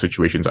detrimental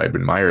situations I had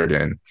been mired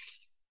in,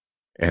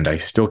 and I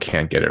still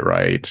can't get it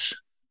right,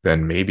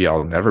 then maybe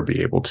I'll never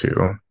be able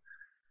to.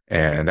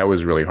 And that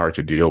was really hard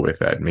to deal with.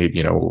 That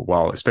maybe,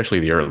 while especially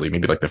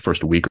maybe like the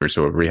first week or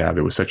so of rehab,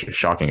 it was such a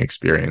shocking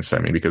experience. I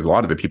mean, because a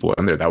lot of the people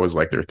in there, that was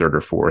like their third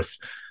or fourth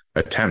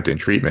attempt in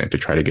treatment to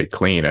try to get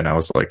clean. And I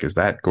was like, is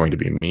that going to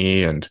be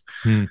me? And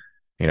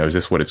is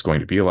this what it's going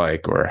to be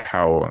like, or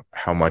how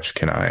much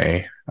can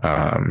I,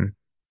 how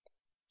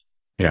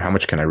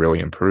much can I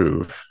really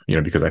improve?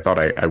 Because I thought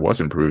I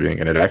was improving,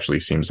 and it actually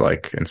seems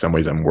like in some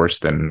ways I'm worse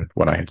than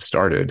when I had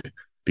started,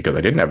 because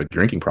I didn't have a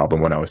drinking problem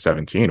when I was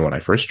 17 when I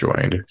first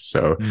joined.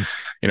 So,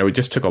 it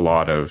just took a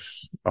lot of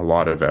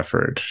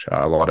effort,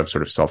 a lot of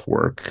sort of self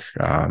work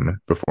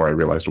before I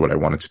realized what I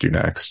wanted to do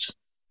next.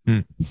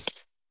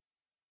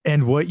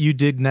 And what you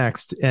did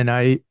next, and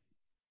I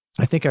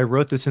think I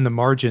wrote this in the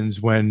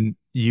margins, when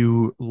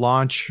you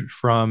launch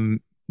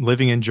from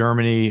living in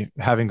Germany,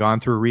 having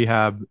gone through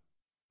rehab,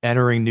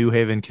 entering New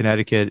Haven,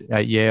 Connecticut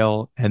at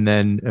Yale, and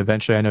then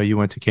eventually I know you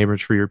went to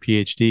Cambridge for your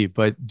PhD.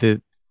 But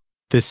the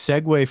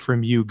segue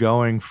from you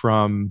going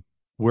from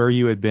where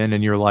you had been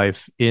in your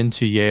life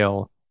into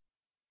Yale,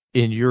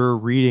 in your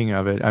reading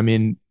of it, I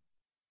mean,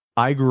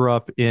 I grew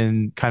up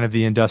in kind of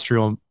the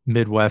industrial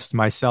Midwest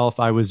myself.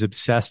 I was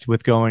obsessed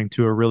with going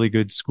to a really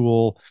good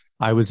school.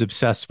 I was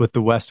obsessed with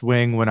the West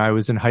Wing when I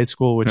was in high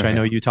school, which I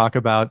know you talk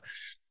about,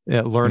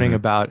 learning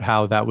about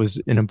how that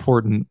was an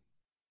important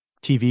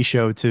TV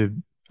show to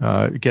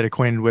get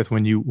acquainted with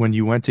when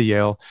you went to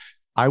Yale.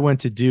 I went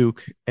to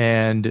Duke,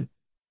 and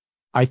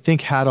I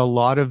think had a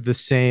lot of the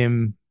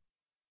same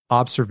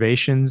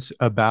observations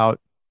about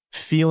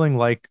feeling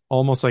like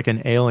almost like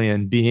an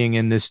alien, being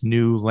in this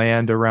new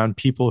land around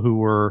people who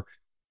were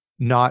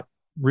not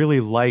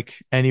really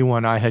like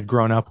anyone I had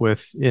grown up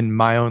with in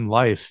my own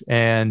life.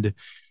 And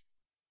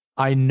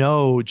I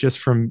know just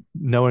from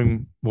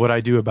knowing what I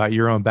do about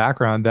your own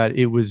background that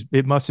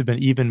it must have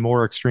been even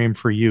more extreme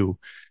for you,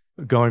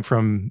 going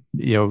from,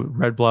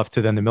 Red Bluff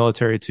to then the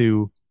military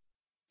to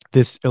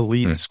this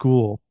elite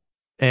school.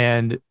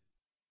 And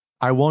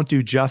I won't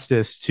do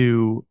justice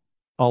to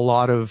a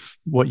lot of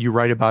what you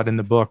write about in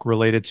the book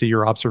related to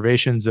your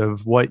observations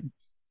of what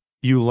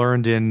you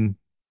learned in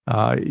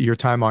your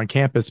time on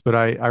campus. But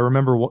I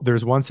remember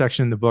there's one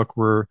section in the book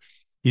where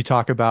you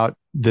talk about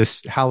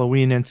this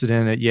Halloween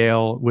incident at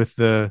Yale with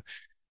the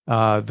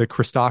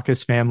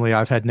Christakis family.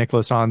 I've had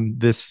Nicholas on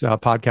this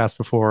podcast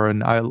before,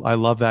 and I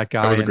love that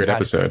guy. That was a great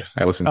episode.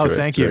 I listened to it.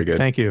 Thank you. Very good.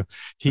 Thank you.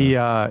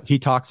 He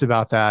talks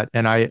about that.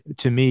 And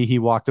to me, he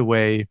walked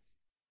away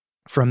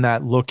from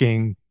that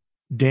looking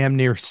damn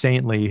near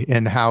saintly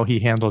in how he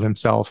handled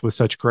himself with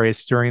such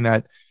grace during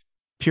that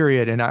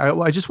period. And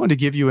I just wanted to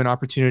give you an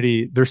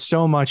opportunity. There's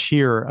so much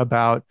here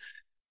about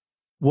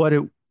what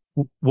it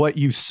what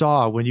you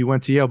saw when you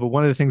went to Yale. But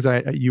one of the things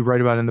you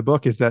write about in the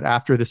book is that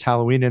after this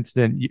Halloween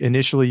incident,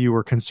 initially you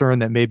were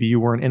concerned that maybe you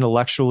weren't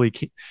intellectually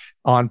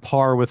on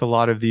par with a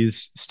lot of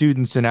these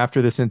students, and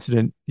after this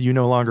incident, you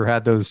no longer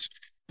had those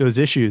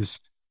issues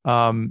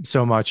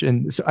so much.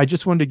 And so I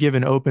just wanted to give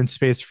an open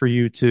space for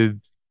you to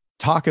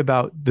talk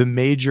about the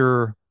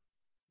major,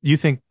 you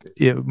think,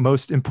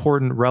 most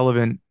important,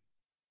 relevant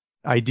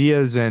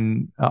ideas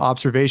and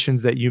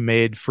observations that you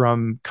made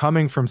from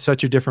coming from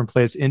such a different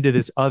place into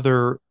this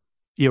other,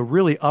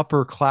 really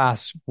upper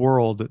class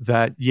world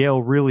that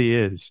Yale really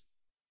is.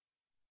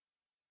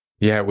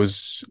 Yeah, it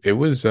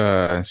was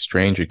a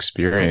strange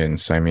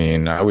experience. I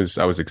mean, I was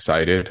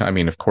excited. I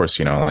mean, of course,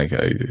 like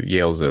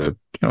Yale's a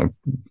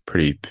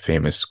pretty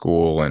famous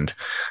school, and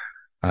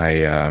I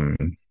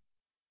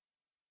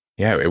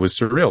yeah, it was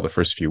surreal the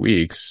first few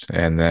weeks,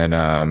 and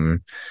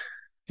then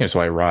so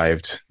I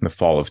arrived in the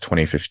fall of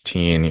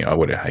 2015.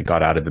 I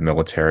got out of the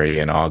military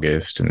in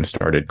August and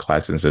started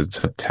classes in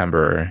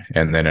September.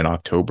 And then in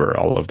October,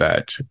 all of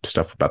that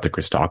stuff about the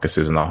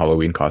Christakises and the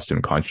Halloween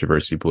costume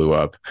controversy blew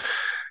up.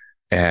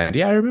 And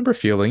yeah, I remember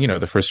feeling,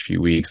 the first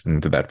few weeks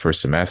into that first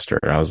semester,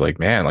 I was like,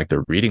 man, like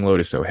the reading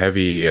load is so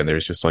heavy and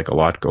there's just like a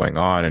lot going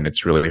on and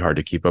it's really hard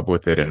to keep up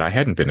with it. And I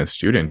hadn't been a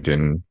student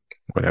in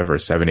whatever,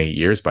 7, 8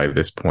 years by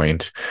this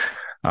point.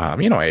 I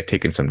had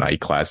taken some night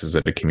classes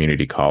at a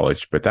community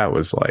college, but that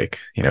was like,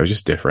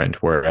 just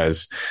different.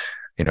 Whereas,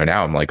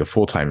 now I'm like a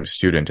full-time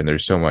student and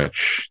there's so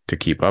much to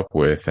keep up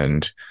with.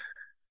 And,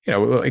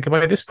 like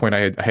by this point,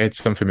 I had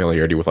some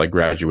familiarity with like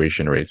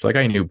graduation rates. Like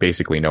I knew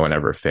basically no one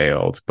ever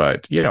failed,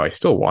 but, I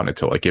still wanted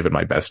to like give it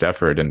my best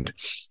effort. And,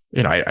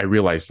 I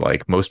realized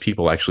like most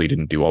people actually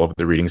didn't do all of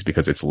the readings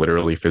because it's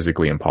literally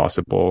physically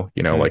impossible.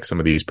 Like some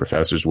of these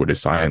professors would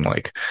assign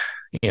like,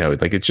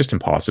 like it's just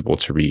impossible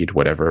to read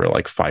whatever,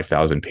 like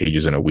 5,000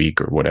 pages in a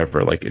week or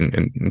whatever. Like,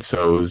 and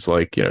so it was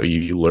like,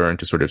 you learn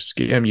to sort of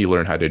skim, you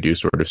learn how to do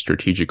sort of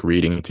strategic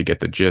reading to get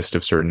the gist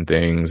of certain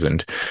things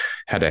and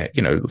how to,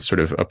 sort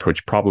of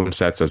approach problem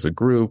sets as a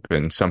group.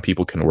 And some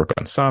people can work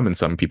on some and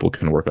some people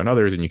can work on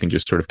others. And you can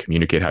just sort of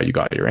communicate how you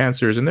got your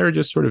answers. And there are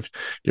just sort of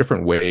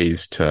different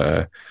ways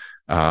to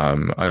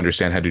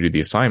understand how to do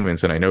the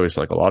assignments. And I noticed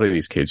like a lot of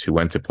these kids who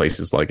went to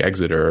places like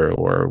Exeter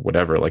or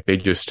whatever, like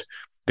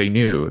they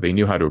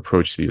knew how to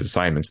approach these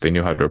assignments. They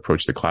knew how to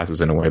approach the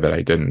classes in a way that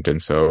I didn't.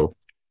 And so,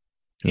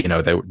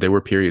 there were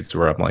periods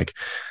where I'm like,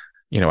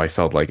 I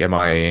felt like, am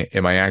I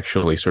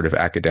actually sort of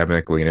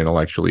academically and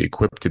intellectually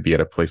equipped to be at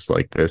a place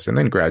like this? And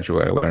then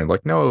gradually I learned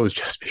like, no, it was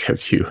just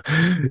because you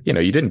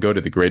didn't go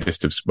to the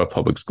greatest of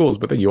public schools,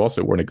 but then you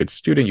also weren't a good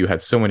student. You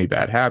had so many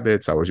bad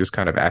habits. I was just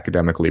kind of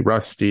academically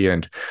rusty.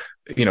 And,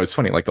 it's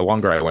funny, like the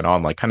longer I went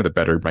on, like kind of the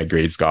better my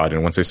grades got.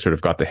 And once I sort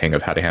of got the hang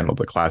of how to handle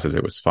the classes,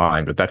 it was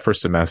fine. But that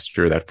first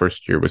semester, that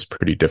first year was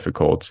pretty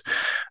difficult.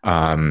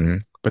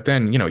 But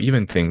then,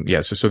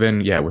 So then,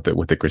 with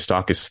the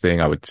Christakis thing,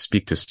 I would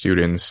speak to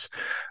students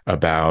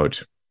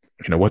about,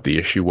 what the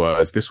issue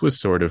was. This was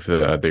sort of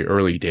the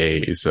early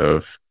days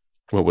of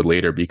what would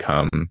later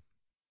become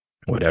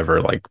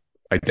whatever, like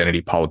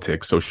identity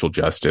politics, social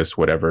justice,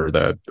 whatever,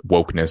 the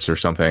wokeness or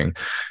something.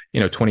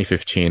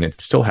 2015, it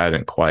still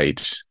hadn't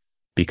quite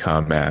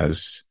become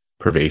as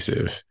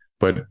pervasive.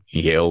 But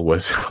Yale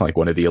was like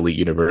one of the elite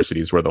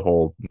universities where the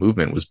whole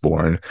movement was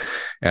born.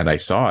 And I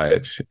saw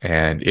it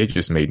and it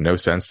just made no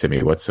sense to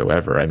me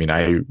whatsoever. I mean,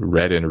 I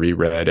read and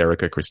reread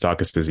Erica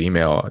Christakis'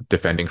 email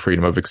defending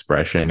freedom of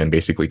expression and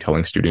basically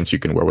telling students you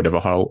can wear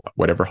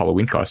whatever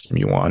Halloween costume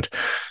you want.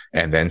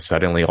 And then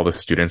suddenly all the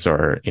students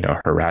are,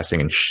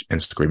 harassing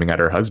and screaming at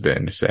her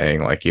husband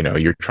saying like,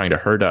 you're trying to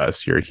hurt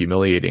us. You're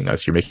humiliating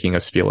us. You're making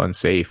us feel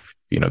unsafe.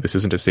 This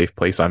isn't a safe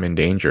place. I'm in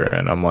danger.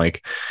 And I'm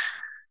like,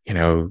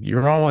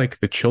 you're all like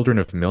the children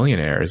of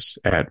millionaires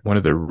at one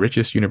of the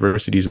richest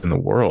universities in the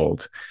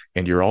world.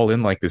 And you're all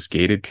in like this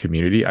gated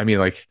community. I mean,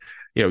 like,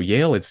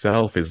 Yale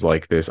itself is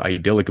like this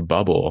idyllic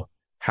bubble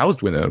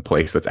housed within a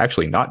place that's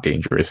actually not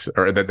dangerous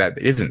or that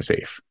isn't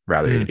safe.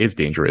 Rather, it is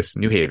dangerous.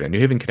 New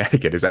Haven,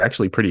 Connecticut is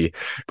actually pretty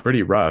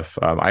rough.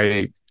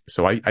 I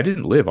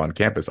didn't live on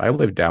campus. I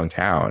lived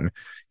downtown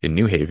in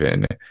New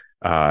Haven.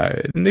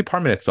 And the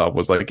apartment itself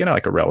was like,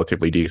 like a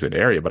relatively decent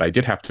area, but I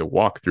did have to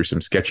walk through some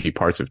sketchy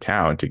parts of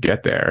town to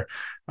get there.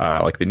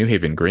 Like the New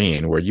Haven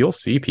Green, where you'll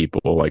see people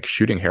like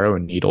shooting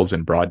heroin needles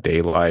in broad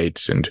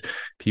daylight and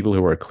people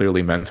who are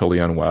clearly mentally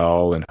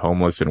unwell and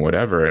homeless and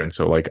whatever. And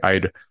so like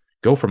I'd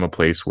go from a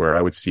place where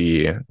I would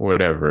see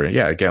whatever.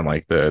 Yeah. Again,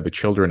 like the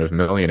children of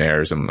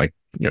millionaires and like,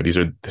 this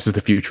is the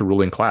future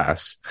ruling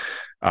class.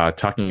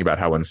 Talking about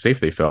how unsafe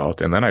they felt.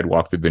 And then I'd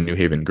walk through the New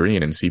Haven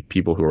Green and see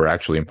people who were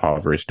actually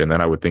impoverished. And then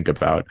I would think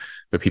about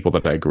the people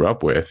that I grew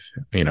up with,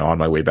 on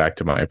my way back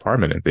to my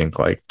apartment and think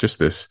like just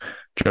this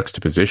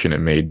juxtaposition,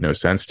 it made no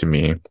sense to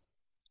me.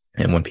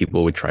 And when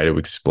people would try to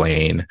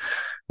explain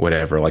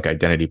whatever, like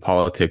identity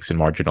politics and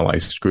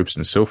marginalized groups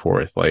and so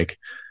forth, like,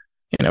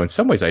 in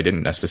some ways I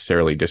didn't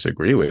necessarily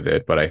disagree with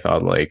it, but I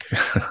thought like,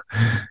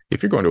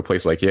 if you're going to a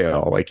place like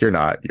Yale, like you're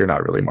not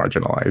really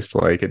marginalized.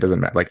 Like it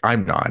doesn't matter. Like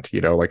I'm not,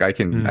 like I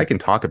Mm. can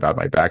talk about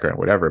my background,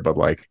 whatever, but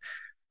like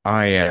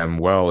I am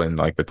well in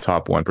like the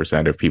top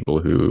 1% of people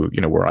who,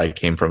 where I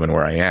came from and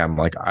where I am.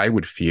 Like I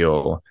would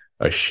feel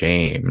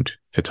ashamed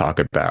to talk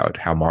about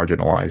how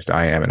marginalized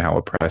I am and how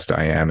oppressed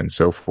I am and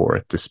so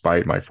forth,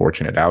 despite my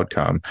fortunate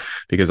outcome,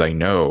 because I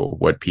know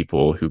what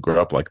people who grow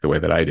up like the way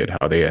that I did,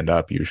 how they end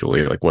up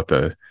usually, like what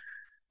the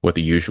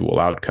usual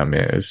outcome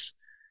is.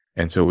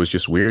 And so it was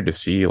just weird to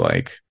see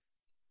like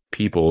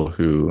people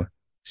who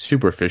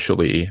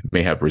superficially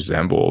may have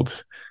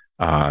resembled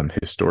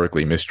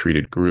historically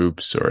mistreated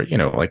groups, or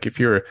like if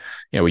you're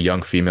a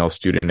young female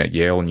student at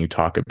Yale and you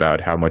talk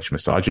about how much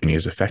misogyny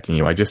is affecting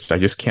you, I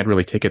just can't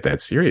really take it that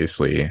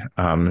seriously,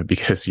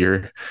 because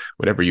you're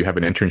whatever, you have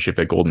an internship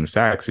at Goldman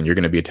Sachs and you're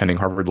going to be attending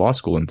Harvard Law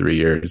School in 3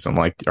 years. I'm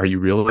like, are you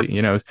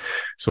really,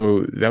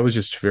 so that was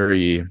just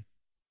it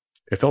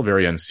felt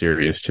very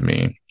unserious to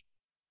me.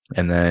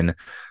 And then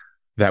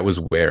that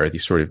was where the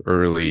sort of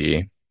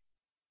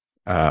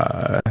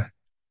uh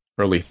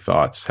early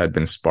thoughts had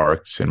been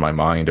sparked in my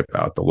mind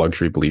about the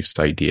luxury beliefs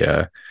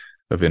idea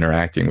of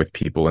interacting with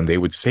people. And they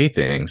would say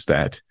things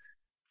that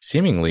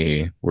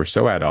seemingly were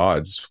so at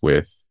odds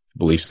with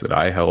beliefs that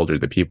I held or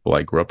the people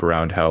I grew up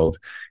around held,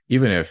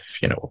 even if,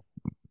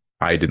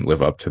 I didn't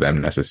live up to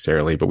them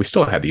necessarily, but we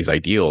still had these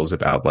ideals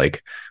about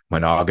like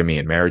monogamy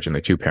and marriage and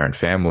the two-parent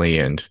family.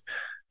 And,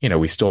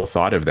 we still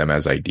thought of them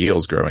as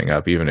ideals growing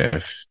up, even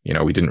if,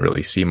 we didn't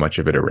really see much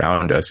of it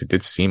around us. It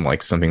did seem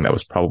like something that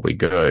was probably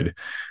good,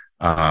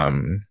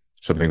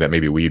 something that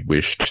maybe we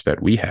wished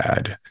that we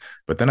had.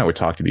 But then I would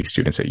talk to these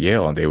students at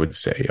Yale and they would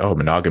say, oh,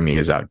 monogamy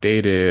is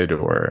outdated,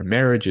 or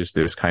marriage is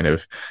this kind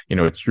of,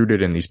 it's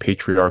rooted in these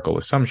patriarchal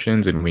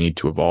assumptions and we need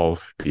to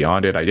evolve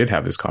beyond it. I did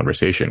have this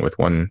conversation with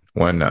one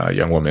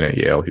young woman at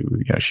Yale who,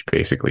 she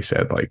basically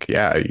said like,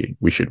 yeah,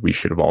 we should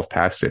evolve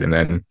past it. And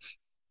then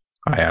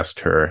I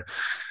asked her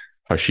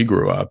how she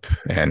grew up,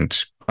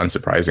 and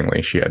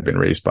unsurprisingly, she had been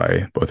raised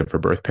by both of her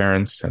birth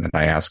parents. And then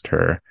I asked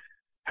her,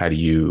 how do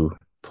you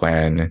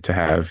plan to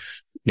have,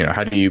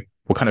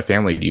 what kind of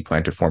family do you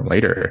plan to form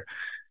later?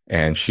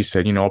 And she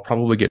said, I'll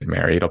probably get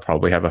married. I'll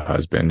probably have a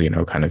husband,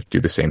 kind of do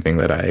the same thing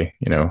that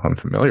I'm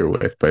familiar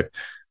with. But,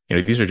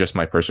 these are just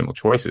my personal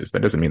choices.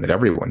 That doesn't mean that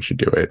everyone should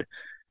do it.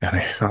 And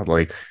I thought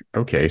like,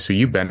 okay, so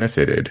you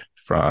benefited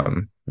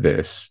from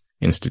this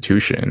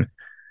institution.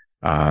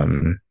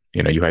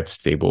 You had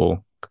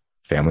stable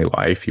family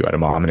life. You had a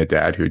mom and a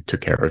dad who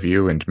took care of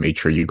you and made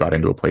sure you got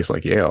into a place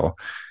like Yale.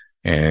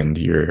 And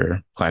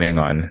you're planning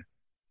on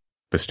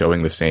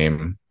bestowing the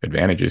same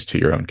advantages to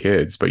your own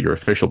kids, but your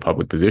official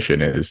public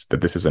position is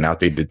that this is an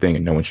outdated thing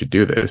and no one should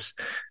do this.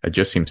 It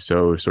just seems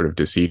so sort of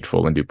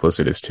deceitful and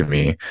duplicitous to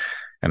me.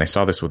 And I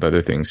saw this with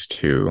other things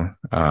too.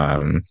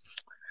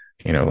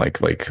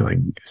 Like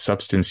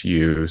substance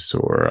use,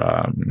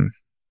 or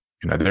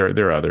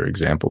there are other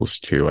examples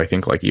too. I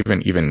think like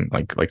even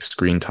like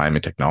screen time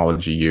and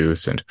technology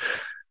use, and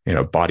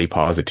body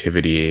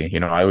positivity.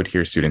 I would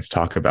hear students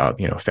talk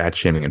about, fat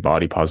shaming and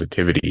body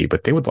positivity,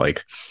 but they would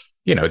like,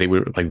 they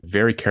were like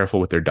very careful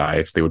with their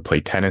diets. They would play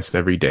tennis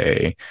every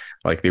day.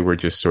 Like they were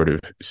just sort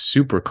of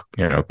super,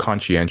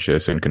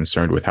 conscientious and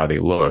concerned with how they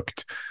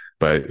looked.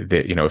 But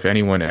they, if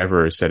anyone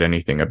ever said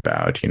anything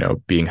about,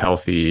 being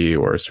healthy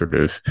or sort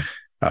of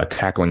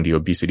tackling the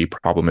obesity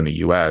problem in the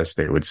US,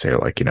 they would say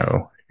like,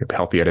 you're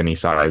healthy at any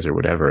size or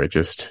whatever. It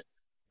just,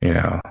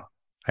 I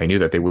knew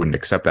that they wouldn't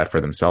accept that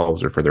for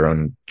themselves or for their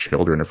own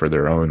children or for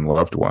their own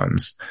loved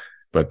ones,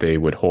 but they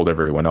would hold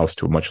everyone else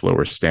to a much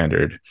lower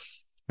standard.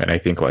 And I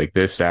think like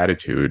this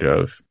attitude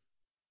of,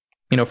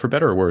 for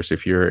better or worse,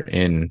 if you're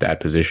in that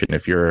position,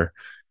 if you're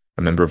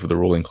a member of the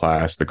ruling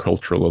class, the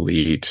cultural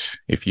elite,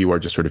 if you are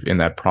just sort of in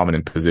that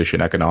prominent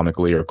position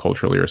economically or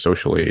culturally or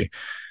socially,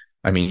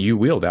 I mean, you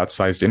wield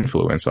outsized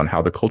influence on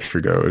how the culture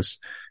goes.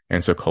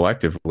 And so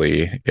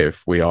collectively,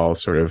 if we all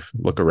sort of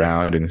look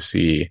around and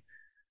see,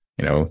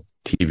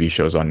 TV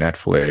shows on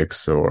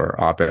Netflix or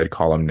op-ed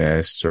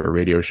columnists or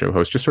radio show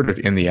hosts, just sort of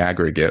in the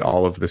aggregate,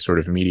 all of the sort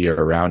of media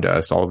around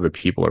us, all of the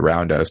people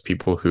around us,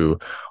 people who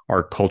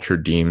our culture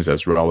deems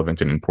as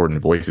relevant and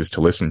important voices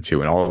to listen to.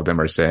 And all of them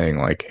are saying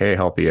like, hey,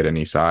 healthy at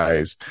any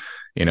size,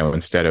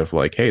 instead of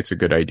like, hey, it's a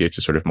good idea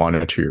to sort of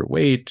monitor your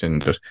weight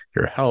and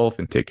your health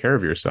and take care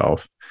of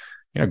yourself.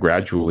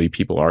 Gradually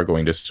people are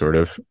going to sort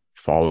of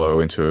follow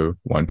into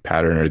one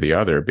pattern or the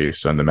other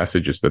based on the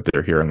messages that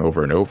they're hearing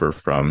over and over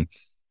from,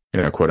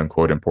 quote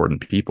unquote,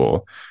 important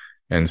people.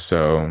 And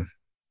so,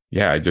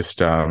 yeah, I just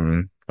thought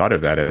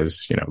of that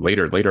as,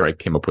 later I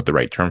came up with the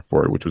right term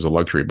for it, which was a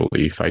luxury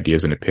belief,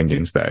 ideas and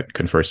opinions that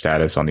confer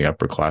status on the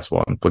upper class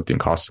while inflicting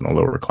costs on the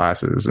lower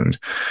classes. And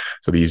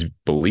so these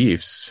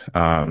beliefs,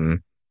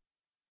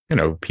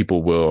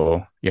 people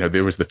will,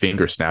 there was the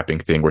finger snapping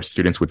thing where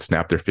students would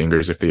snap their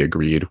fingers if they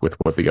agreed with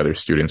what the other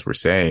students were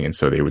saying. And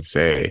so they would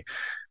say,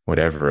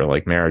 whatever,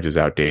 like marriage is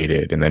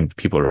outdated. And then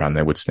people around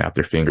them would snap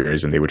their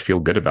fingers and they would feel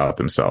good about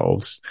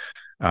themselves.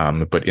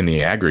 But in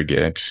the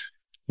aggregate,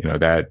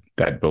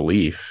 that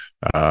belief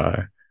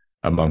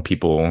among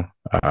people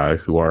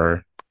who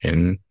are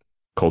in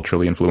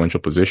culturally influential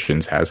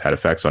positions has had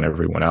effects on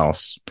everyone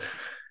else.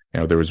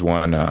 There was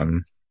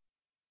one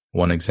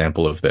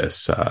example of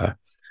this. A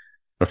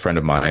friend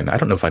of mine, I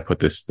don't know if I put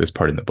this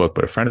part in the book,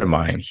 but a friend of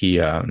mine, he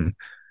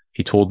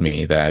told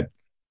me that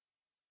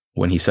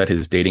when he set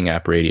his dating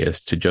app radius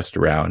to just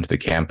around the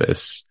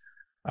campus,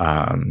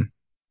 um,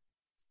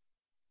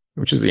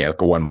 which is like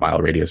a 1 mile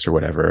radius or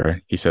whatever,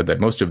 he said that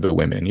most of the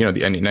women,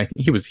 and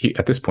he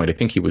at this point, I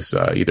think he was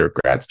either a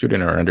grad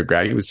student or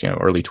undergrad. He was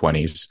early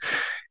 20s,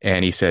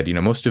 and he said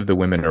most of the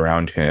women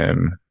around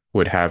him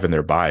would have in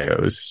their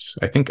bios.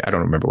 I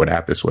don't remember what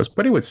app this was,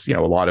 but it was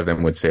a lot of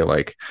them would say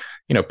like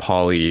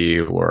poly,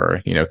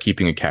 or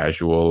keeping it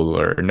casual,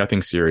 or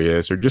nothing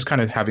serious, or just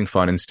kind of having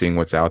fun and seeing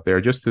what's out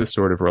there, just this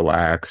sort of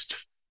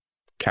relaxed,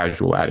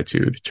 casual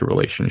attitude to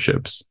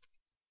relationships.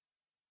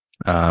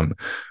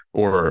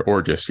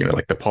 Or just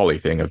like the poly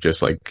thing of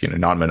just like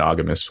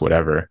non-monogamous,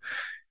 whatever.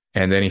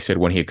 And then he said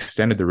when he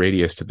extended the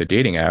radius to the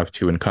dating app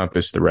to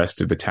encompass the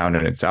rest of the town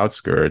and its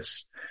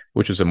outskirts,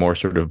 which was a more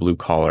sort of blue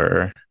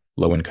collar,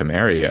 low income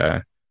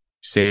area,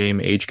 same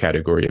age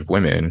category of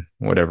women,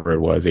 whatever it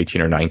was,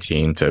 18 or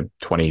 19 to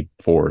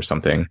 24 or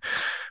something,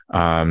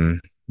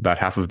 about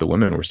half of the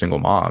women were single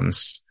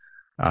moms.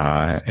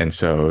 And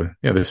so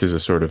this is a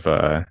sort of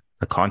a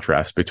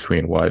contrast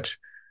between what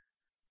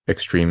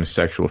extreme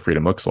sexual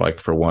freedom looks like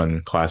for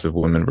one class of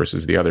women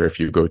versus the other. If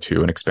you go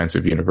to an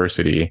expensive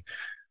university,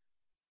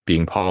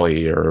 being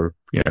poly or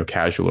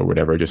casual or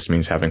whatever just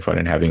means having fun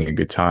and having a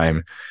good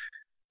time.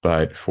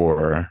 But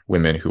for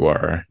women who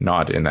are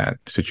not in that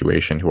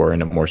situation, who are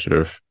in a more sort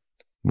of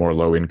more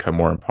low income,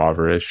 more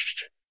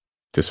impoverished,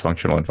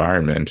 dysfunctional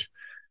environment,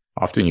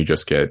 often you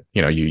just get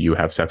you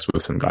have sex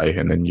with some guy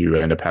and then you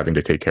end up having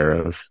to take care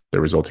of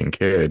the resulting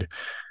kid.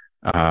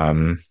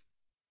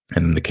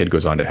 And the kid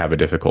goes on to have a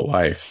difficult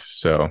life.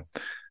 So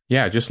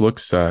yeah, it just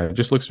looks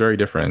very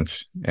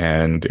different.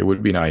 And it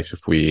would be nice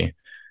if we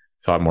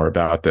thought more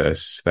about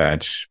this,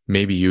 that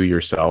maybe you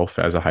yourself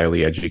as a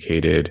highly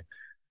educated,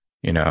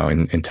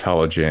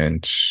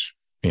 intelligent,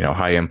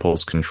 high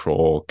impulse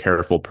control,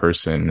 careful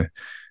person,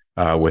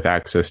 with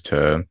access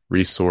to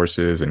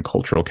resources and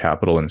cultural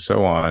capital and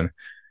so on,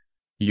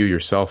 you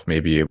yourself may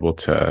be able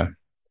to,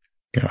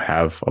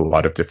 have a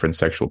lot of different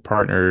sexual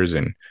partners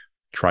and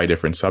try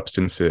different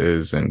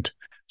substances and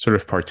sort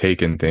of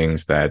partake in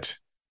things that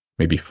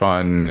may be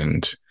fun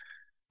and,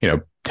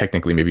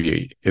 technically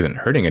maybe isn't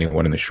hurting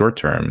anyone in the short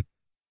term.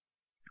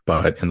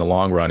 But in the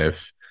long run,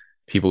 if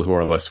people who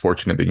are less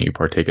fortunate than you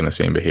partake in the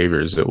same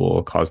behaviors, it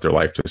will cause their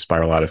life to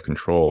spiral out of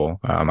control.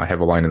 I have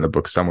a line in the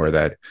book somewhere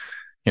that,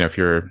 if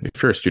you're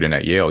a student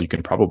at Yale, you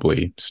can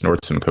probably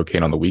snort some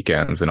cocaine on the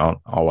weekends, and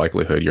all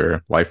likelihood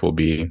your life will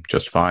be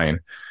just fine.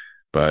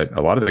 But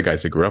a lot of the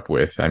guys I grew up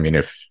with, I mean,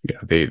 if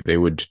they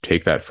would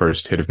take that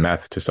first hit of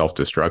meth to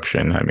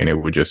self-destruction, I mean, it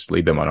would just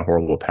lead them on a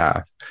horrible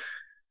path.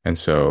 And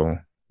so,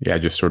 yeah,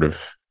 just sort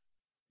of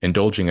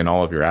indulging in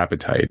all of your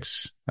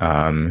appetites.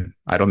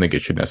 I don't think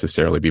it should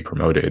necessarily be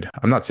promoted.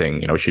 I'm not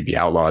saying, it should be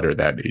outlawed or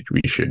that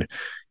we should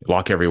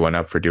lock everyone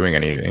up for doing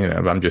anything,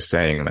 but I'm just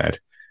saying that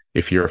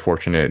if you're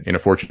in a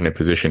fortunate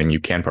position and you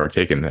can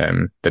partake in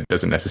them, that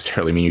doesn't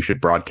necessarily mean you should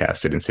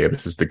broadcast it and say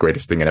this is the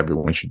greatest thing and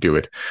everyone should do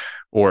it.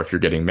 Or if you're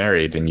getting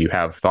married and you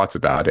have thoughts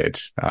about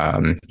it,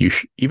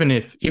 even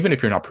if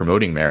you're not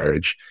promoting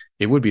marriage,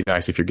 it would be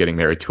nice if you're getting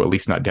married to at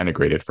least not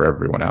denigrate it for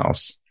everyone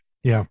else.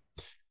 Yeah.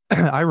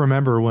 I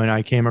remember when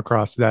I came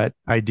across that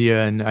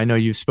idea, and I know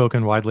you've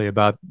spoken widely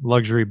about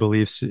luxury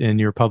beliefs in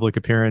your public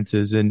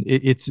appearances, and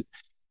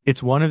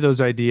it's one of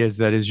those ideas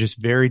that is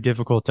just very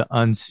difficult to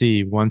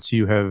unsee once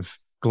you have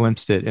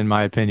glimpsed it, in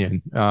my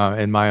opinion,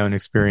 in my own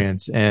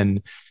experience.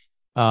 And,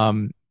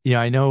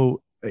 I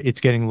know it's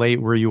getting late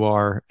where you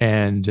are.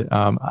 And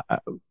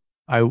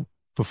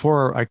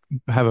before I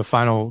have a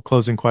final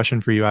closing question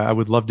for you, I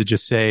would love to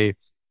just say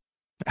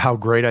how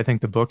great I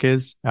think the book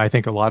is. I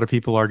think a lot of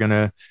people are going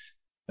to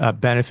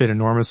benefit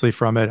enormously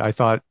from it.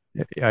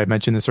 I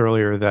mentioned this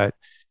earlier, that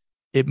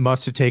it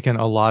must have taken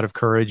a lot of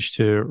courage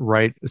to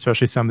write,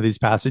 especially some of these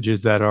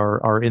passages that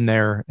are in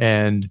there.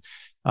 And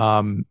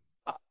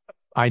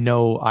I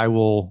know I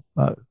will,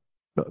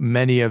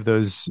 many of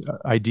those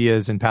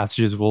ideas and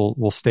passages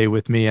will stay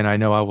with me. And I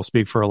know I will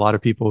speak for a lot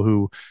of people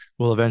who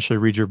will eventually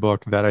read your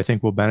book that I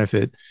think will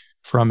benefit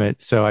from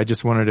it. So I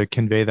just wanted to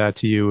convey that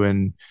to you,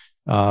 and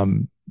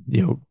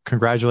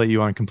congratulate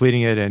you on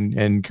completing it,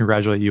 and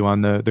congratulate you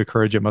on the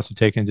courage it must have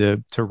taken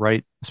to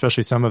write,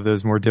 especially some of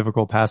those more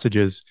difficult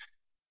passages.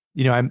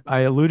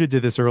 I alluded to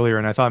this earlier,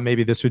 and I thought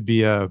maybe this would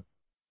be a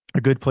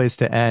good place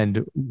to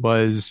end.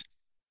 Was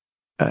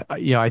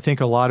I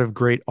think a lot of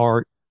great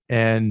art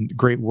and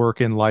great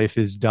work in life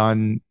is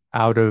done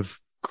out of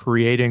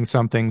creating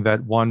something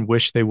that one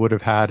wished they would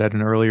have had at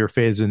an earlier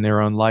phase in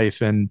their own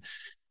life. And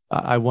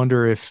I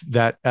wonder if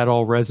that at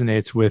all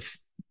resonates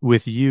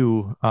with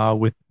you,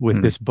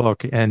 with this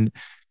book. And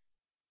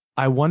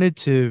I wanted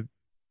to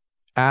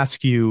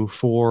ask you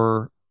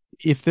for,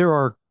 if there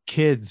are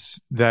kids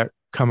that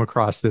come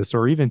across this,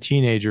 or even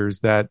teenagers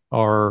that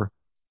are,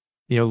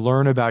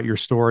 learn about your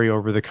story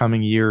over the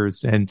coming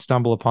years and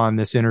stumble upon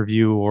this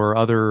interview or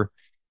other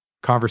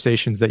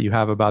conversations that you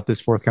have about this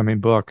forthcoming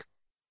book,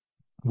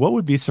 what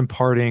would be some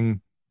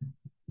parting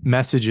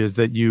messages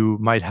that you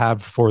might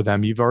have for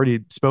them? You've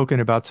already spoken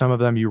about some of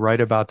them. You write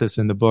about this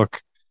in the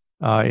book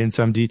in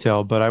some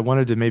detail, but I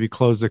wanted to maybe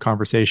close the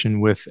conversation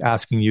with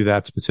asking you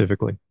that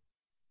specifically.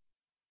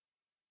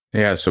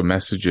 Yeah, so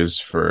messages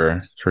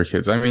for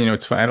kids. I mean,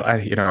 it's fine.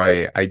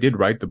 I did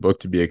write the book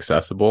to be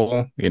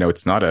accessible.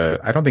 It's not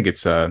I don't think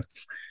it's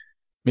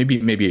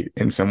maybe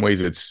in some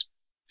ways it's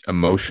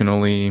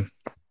emotionally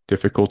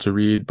difficult to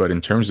read, but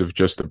in terms of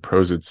just the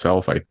prose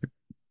itself, I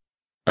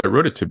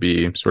wrote it to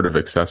be sort of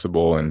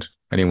accessible and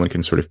anyone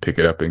can sort of pick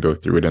it up and go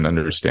through it and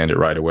understand it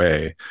right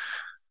away.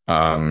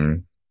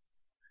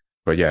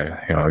 But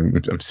yeah,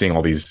 I'm seeing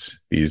all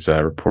these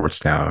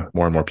reports now.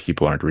 More and more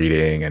people aren't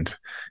reading, and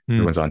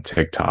everyone's on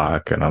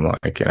TikTok. And I'm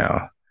like,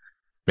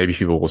 maybe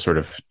people will sort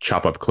of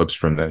chop up clips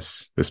from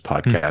this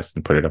podcast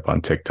and put it up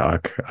on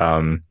TikTok.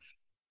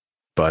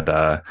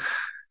 But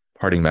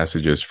parting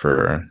messages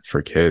for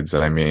kids.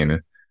 I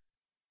mean,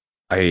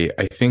 I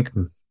think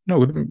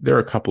there are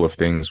a couple of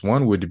things.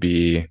 One would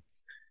be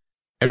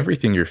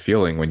everything you're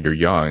feeling when you're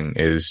young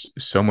is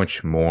so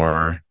much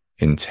more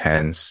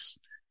intense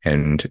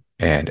and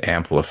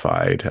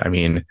amplified. I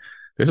mean,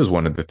 this is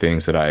one of the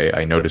things that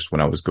I noticed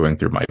when I was going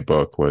through my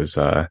book was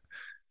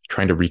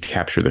trying to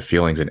recapture the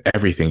feelings, and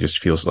everything just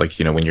feels like,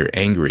 when you're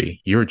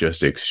angry, you're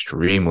just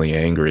extremely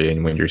angry.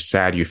 And when you're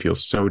sad, you feel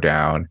so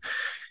down.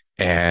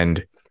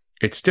 And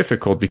it's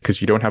difficult because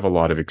you don't have a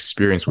lot of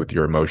experience with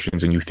your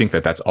emotions, and you think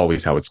that that's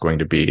always how it's going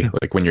to be.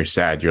 Like when you're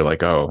sad, you're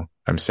like, oh,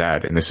 I'm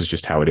sad, and this is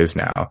just how it is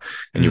now.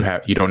 And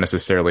you don't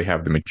necessarily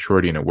have the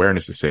maturity and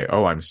awareness to say,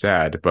 oh, I'm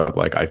sad, but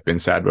like I've been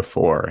sad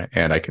before,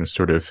 and I can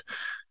sort of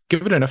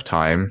give it enough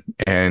time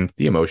and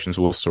the emotions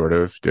will sort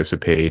of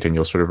dissipate and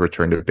you'll sort of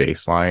return to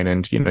baseline,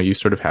 and you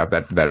sort of have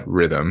that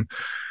rhythm.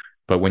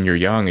 But when you're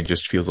young, it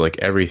just feels like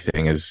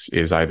everything is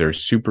either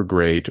super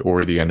great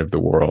or the end of the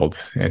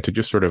world. And to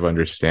just sort of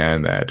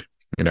understand that,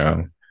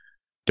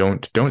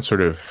 don't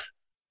sort of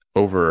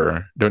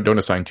don't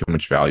assign too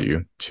much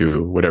value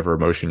to whatever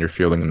emotion you're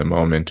feeling in the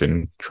moment,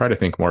 and try to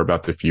think more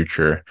about the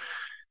future.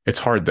 It's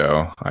hard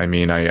though. I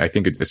mean, I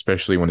think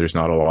especially when there's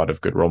not a lot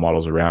of good role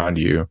models around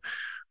you.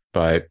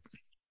 But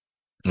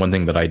one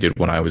thing that I did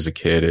when I was a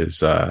kid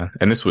is,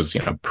 and this was,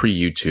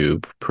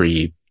 pre-YouTube,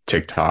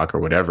 pre-TikTok or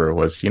whatever,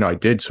 was, I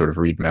did sort of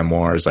read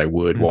memoirs. I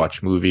would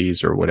watch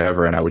movies or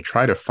whatever, and I would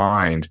try to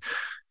find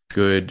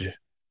good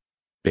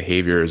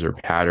behaviors or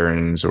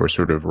patterns or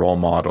sort of role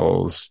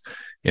models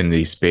in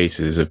these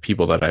spaces of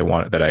people that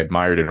I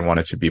admired and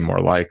wanted to be more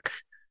like.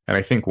 And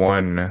I think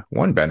one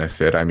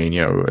benefit, I mean,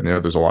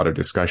 there's a lot of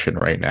discussion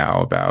right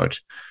now about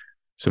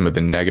some of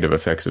the negative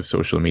effects of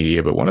social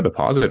media, but one of the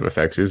positive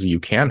effects is you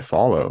can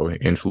follow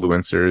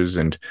influencers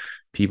and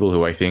people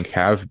who I think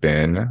have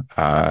been,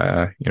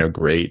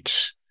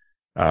 great,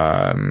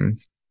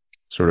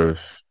 sort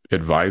of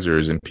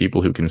advisors and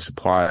people who can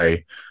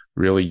supply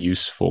really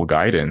useful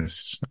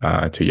guidance,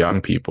 to young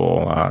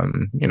people.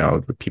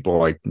 People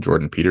like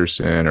Jordan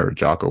Peterson or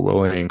Jocko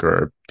Willink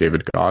or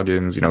David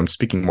Goggins. I'm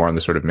speaking more on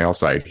the sort of male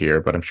side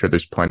here, but I'm sure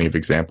there's plenty of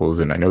examples.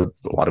 And I know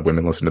a lot of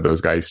women listen to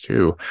those guys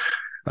too.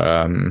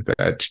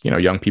 That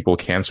young people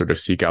can sort of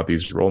seek out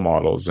these role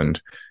models, and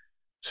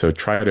so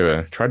try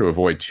to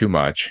avoid too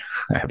much,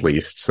 at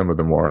least some of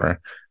the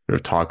more sort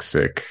of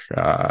toxic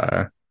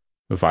viral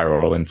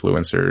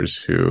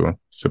influencers who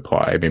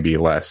supply maybe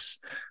less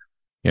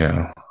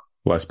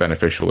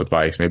beneficial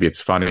advice. Maybe it's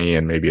funny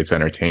and maybe it's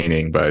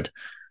entertaining, but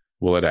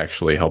will it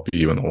actually help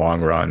you in the long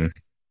run?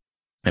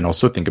 And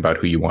also think about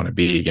who you want to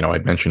be.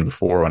 I'd mentioned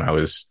before when I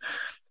was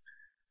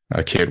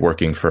a kid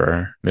working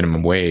for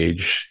minimum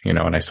wage, and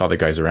I saw the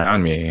guys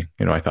around me,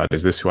 I thought,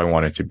 is this who I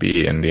wanted to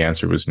be? And the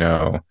answer was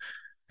no.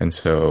 And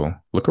so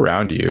look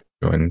around you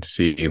and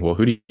see, well,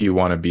 who do you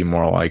want to be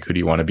more like? Who do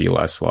you want to be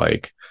less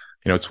like?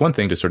 It's one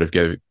thing to sort of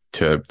give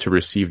to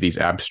receive these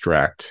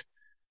abstract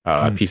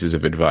pieces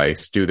of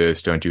advice. Do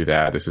this, don't do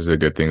that. This is a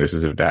good thing. This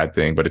is a bad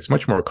thing. But it's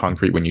much more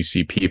concrete when you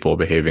see people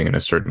behaving in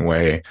a certain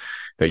way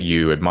that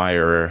you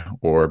admire,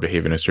 or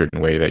behave in a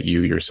certain way that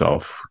you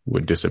yourself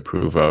would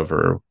disapprove of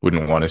or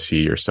wouldn't want to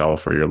see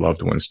yourself or your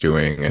loved ones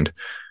doing, and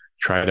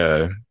try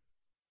to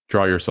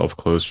draw yourself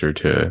closer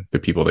to the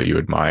people that you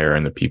admire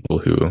and the people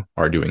who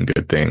are doing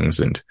good things,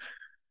 and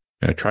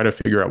try to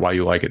figure out why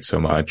you like it so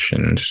much,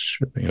 and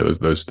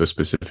those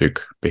specific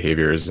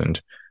behaviors,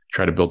 and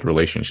try to build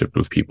relationships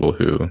with people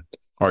who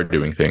are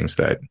doing things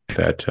that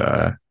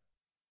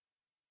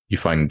you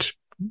find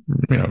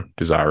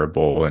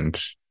desirable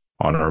and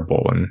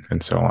honorable,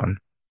 and so on.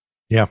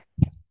 Yeah.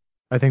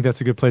 I think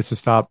that's a good place to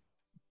stop.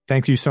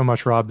 Thank you so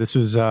much, Rob. This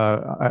was,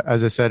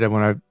 as I said,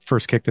 when I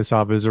first kicked this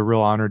off, it was a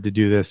real honor to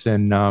do this.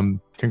 And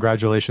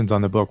congratulations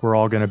on the book. We're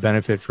all going to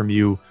benefit from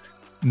you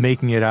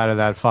making it out of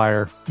that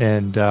fire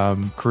and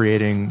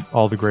creating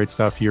all the great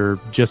stuff you're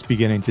just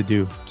beginning to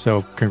do.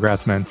 So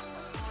congrats, man.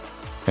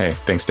 Hey,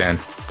 thanks, Dan.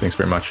 Thanks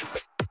very much.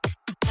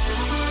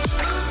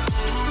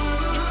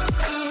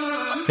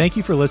 Thank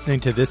you for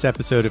listening to this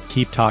episode of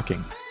Keep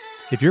Talking.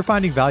 If you're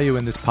finding value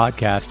in this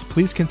podcast,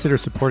 please consider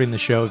supporting the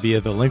show via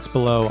the links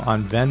below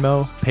on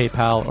Venmo,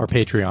 PayPal, or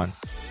Patreon.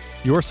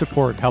 Your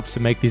support helps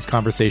to make these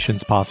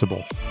conversations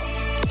possible.